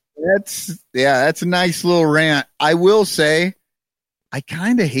 That's a nice little rant. I will say, I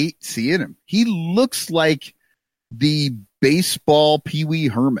kind of hate seeing him. He looks like the baseball Pee Wee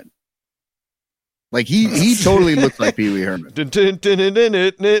Herman. Like he totally looks like Pee Wee Herman,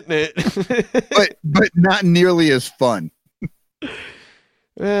 but not nearly as fun.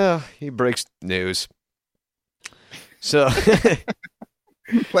 Well, he breaks news. So,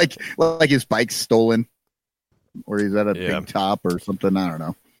 like his bike's stolen, or he's at a big top or something. I don't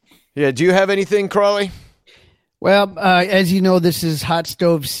know. Yeah. Do you have anything, Crawley? Well, as you know, this is hot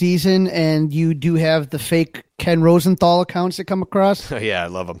stove season, and you do have the fake Ken Rosenthal accounts that come across. Yeah, I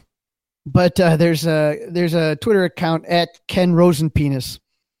love them. But there's a Twitter account at Ken Rosenpenis.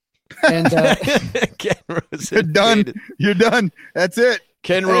 And Ken Rosen. You're done. You're done. That's it.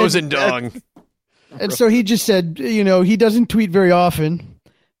 Ken Rosendong. And so he just said, he doesn't tweet very often,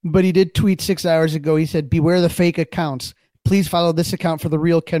 but he did tweet 6 hours ago. He said, "Beware the fake accounts. Please follow this account for the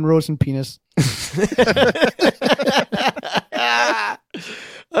real Ken Rosenpenis."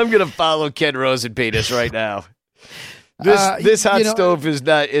 I'm gonna follow Ken Rosenpenis right now. This hot stove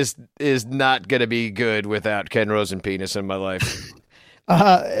is not gonna be good without Ken Rosenpenis in my life.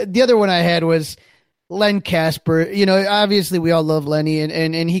 The other one I had was Len Casper. Obviously we all love Lenny,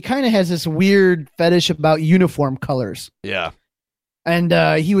 and he kind of has this weird fetish about uniform colors. Yeah. And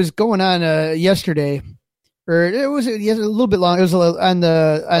he was going on yesterday, or it was a little bit long. It was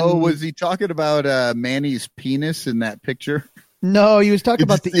was he talking about Manny's penis in that picture? No, he was talking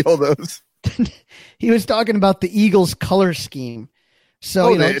about steal those. He was talking about the Eagles color scheme.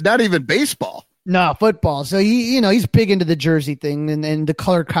 So not even baseball. No, football. So he's big into the jersey thing and the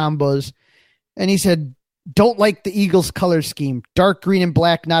color combos. And he said, "Don't like the Eagles color scheme. Dark green and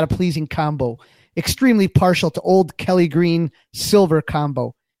black, not a pleasing combo. Extremely partial to old Kelly green silver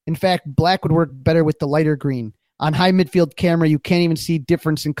combo. In fact, black would work better with the lighter green. On high midfield camera, you can't even see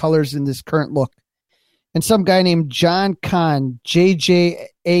difference in colors in this current look." And some guy named John Kahn,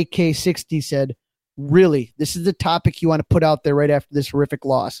 JJAK60, said, Really, this is the topic you want to put out there right after this horrific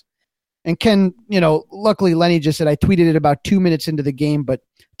loss. And Ken, luckily Lenny just said I tweeted it about 2 minutes into the game, but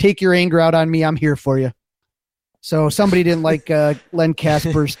take your anger out on me. I'm here for you. So somebody didn't like Len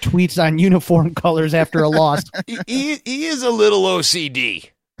Casper's tweets on uniform colors after a loss. He is a little OCD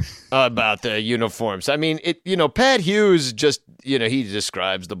about the uniforms. I mean, Pat Hughes just, he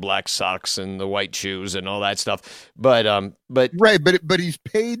describes the black socks and the white shoes and all that stuff. But right, but he's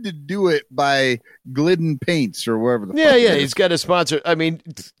paid to do it by Glidden Paints or wherever the fuck he's got a sponsor. I mean,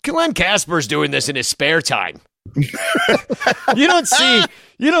 Len Casper's doing this in his spare time. You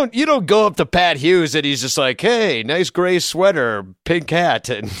don't go up to Pat Hughes and he's just like, hey, nice gray sweater, pink hat,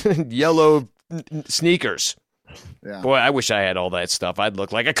 and yellow sneakers. Yeah. Boy, I wish I had all that stuff. I'd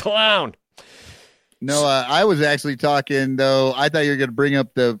look like a clown. No, I was actually talking, though. I thought you were going to bring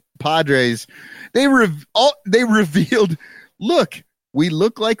up the Padres. They revealed, look, we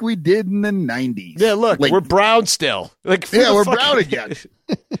look like we did in the 90s. Yeah, look, we're brown still. We're brown again.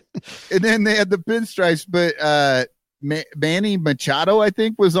 And then they had the pinstripes, but Manny Machado, I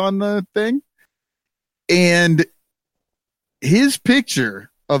think, was on the thing. And his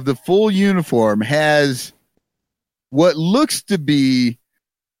picture of the full uniform has what looks to be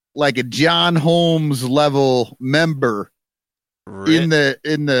like a John Holmes level member in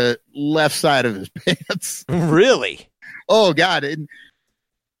the left side of his pants. Really? Oh God. It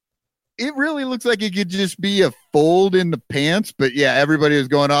really looks like it could just be a fold in the pants, but yeah, everybody was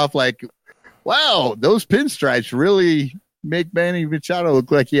going off like, wow, those pinstripes really make Manny Machado look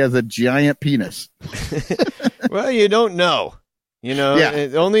like he has a giant penis. Well, you don't know.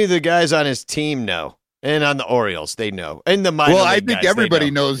 Only the guys on his team know. And on the Orioles, they know. And the minor league I think guys, everybody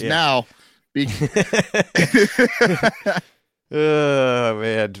knows now. Oh,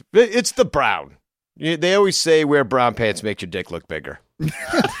 man. It's the brown. They always say wear brown pants make your dick look bigger.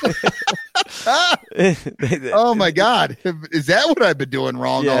 Oh, my God. Is that what I've been doing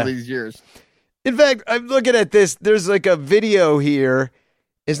wrong all these years? In fact, I'm looking at this. There's like a video here.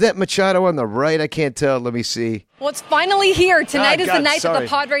 Is that Machado on the right? I can't tell. Let me see. Well, it's finally here. Tonight is the night that the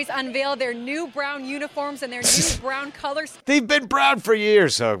Padres unveil their new brown uniforms and their new brown colors. They've been brown for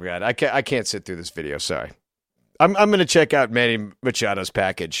years. Oh, God. I can't sit through this video. Sorry. I'm going to check out Manny Machado's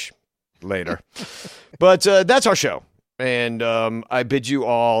package later. But that's our show. And I bid you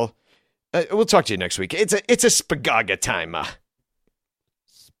all, we'll talk to you next week. It's a Spagaga time.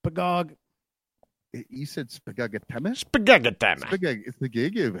 Spagog. You said Spagaga time? Spagaga time. Spagaga.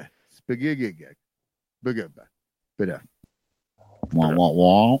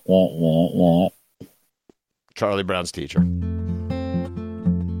 Charlie Brown's teacher.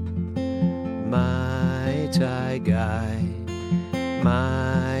 My tie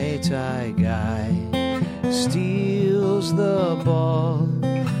guy steals the ball.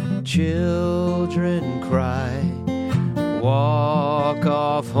 Children cry. Walk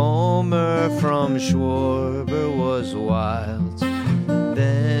off Homer from Schwarber was wild.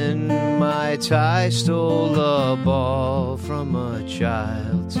 Then my tie stole a ball from a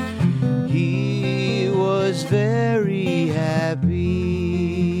child. He was very happy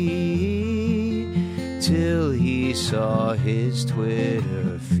till he saw his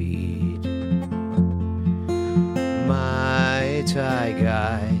Twitter feed. My tie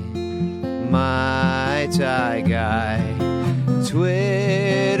guy,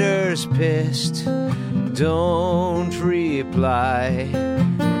 Twitter's pissed, don't reply.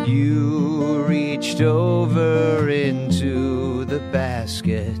 You reached over into the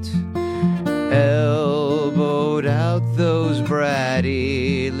basket, elbowed out those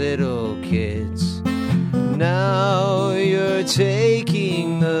bratty little kids. Now you're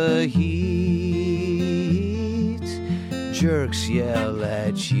taking the heat. Jerks yell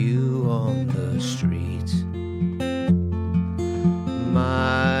at you on the street.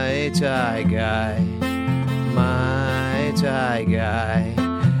 My tie guy,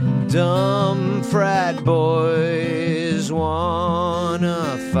 dumb frat boys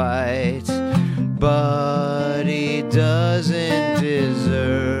wanna fight, but he doesn't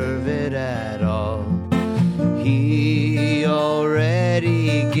deserve it at all. He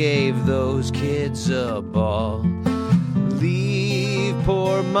already gave those kids a ball. Leave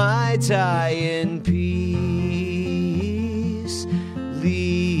poor my tie in peace.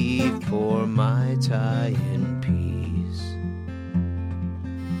 Leave poor my tie in peace.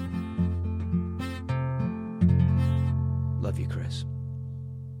 Love you, Chris.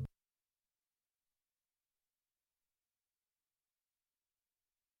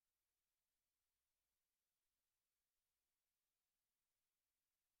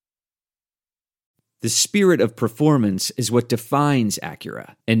 The spirit of performance is what defines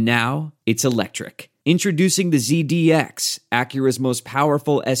Acura, and now it's electric. Introducing the ZDX, Acura's most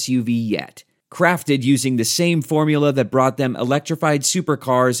powerful SUV yet. Crafted using the same formula that brought them electrified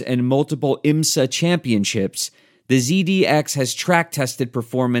supercars and multiple IMSA championships, the ZDX has track-tested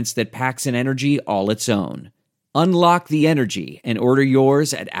performance that packs an energy all its own. Unlock the energy and order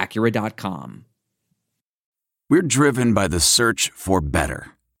yours at Acura.com. We're driven by the search for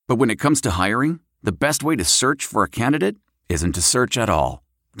better. But when it comes to hiring, the best way to search for a candidate isn't to search at all.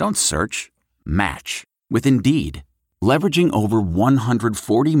 Don't search. Match. With Indeed. Leveraging over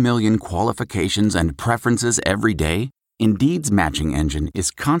 140 million qualifications and preferences every day, Indeed's matching engine is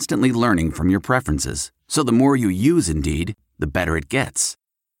constantly learning from your preferences. So the more you use Indeed, the better it gets.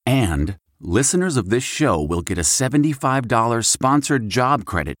 And listeners of this show will get a $75 sponsored job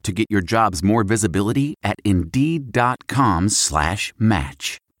credit to get your jobs more visibility at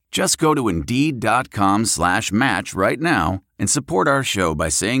Indeed.com/match. Just go to Indeed.com/match right now and support our show by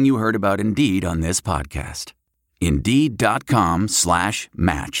saying you heard about Indeed on this podcast.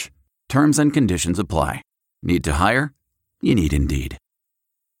 Indeed.com/match. Terms and conditions apply. Need to hire? You need Indeed.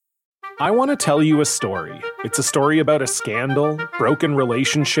 I want to tell you a story. It's a story about a scandal, broken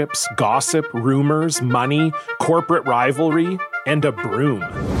relationships, gossip, rumors, money, corporate rivalry, and a broom.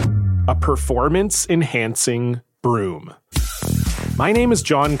 A performance-enhancing broom. My name is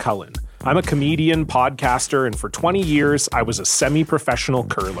John Cullen. I'm a comedian, podcaster, and for 20 years, I was a semi-professional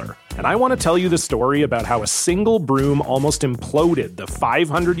curler. And I want to tell you the story about how a single broom almost imploded the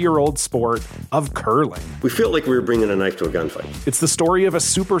 500-year-old sport of curling. We felt like we were bringing a knife to a gunfight. It's the story of a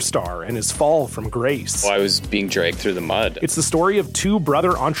superstar and his fall from grace. I was being dragged through the mud. It's the story of two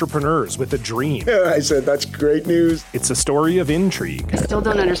brother entrepreneurs with a dream. I said, that's great news. It's a story of intrigue. I still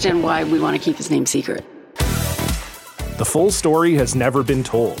don't understand why we want to keep his name secret. The full story has never been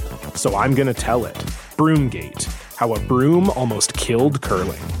told, so I'm going to tell it. Broomgate, how a broom almost killed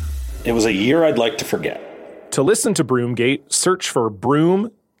curling. It was a year I'd like to forget. To listen to Broomgate, search for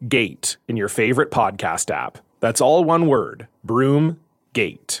Broomgate in your favorite podcast app. That's all one word,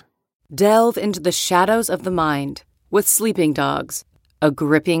 Broomgate. Delve into the shadows of the mind with Sleeping Dogs, a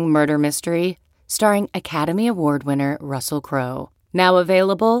gripping murder mystery starring Academy Award winner Russell Crowe. Now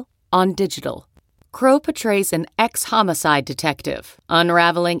available on digital. Crowe portrays an ex-homicide detective,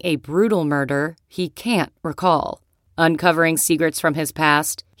 unraveling a brutal murder he can't recall. Uncovering secrets from his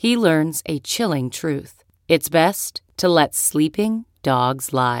past, he learns a chilling truth. It's best to let sleeping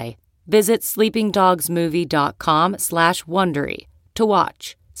dogs lie. Visit sleepingdogsmovie.com/Wondery to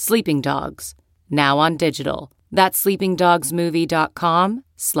watch Sleeping Dogs, now on digital. That's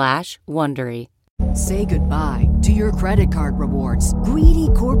sleepingdogsmovie.com/Wondery. Say goodbye to your credit card rewards. Greedy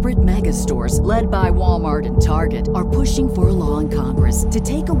corporate mega stores, led by Walmart and Target, are pushing for a law in Congress to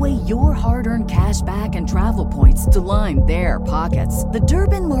take away your hard-earned cash back and travel points to line their pockets. The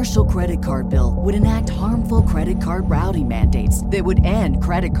Durbin-Marshall credit card bill would enact harmful credit card routing mandates that would end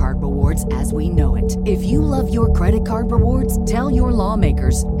credit card rewards as we know it. If you love your credit card rewards, tell your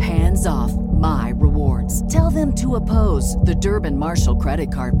lawmakers, hands off my rewards. Tell them to oppose the Durbin-Marshall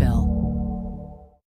credit card bill.